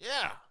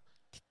 Yeah.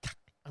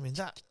 I mean,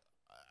 that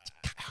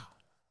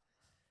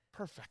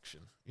perfection.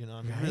 You know,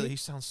 I mean, Right? really, he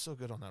sounds so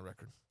good on that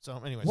record. So,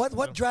 anyways.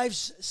 What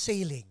drives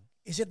sailing?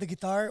 Is it the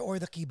guitar or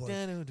the keyboard?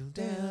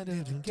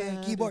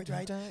 Keyboard,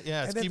 right?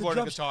 Yeah, it's And then the keyboard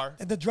and drums- guitar.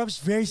 And the drums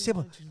very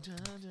simple.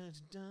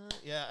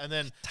 Yeah, and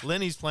then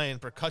Lenny's playing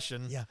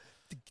percussion. Yeah.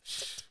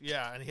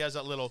 Yeah, and he has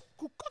that little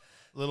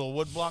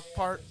woodblock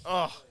part.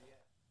 Oh,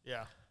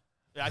 yeah.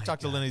 Yeah, I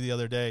talked to Lenny the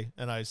other day,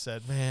 and I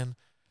said, man,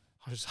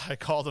 I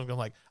called him. I'm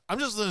like, I'm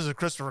just listening to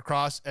Christopher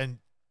Cross, and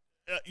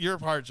your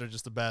parts are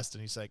just the best.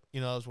 And he's like,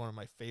 you know, that was one of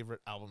my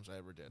favorite albums I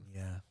ever did.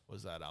 Yeah.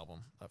 Was that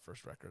album, that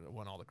first record that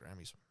won all the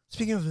Grammys.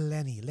 Speaking of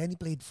Lenny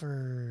played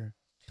for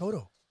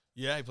Toto.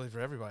 Yeah, he played for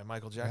everybody.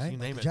 Michael Jackson, Right? you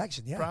name Michael it.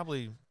 Jackson, yeah.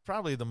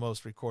 Probably the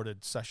most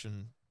recorded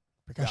session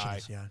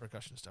Percussionist, guy, yeah.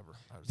 percussionist ever,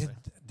 I would say.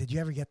 Did you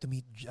ever get to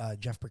meet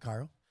Jeff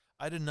Porcaro?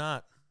 I did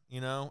not,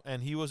 you know,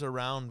 and he was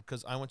around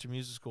because I went to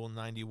music school in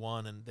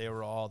 91, and they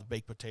were all, the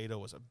Baked Potato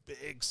was a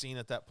big scene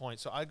at that point.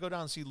 So I'd go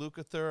down and see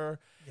Lukather,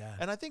 Yeah.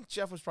 and I think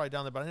Jeff was probably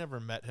down there, but I never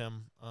met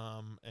him.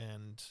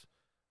 And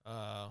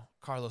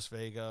Carlos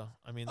Vega.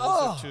 I mean,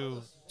 those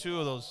are two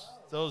of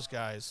those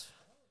guys.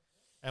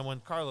 And when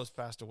Carlos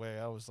passed away,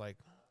 I was like,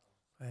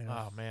 I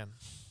know. oh, man.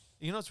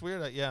 You know, it's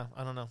weird. I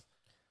don't know.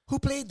 Who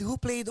played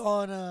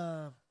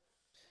on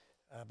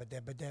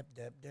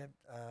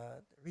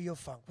Rio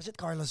Funk? Was it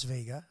Carlos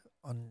Vega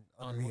on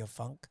Rio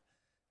Funk?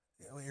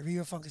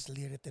 Rio Funk is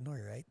Lira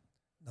Tenor, right?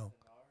 No.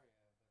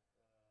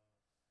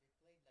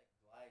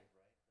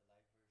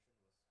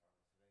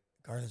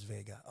 Carlos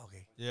Vega.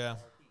 Okay. Yeah.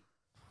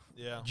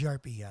 Yeah.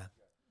 GRP, yeah.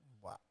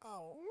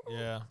 Wow.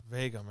 Yeah.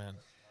 Vega, man.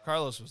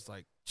 Carlos was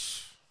like,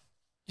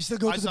 You still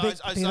go to the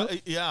Baked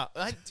Potato? yeah.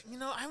 I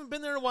haven't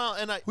been there in a while,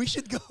 and We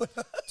should go.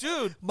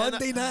 dude,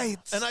 Monday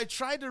nights. And I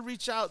tried to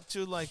reach out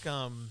to like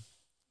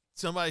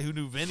somebody who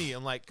knew Vinny.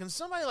 I'm like, can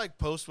somebody like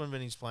post when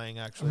Vinny's playing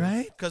actually?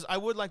 Right. Because I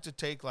would like to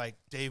take like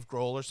Dave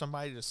Grohl or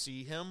somebody to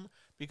see him,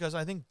 because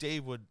I think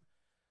Dave would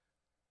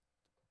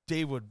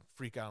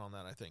freak out on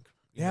that. I think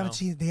They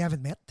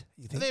haven't met,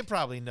 you think? They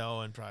probably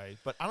know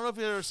but I don't know if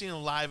you've ever seen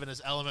him live in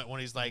his element when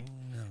he's like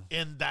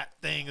in that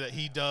thing that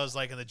he does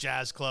like in the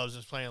jazz clubs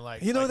and he's playing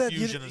like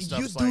fusion and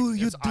stuff.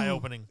 It's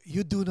eye-opening.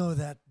 You do know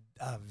that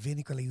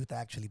Vinny Colaiuta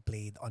actually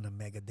played on a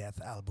Megadeth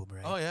album,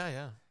 right? Oh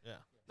yeah.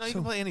 No, you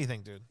can play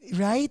anything, dude.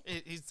 Right?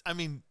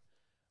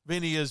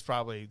 Vinny is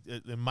probably,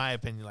 in my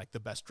opinion, like the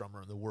best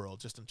drummer in the world,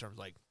 just in terms of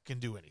like can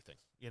do anything,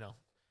 you know.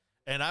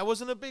 And I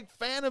wasn't a big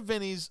fan of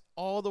Vinny's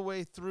all the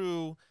way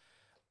through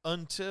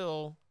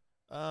until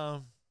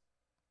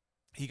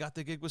he got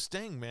the gig with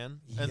Sting,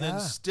 man. And then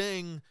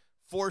Sting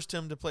forced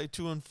him to play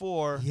 2 and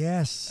 4.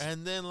 Yes.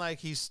 And then like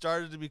he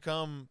started to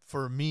become,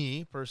 for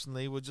me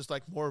personally, was just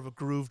like more of a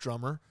groove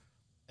drummer.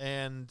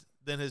 And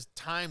then his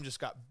time just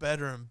got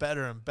better and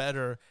better and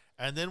better.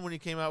 And then when he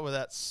came out with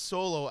that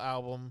solo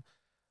album,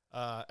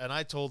 and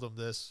I told him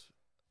this,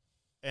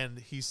 and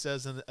he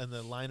says in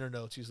the liner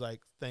notes, he's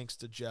like, thanks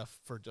to Jeff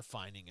for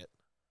defining it.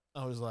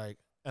 I was like,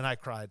 and I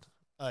cried.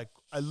 Like,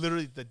 I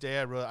literally, the day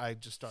I wrote, I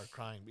just started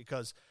crying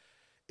because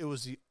it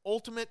was the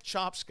ultimate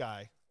chops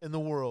guy in the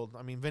world.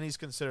 I mean, Vinny's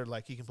considered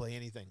like he can play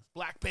anything.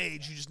 Black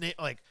Page, you just name,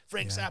 like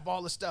Frank Zappa,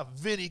 all this stuff.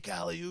 Vinny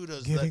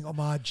Colaiuta's giving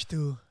homage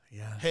to,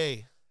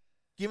 Hey,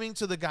 giving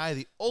to the guy,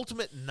 the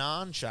ultimate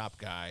non-chop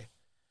guy.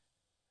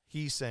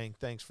 He's saying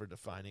thanks for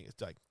defining it.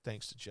 Like,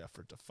 thanks to Jeff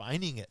for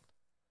defining it.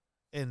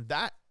 And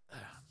that,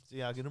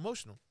 I get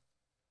emotional.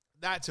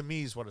 That to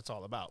me is what it's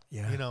all about.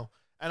 Yeah. You know?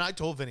 And I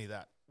told Vinny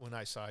that when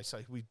I saw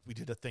we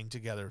did a thing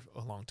together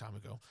a long time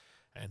ago.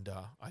 And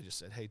I just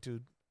said, hey,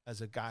 dude,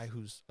 as a guy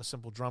who's a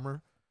simple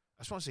drummer,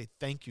 I just want to say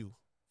thank you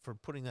for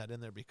putting that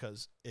in there,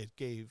 because it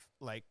gave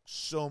like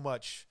so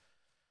much,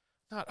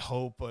 not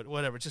hope, but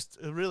whatever. Just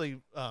it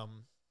really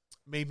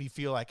made me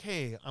feel like,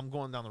 hey, I'm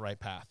going down the right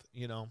path,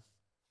 you know?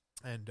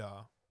 And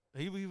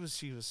he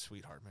was a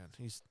sweetheart, man.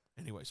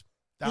 Anyways,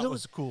 that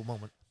was a cool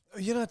moment.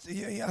 You know,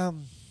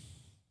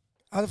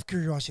 out of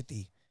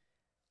curiosity,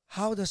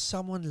 how does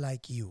someone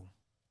like you,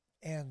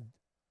 and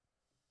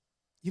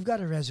you've got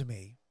a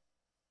resume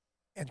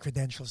and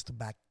credentials to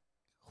back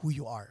who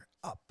you are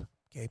up,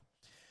 okay?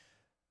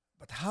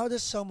 But how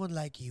does someone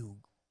like you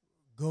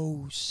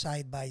go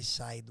side by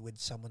side with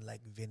someone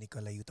like Vinny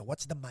Colaiuta?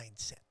 What's the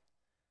mindset?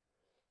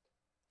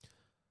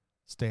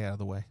 Stay out of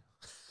the way.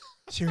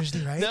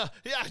 Seriously, right? No,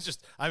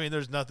 yeah,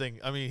 there's nothing.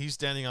 I mean, he's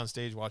standing on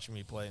stage watching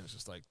me play, and it's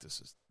just like, this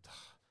is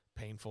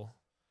painful.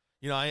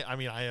 You know,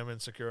 I am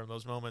insecure in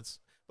those moments,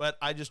 but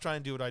I just try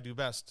and do what I do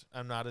best.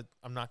 I'm not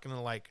going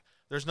to like,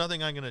 there's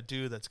nothing I'm going to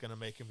do that's going to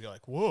make him be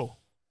like, whoa,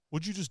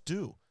 what'd you just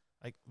do?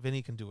 Like,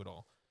 Vinny can do it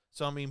all.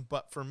 So,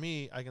 but for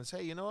me, I can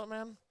say, you know what,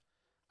 man?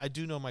 I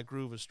do know my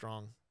groove is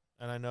strong,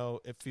 and I know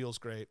it feels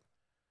great,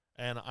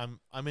 and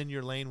I'm in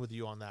your lane with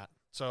you on that.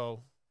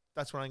 So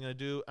that's what I'm going to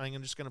do.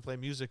 I'm just going to play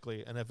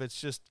musically. And if it's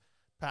just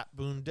Pat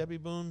Boone, Debbie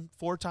Boone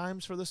 4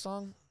 times for the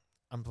song,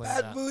 I'm playing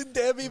Pat that. Boone,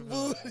 Debbie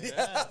Boone.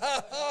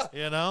 Yeah.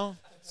 You know?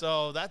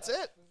 So that's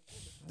it.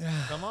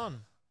 Come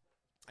on.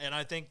 And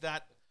I think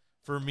that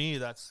for me,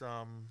 that's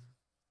all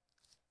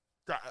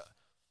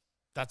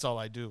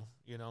I do,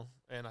 you know.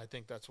 And I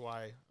think that's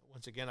why,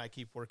 once again, I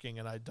keep working,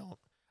 and I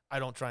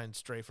don't try and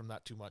stray from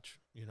that too much,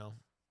 you know,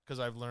 because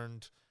I've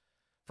learned,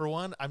 for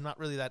one, I'm not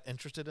really that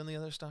interested in the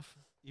other stuff.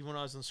 Even when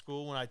I was in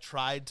school, when I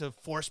tried to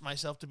force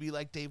myself to be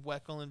like Dave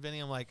Weckl and Vinny,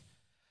 I'm like,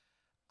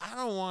 I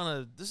don't want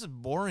to. This is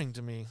boring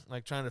to me.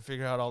 Like trying to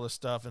figure out all this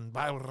stuff and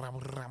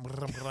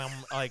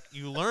like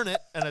you learn it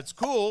and it's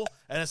cool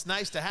and it's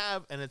nice to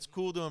have and it's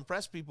cool to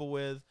impress people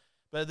with.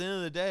 But at the end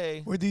of the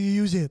day, where do you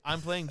use it?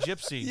 I'm playing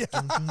Gypsy. Yeah.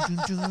 And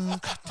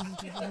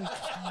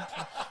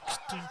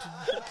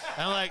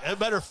I'm like, it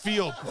better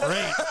feel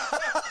great.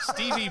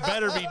 Stevie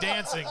better be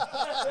dancing,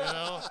 you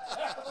know?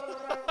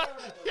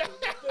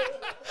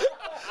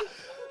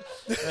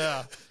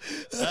 Yeah.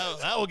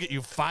 That will get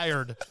you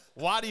fired.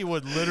 Waddy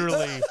would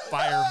literally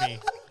fire me.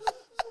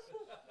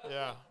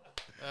 Yeah.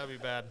 That'd be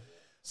bad.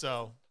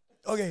 So.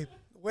 Okay.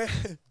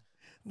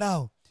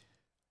 Now,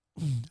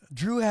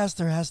 Drew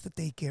Hester has to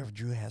take care of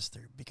Drew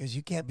Hester because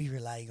you can't be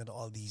relying on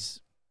all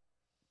these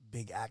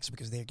big acts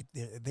because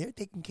they're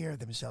taking care of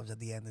themselves at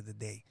the end of the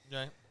day.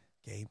 Yeah.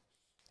 Okay.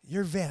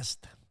 Your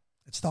vest.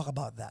 Let's talk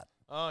about that.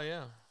 Oh,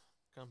 yeah.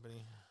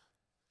 Company.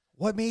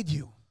 What made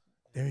you?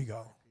 There you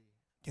go.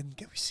 Can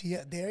we see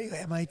it? There you go.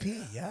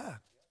 MIP. Yeah.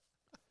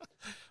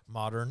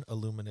 Modern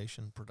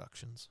Illumination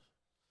Productions.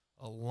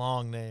 A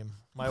long name.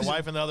 My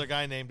wife and the other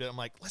guy named it. I'm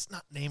like, let's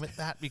not name it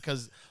that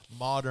because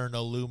Modern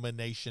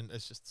Illumination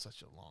is just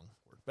such a long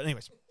word. But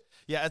anyways,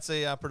 yeah, it's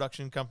a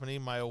production company.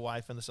 My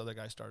wife and this other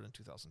guy started in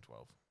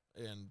 2012,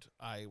 and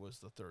I was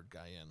the third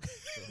guy in.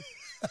 So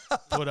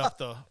put up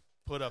the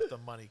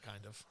money,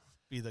 kind of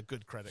be the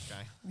good credit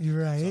guy.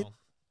 You're right.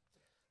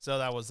 So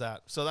that was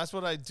that. So that's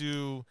what I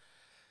do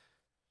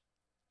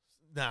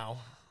now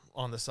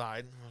on the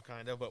side,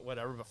 kind of, but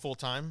whatever. But full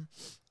time,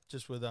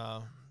 just with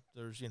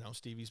there's,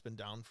 Stevie's been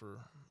down for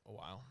a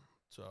while.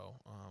 So,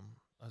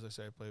 as I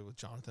say, I play with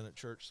Jonathan at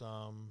church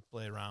some,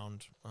 play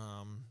around,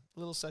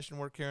 little session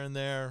work here and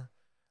there.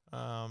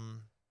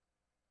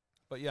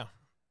 But yeah.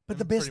 But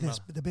the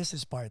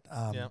business part,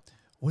 yeah.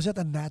 Was it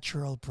a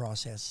natural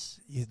process,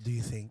 do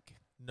you think?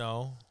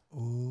 No.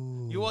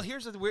 Ooh.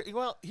 Here's the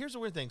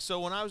weird thing.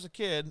 So when I was a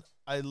kid,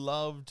 I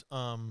loved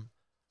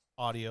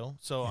audio.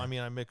 So,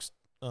 Yeah. I mixed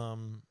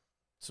some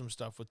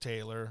stuff with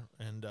Taylor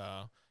and,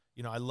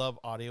 I love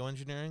audio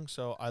engineering,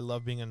 so I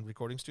love being in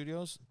recording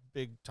studios.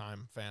 Big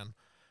time fan.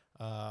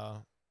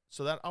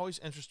 So that always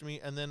interested me.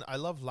 And then I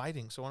love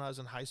lighting. So when I was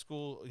in high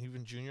school,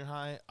 even junior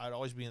high, I'd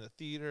always be in the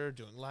theater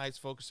doing lights,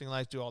 focusing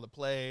lights, do all the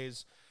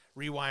plays,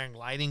 rewiring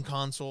lighting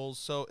consoles.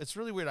 So it's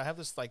really weird. I have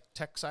this like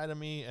tech side of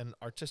me and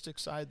artistic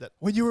side that.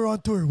 When you were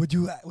on tour, would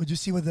you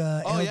see what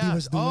the LD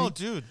was doing? Oh,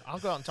 dude, I'll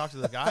go out and talk to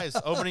the guys.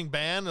 Opening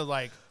band,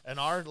 and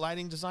our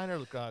lighting designer,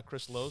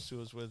 Chris Lose, who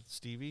was with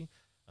Stevie.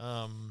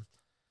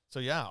 So,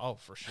 yeah,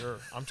 for sure.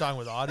 I'm talking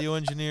with audio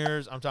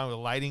engineers. I'm talking with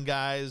lighting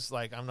guys.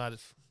 Like, I'm not a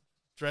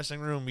dressing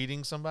room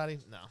meeting somebody.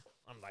 No,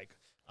 I'm like,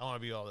 I want to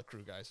be all the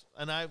crew guys.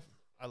 And I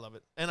love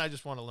it. And I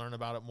just want to learn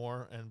about it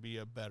more and be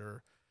a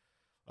better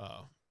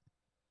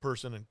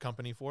person and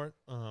company for it.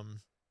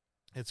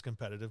 It's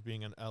competitive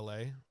being in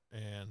LA.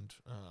 And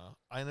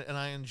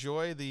I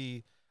enjoy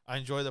the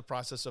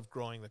process of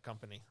growing the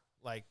company.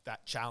 Like,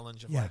 that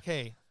challenge of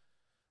hey,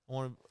 I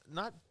want to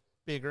not –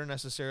 bigger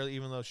necessarily,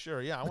 even though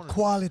I want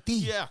quality.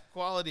 Yeah,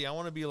 quality. I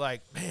want to be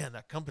like, man,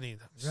 that company.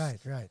 Right.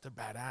 They're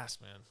badass,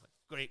 man. Like,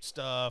 great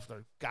stuff.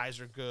 Their guys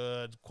are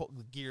good.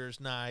 The gear's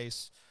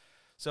nice.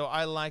 So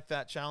I like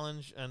that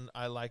challenge, and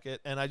I like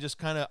it. And I just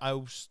kind of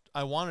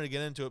I wanted to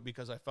get into it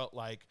because I felt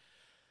like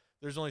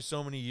there's only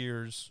so many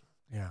years.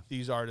 Yeah.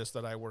 These artists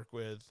that I work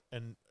with,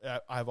 and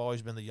I've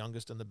always been the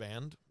youngest in the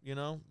band.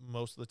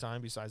 Most of the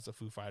time, besides the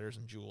Foo Fighters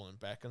and Jewel and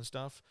Beck and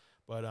stuff.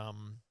 But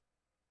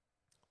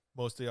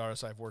most of the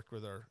artists I've worked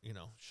with are,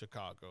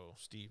 Chicago,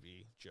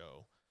 Stevie,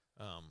 Joe.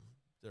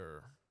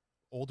 They're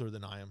older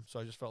than I am. So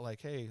I just felt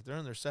like, hey, they're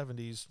in their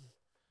 70s.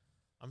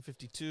 I'm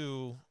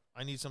 52.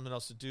 I need something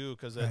else to do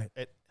because I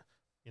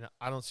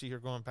don't see her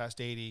going past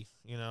 80,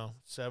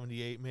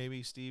 78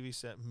 maybe. Stevie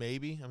said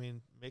maybe.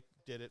 Mick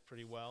did it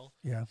pretty well.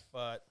 Yeah.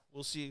 But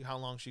we'll see how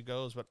long she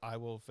goes. But I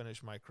will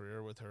finish my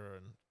career with her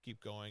and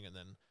keep going and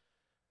then,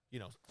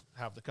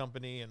 have the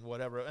company and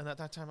whatever. And at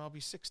that time, I'll be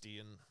 60.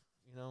 And,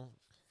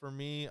 for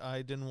me,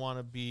 I didn't want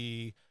to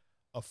be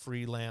a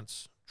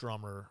freelance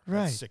drummer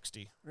at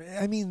 60.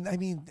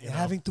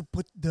 Having to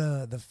put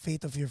the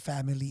fate of your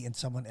family in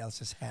someone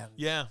else's hands.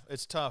 Yeah,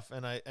 it's tough.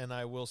 And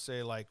I will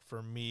say, like,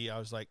 for me, I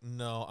was like,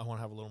 no, I want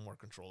to have a little more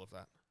control of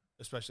that,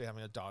 especially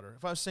having a daughter.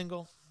 If I was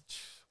single,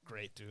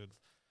 great, dude.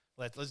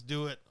 Let's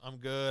do it. I'm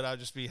good. I'll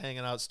just be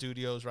hanging out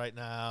studios right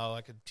now.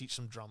 I could teach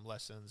some drum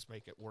lessons,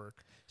 make it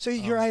work. So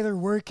you're either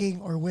working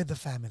or with the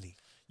family?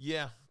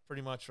 Yeah,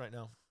 pretty much right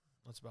now.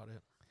 That's about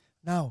it.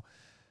 Now,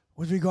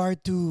 with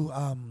regard to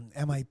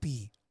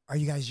MIP, are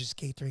you guys just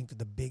catering to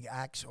the big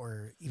acts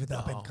or even the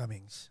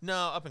up-and-comings? No,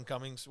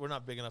 up-and-comings. We're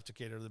not big enough to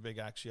cater to the big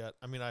acts yet.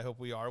 I hope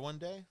we are one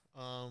day.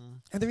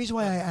 And the reason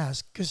why I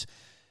ask, because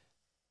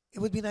it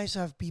would be nice to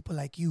have people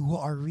like you who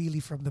are really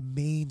from the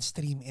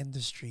mainstream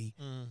industry.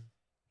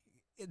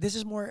 This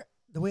is more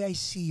the way I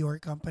see your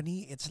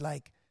company. It's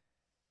like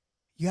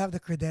you have the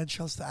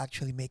credentials to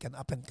actually make an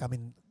up and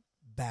coming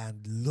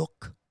band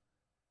look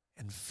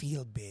and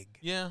feel big.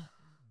 Yeah.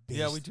 Based,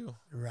 Yeah, we do.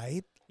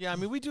 Right? Yeah, I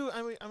mean, we do.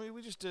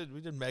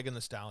 We did Megan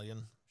the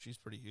Stallion. She's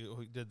pretty huge.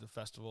 We did the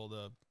festival,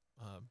 whatever,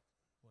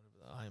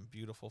 the I Am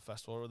Beautiful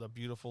festival, or the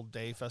Beautiful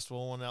Day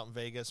festival, one out in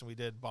Vegas, and we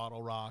did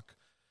Bottle Rock.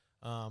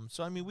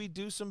 So I mean, we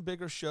do some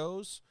bigger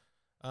shows,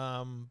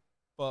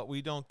 but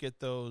we don't get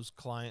those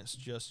clients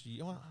just.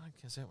 Well,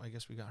 I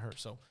guess we got her.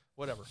 So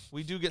whatever,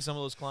 we do get some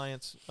of those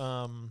clients.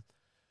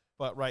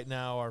 But right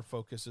now, our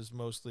focus is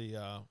mostly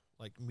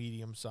like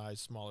medium-sized,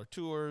 smaller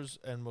tours,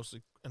 and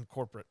mostly and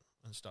corporate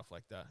and stuff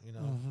like that. You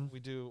know,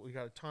 we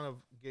got a ton of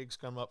gigs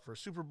come up for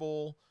Super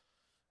Bowl.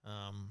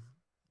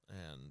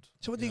 And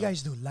so what do you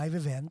guys do? Live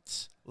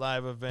events,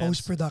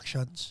 post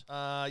productions.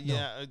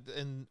 Yeah,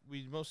 and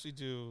we mostly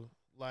do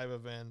live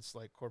events,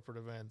 like corporate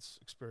events,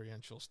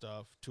 experiential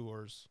stuff,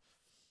 tours.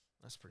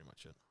 That's pretty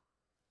much it.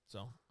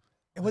 So,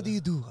 and what do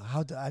you do?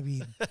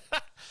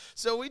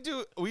 So we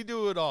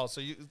do it all.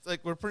 So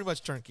we're pretty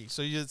much turnkey.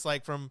 So it's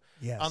like from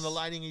on the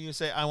lighting, you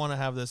say, I want to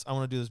have this. I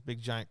want to do this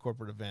big giant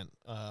corporate event.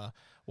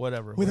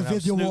 Whatever. With a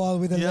video wall,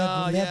 with a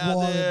LED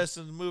wall. This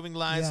and moving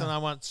lights, and I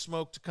want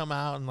smoke to come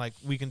out, and like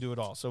we can do it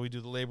all. So we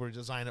do the labor, we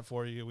design it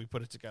for you, we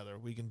put it together.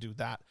 We can do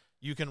that.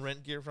 You can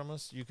rent gear from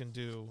us. You can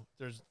do.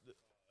 There's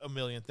a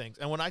million things.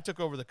 And when I took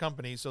over the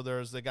company, so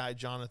there's the guy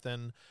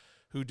Jonathan,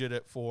 who did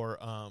it for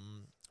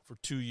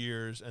 2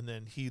 years, and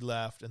then he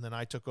left, and then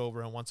I took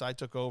over. And once I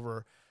took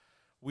over,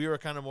 we were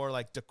kind of more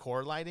like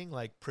decor lighting,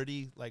 like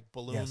pretty like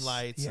balloon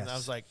lights. And I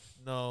was like,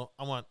 no,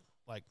 I want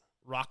like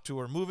rock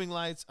tour moving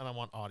lights, and I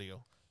want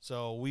audio.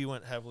 So we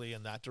went heavily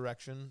in that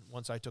direction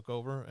once I took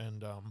over,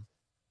 and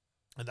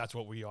that's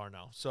what we are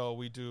now. So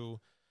we do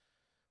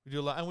a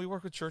lot, and we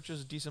work with churches,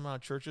 a decent amount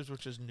of churches,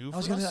 which is new for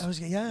us.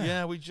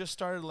 Yeah, we just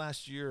started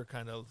last year,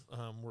 kind of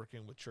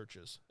working with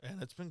churches,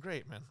 and it's been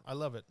great, man. I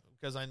love it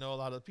because I know a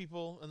lot of the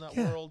people in that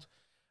world,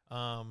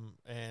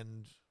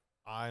 and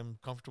I'm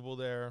comfortable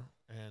there,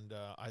 and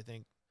I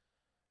think,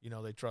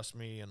 they trust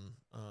me, and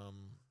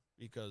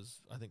because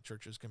I think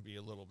churches can be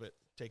a little bit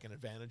taken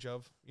advantage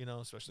of,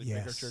 especially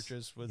bigger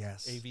churches with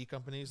AV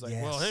companies. Like,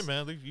 well, hey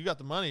man, you got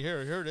the money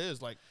here it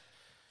is. Like,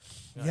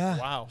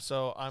 wow.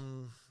 So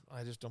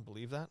I just don't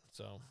believe that.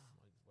 So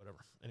whatever.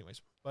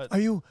 Anyways, but are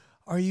you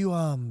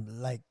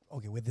like,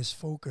 okay, with this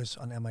focus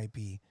on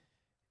MIP,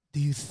 do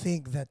you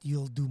think that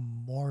you'll do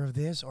more of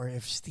this, or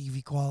if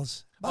Stevie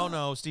calls? Oh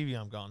no, Stevie,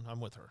 I'm gone.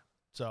 I'm with her.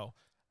 So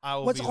I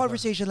will. What's the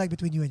conversation like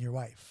between you and your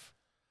wife?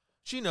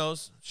 She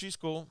knows. She's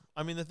cool.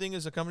 I mean, the thing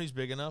is, the company's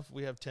big enough.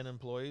 We have 10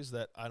 employees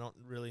that I don't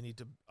really need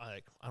to,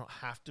 I don't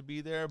have to be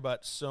there,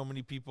 but so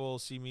many people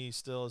see me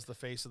still as the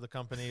face of the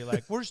company.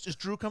 Like, is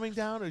Drew coming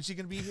down? Or is he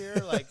going to be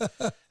here? Like,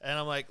 and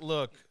I'm like,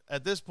 look,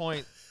 at this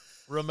point,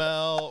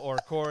 Ramel or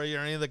Corey or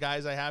any of the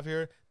guys I have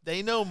here,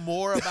 they know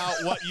more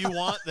about what you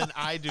want than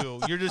I do.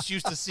 You're just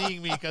used to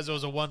seeing me because it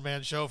was a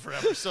one-man show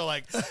forever. So,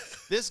 like,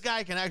 this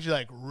guy can actually,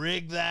 like,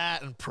 rig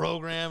that and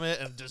program it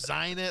and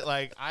design it.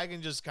 Like, I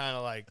can just kind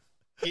of, like,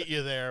 get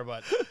you there,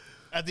 but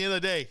at the end of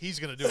the day, he's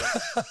going to do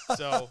it.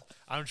 So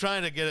I'm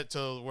trying to get it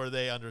to where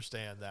they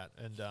understand that.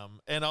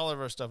 And all of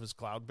our stuff is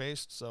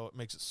cloud-based, so it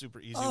makes it super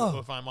easy.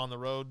 If I'm on the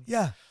road,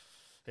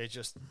 it's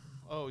just,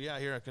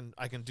 here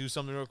I can do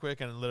something real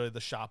quick, and literally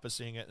the shop is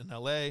seeing it in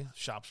LA,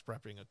 shop's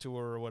prepping a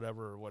tour or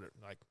whatever,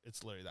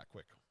 it's literally that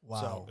quick.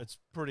 Wow. So it's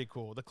pretty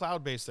cool. The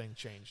cloud-based thing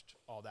changed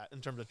all that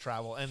in terms of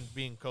travel, and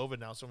being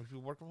COVID now, so many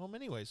people work from home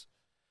anyways,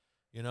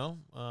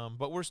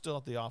 but we're still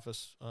at the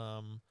office.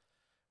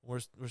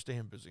 We're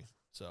staying busy,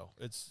 so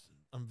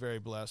I'm very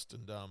blessed,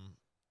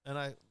 and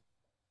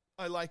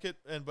I like it.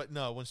 But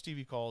no, when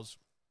Stevie calls,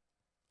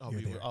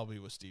 I'll be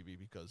with Stevie,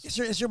 because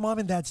is your mom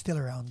and dad still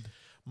around?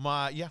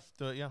 My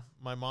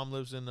mom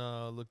lives in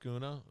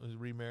Laguna, is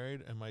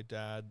remarried, and my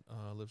dad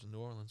lives in New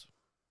Orleans.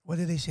 What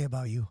did they say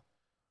about you?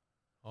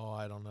 Oh,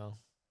 I don't know.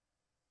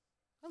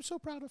 I'm so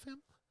proud of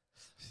him.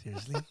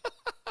 Seriously?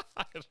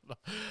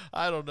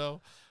 I don't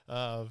know.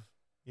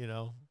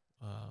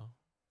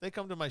 They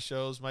come to my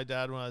shows. My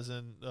dad, when I was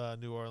in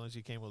New Orleans,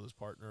 he came with his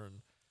partner, and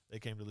they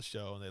came to the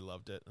show, and they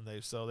loved it. And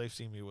they've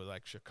seen me with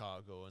like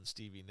Chicago and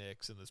Stevie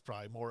Nicks, and it's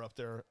probably more up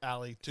their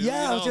alley too.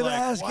 Yeah, I was gonna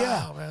ask.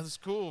 Wow, man, it's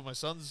cool. My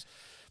son's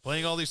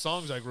playing all these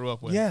songs I grew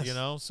up with. Yes.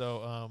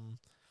 So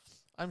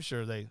I'm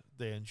sure they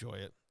enjoy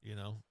it.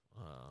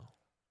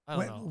 I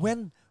don't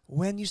know.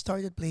 When you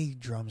started playing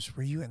drums,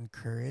 were you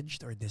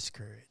encouraged or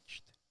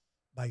discouraged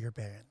by your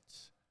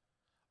parents?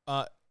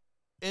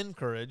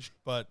 Encouraged,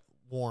 but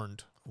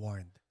warned.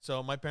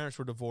 So my parents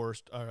were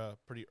divorced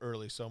pretty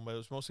early, so it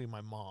was mostly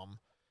my mom.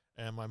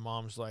 And my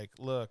mom's like,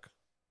 look,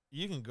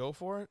 you can go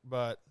for it,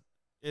 but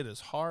it is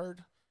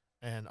hard,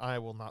 and I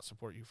will not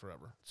support you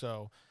forever.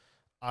 So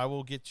I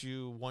will get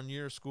you 1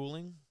 year of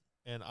schooling,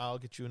 and I'll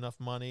get you enough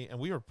money. And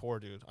we were poor,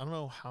 dude. I don't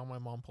know how my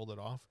mom pulled it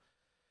off.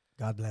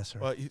 God bless her.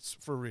 But it's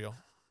for real.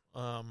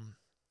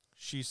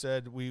 she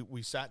said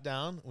we sat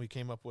down. We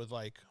came up with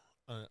like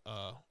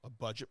a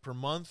budget per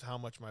month, how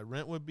much my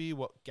rent would be,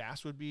 what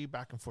gas would be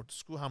back and forth to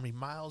school, how many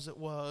miles it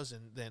was,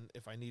 and then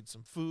if I need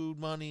some food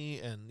money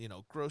and, you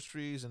know,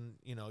 groceries, and,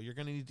 you know, you're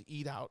going to need to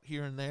eat out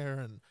here and there.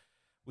 And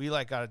we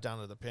like got it down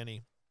to the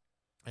penny.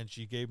 And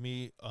she gave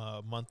me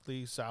a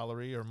monthly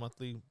salary or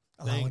monthly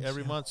thing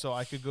every month so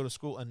I could go to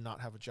school and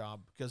not have a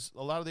job. Because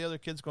a lot of the other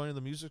kids going to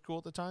the music school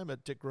at the time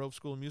at Dick Grove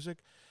School of Music,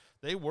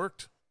 they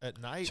worked at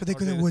night. So they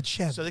couldn't wood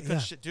shed. So they couldn't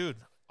shed. Dude,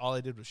 all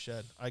I did was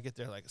shed. I get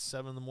there like at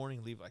 7 in the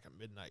morning, leave like at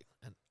midnight,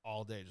 and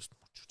all day just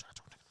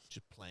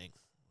playing.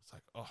 It's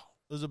like, oh,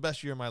 it was the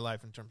best year of my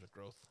life in terms of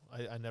growth.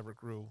 I never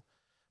grew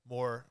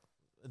more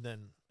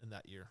than in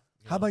that year.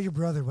 How about your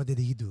brother? What did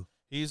he do?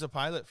 He's a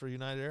pilot for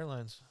United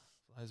Airlines.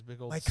 His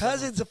big old My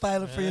cousin's a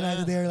pilot for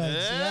United Airlines.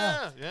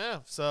 Yeah.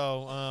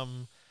 So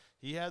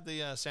he had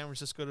the San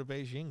Francisco to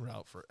Beijing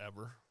route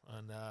forever.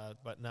 And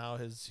but now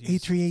he's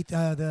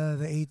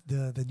A380,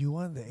 the new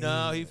one.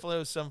 He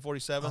flew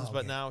 747s,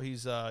 but now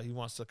he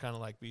wants to kind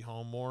of like be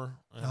home more,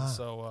 and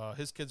so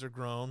his kids are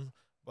grown,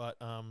 but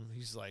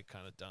he's like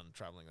kind of done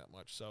traveling that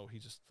much, so he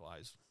just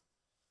flies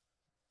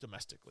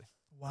domestically.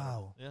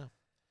 Wow. Yeah.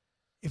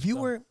 If you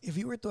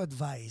were to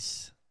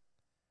advise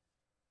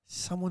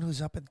someone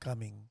who's up and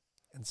coming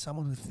and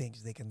someone who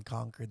thinks they can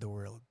conquer the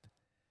world,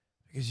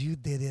 because you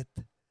did it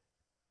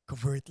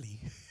covertly.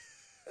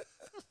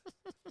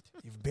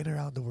 You've been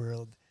around the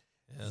world.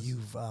 Yes.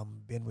 You've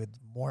been with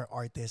more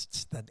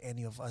artists than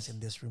any of us in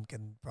this room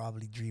can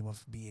probably dream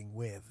of being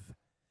with.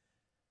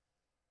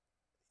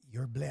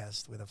 You're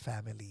blessed with a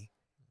family.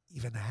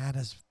 Even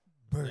Hannah's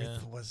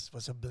birth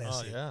was a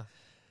blessing. Oh, yeah.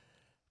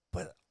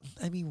 But,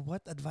 I mean,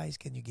 what advice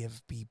can you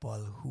give people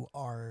who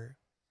are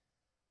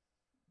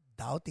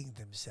doubting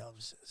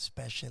themselves,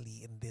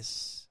 especially in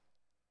this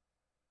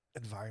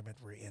environment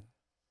we're in?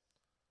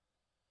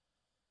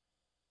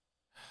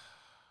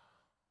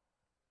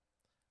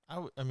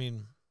 I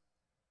mean,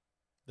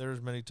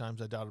 there's many times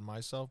I doubted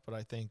myself, but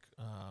I think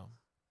I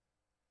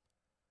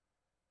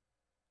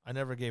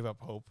never gave up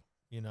hope,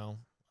 you know.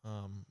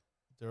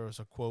 There was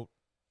a quote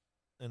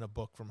in a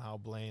book from Hal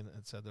Blaine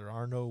that said, "There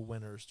are no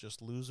winners,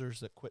 just losers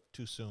that quit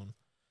too soon."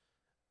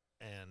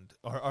 And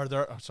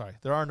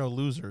there are no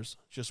losers,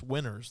 just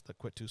winners that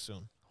quit too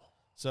soon.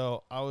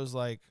 So I was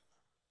like,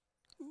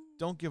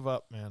 don't give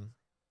up, man,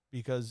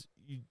 because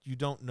you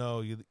don't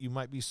know. You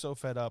might be so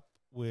fed up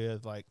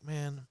with like,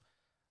 man,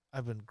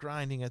 I've been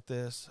grinding at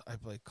this. I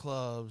play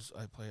clubs.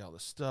 I play all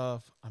this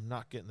stuff. I'm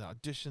not getting the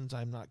auditions.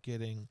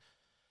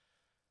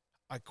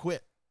 I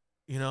quit.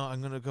 You know,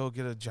 I'm going to go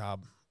get a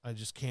job. I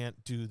just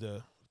can't do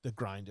the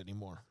grind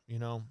anymore, you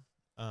know?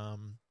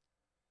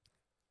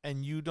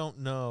 And you don't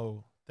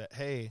know that,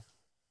 hey,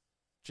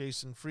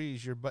 Jason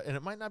Freeze, and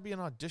it might not be an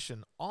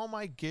audition. All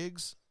my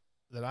gigs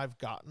that I've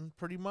gotten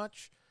pretty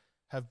much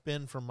have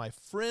been from my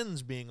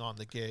friends being on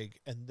the gig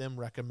and them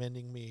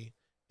recommending me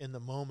in the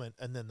moment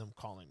and then them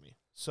calling me.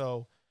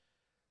 So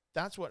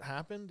that's what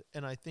happened,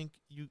 and I think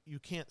you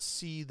can't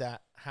see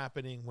that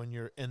happening when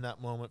you're in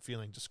that moment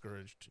feeling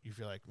discouraged. You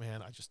feel like,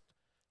 man, I'm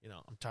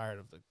tired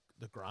of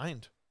the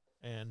grind.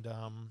 And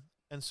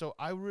so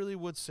I really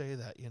would say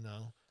that, you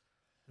know,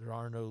 there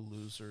are no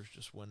losers,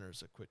 just winners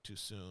that quit too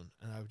soon.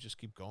 And I would just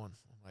keep going.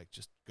 Like,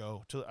 just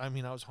go. I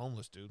was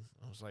homeless, dude.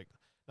 I was like,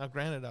 now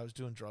granted, I was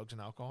doing drugs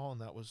and alcohol,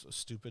 and that was a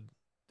stupid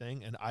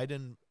thing. And I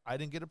didn't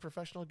get a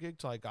professional gig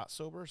till I got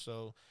sober,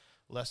 so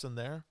lesson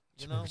there.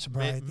 You know,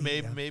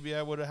 maybe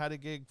I would have had a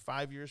gig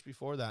 5 years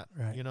before that.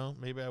 Right. You know,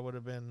 maybe I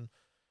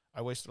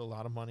wasted a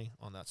lot of money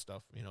on that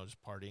stuff, you know,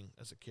 just partying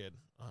as a kid.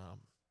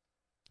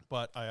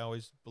 But I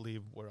always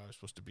believed where I was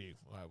supposed to be,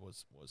 where I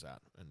was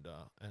at. And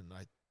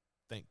I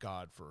thank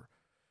God for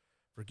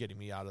getting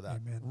me out of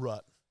that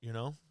rut, you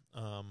know.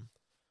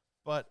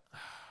 But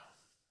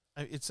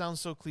it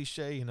sounds so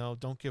cliche, you know,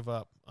 don't give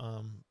up.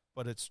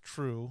 But it's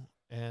true.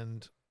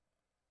 And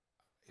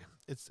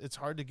it's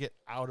hard to get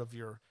out of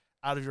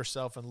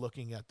yourself and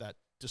looking at that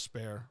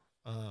despair,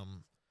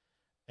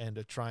 and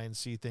to try and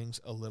see things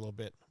a little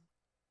bit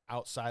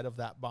outside of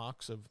that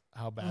box of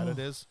how bad it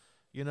is,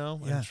 you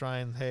know, and try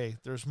and, hey,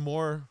 there's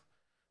more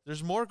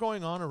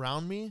going on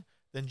around me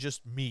than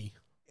just me,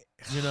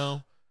 you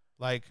know,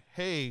 like,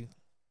 hey,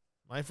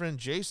 my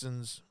friend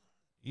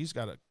he's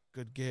got a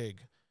good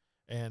gig,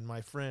 and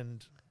my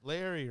friend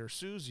Larry or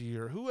Susie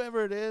or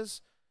whoever it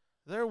is,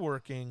 they're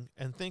working,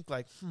 and think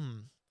like,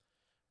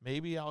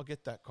 maybe I'll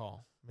get that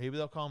call. Maybe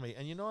they'll call me.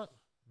 And you know what?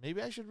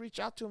 Maybe I should reach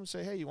out to them and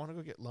say, hey, you want to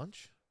go get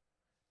lunch?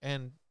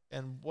 And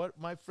what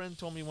my friend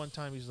told me one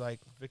time, he's like,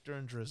 Victor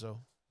Andrizzo,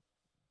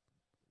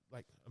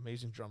 like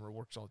amazing drummer,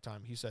 works all the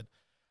time. He said,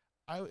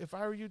 if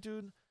I were you,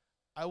 dude,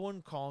 I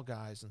wouldn't call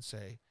guys and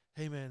say,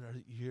 hey, man, are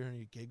you hearing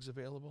any gigs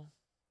available?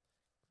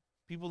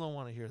 People don't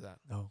want to hear that.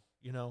 No.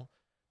 You know?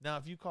 Now,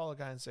 if you call a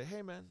guy and say,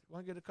 hey, man, you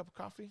want to get a cup of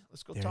coffee?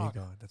 Let's go there talk.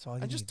 There you go. That's all you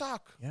need. And just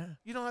talk. Yeah.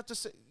 You don't have to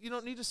say, you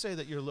don't need to say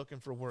that you're looking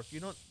for work.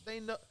 They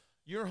know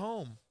you're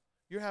home.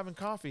 You're having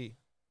coffee.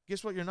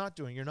 Guess what you're not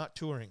doing? You're not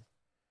touring,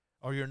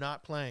 or you're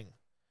not playing.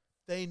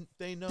 They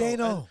know. They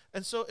know.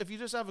 And so if you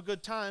just have a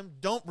good time,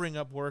 don't bring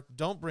up work.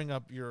 Don't bring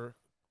up your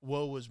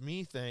woe was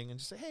me thing, and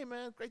just say, hey,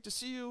 man, great to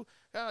see you.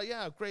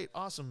 Yeah, great,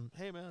 awesome.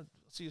 Hey, man,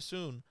 see you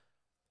soon.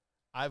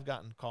 I've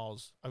gotten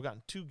calls. I've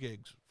gotten 2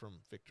 gigs from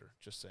Victor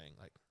just saying,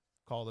 like,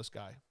 call this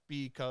guy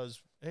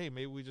because, hey,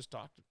 maybe we just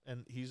talked,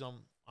 and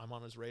I'm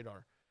on his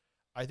radar.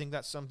 I think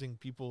that's something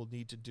people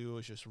need to do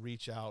is just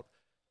reach out.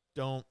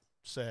 Don't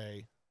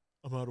say,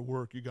 I'm out of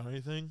work. You got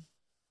anything?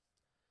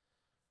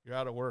 You're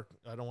out of work.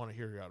 I don't want to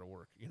hear you're out of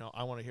work.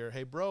 I want to hear,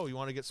 hey, bro, you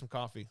want to get some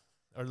coffee?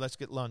 Or let's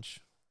get lunch,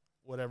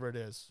 whatever it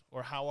is.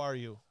 Or how are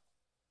you?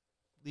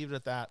 Leave it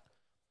at that.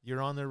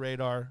 You're on their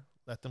radar.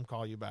 Let them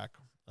call you back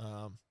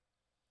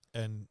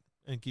and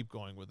keep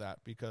going with that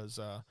because,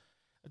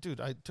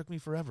 dude, it took me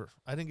forever.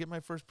 I didn't get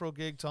my first pro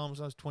gig till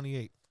almost I was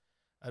 28.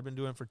 I've been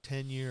doing it for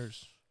 10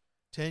 years.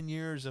 10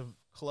 years of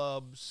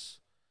clubs,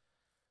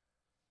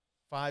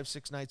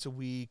 5-6 nights a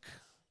week,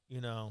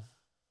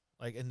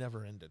 like it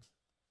never ended.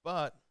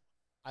 But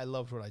I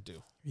loved what I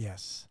do.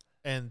 Yes.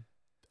 And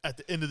at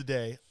the end of the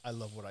day, I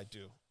love what I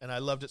do. And I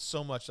loved it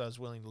so much that I was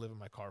willing to live in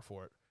my car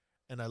for it.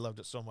 And I loved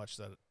it so much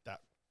that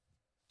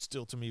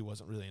still to me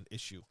wasn't really an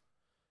issue,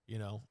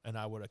 and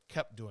I would have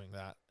kept doing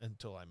that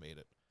until I made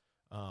it.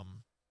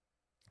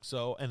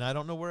 And I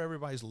don't know where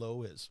everybody's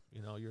low is.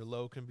 Your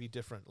low can be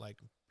different.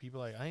 Like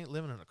people are like, I ain't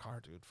living in a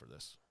car, dude, for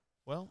this.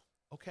 Well,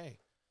 okay.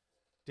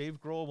 Dave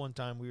Grohl, one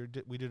time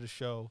we did a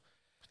show,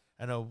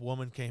 and a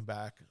woman came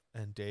back,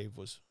 and Dave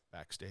was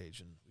backstage,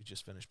 and we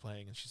just finished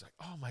playing, and she's like,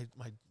 oh,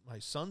 my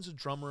son's a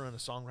drummer and a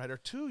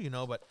songwriter too,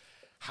 but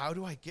how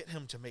do I get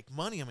him to make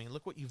money? I mean,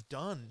 look what you've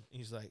done.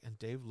 He's like, and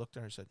Dave looked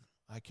at her and said,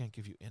 I can't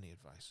give you any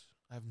advice.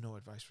 I have no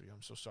advice for you.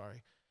 I'm so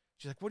sorry.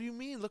 She's like, what do you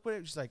mean? Look what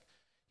she's like.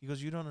 He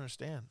goes, you don't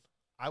understand.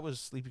 I was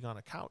sleeping on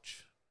a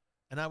couch,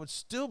 and I would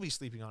still be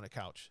sleeping on a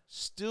couch,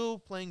 still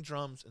playing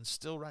drums and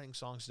still writing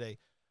songs today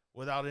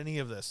without any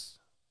of this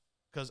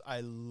because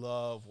I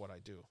love what I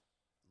do.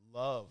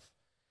 Love.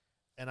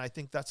 And I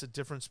think that's a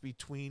difference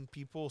between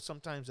people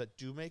sometimes that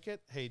do make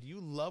it. Hey, do you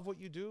love what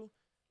you do?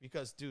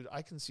 Because, dude,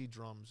 I can see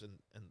drums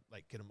and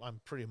like get them.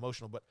 I'm pretty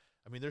emotional, but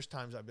I mean, there's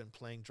times I've been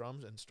playing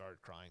drums and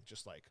started crying,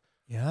 just like,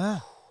 yeah,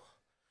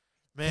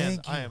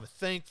 man, I am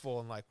thankful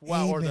and like,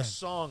 wow, Amen. or the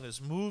song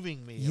is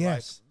moving me.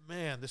 Yes, like,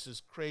 man, this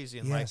is crazy.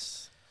 And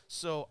yes,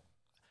 so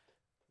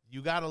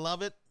you gotta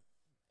love it,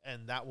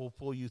 and that will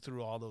pull you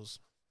through all those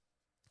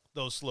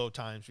slow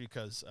times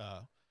because,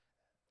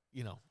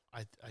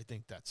 I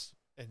think that's,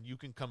 and you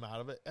can come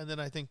out of it. And then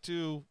I think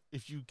too,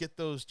 if you get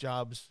those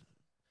jobs,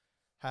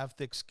 have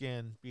thick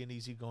skin, be an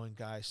easygoing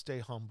guy, stay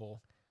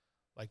humble.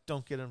 Like,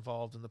 don't get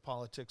involved in the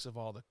politics of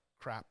all the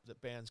crap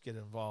that bands get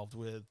involved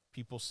with,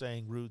 people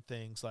saying rude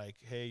things like,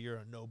 hey, you're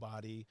a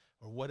nobody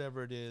or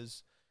whatever it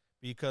is,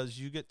 because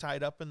you get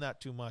tied up in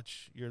that too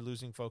much. You're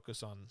losing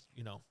focus on,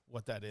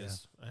 what that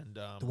is. Yeah. And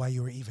why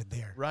you were even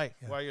there. Right.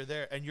 Yeah. Why you're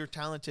there. And you're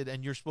talented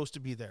and you're supposed to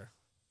be there.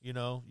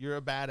 You're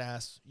a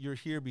badass. You're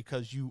here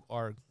because you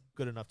are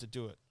good enough to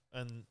do it.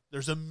 And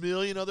there's a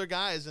million other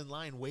guys in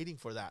line waiting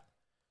for that.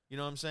 You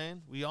know what I'm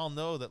saying? We all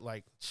know that,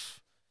 like,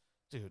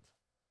 dude,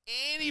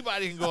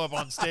 anybody can go up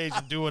on stage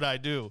and do what I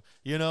do,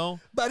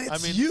 But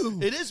it's you.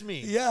 It is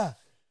me. Yeah.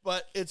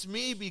 But it's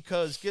me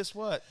because guess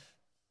what?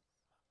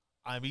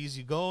 I'm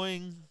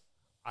easygoing.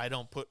 I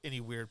don't put any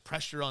weird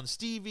pressure on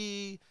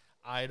Stevie.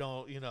 I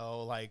don't,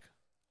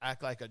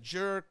 act like a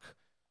jerk.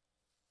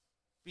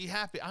 Be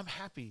happy. I'm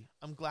happy.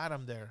 I'm glad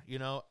I'm there,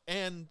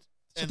 and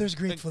so there's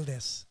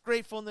gratefulness.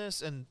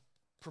 Gratefulness and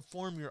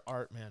perform your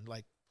art, man.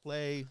 Like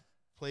play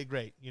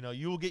great.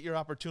 You will get your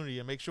opportunity,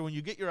 and make sure when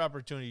you get your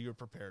opportunity, you're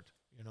prepared.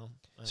 And,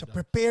 so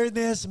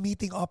preparedness,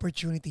 meeting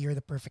opportunity. You're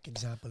the perfect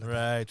example of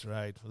that.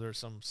 Right. Well, there's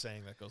some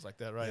saying that goes like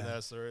that, right? Yeah.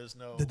 Yes, there is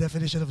no. The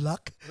definition of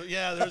luck.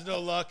 Yeah, there's no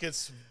luck.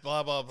 It's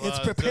blah blah blah. It's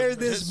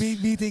preparedness,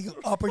 meeting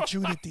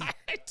opportunity.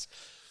 Right.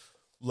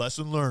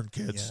 Lesson learned,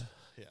 kids.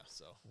 Yeah.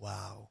 So.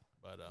 Wow.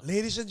 But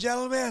ladies and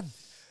gentlemen,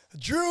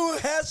 Drew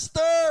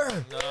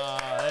Hester.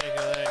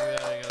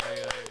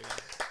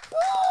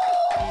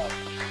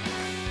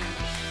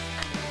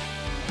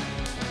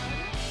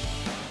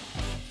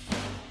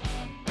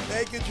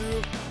 Thank you. Thank you,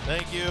 Drew.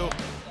 Thank you.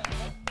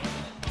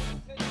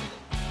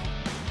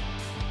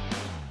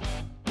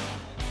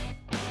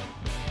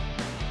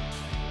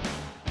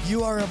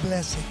 You are a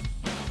blessing.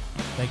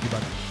 Thank you,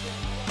 buddy.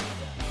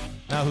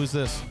 Now who's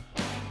this?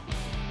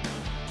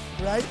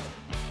 Right?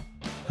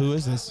 Who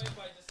is this?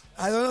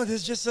 I don't know.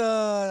 This is just that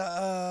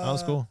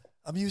was cool.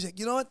 A music.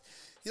 You know what?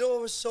 You know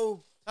what was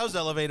so... That was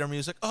elevator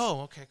music.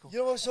 Oh, okay, cool. You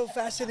know what was so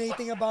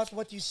fascinating about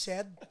what you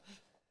said?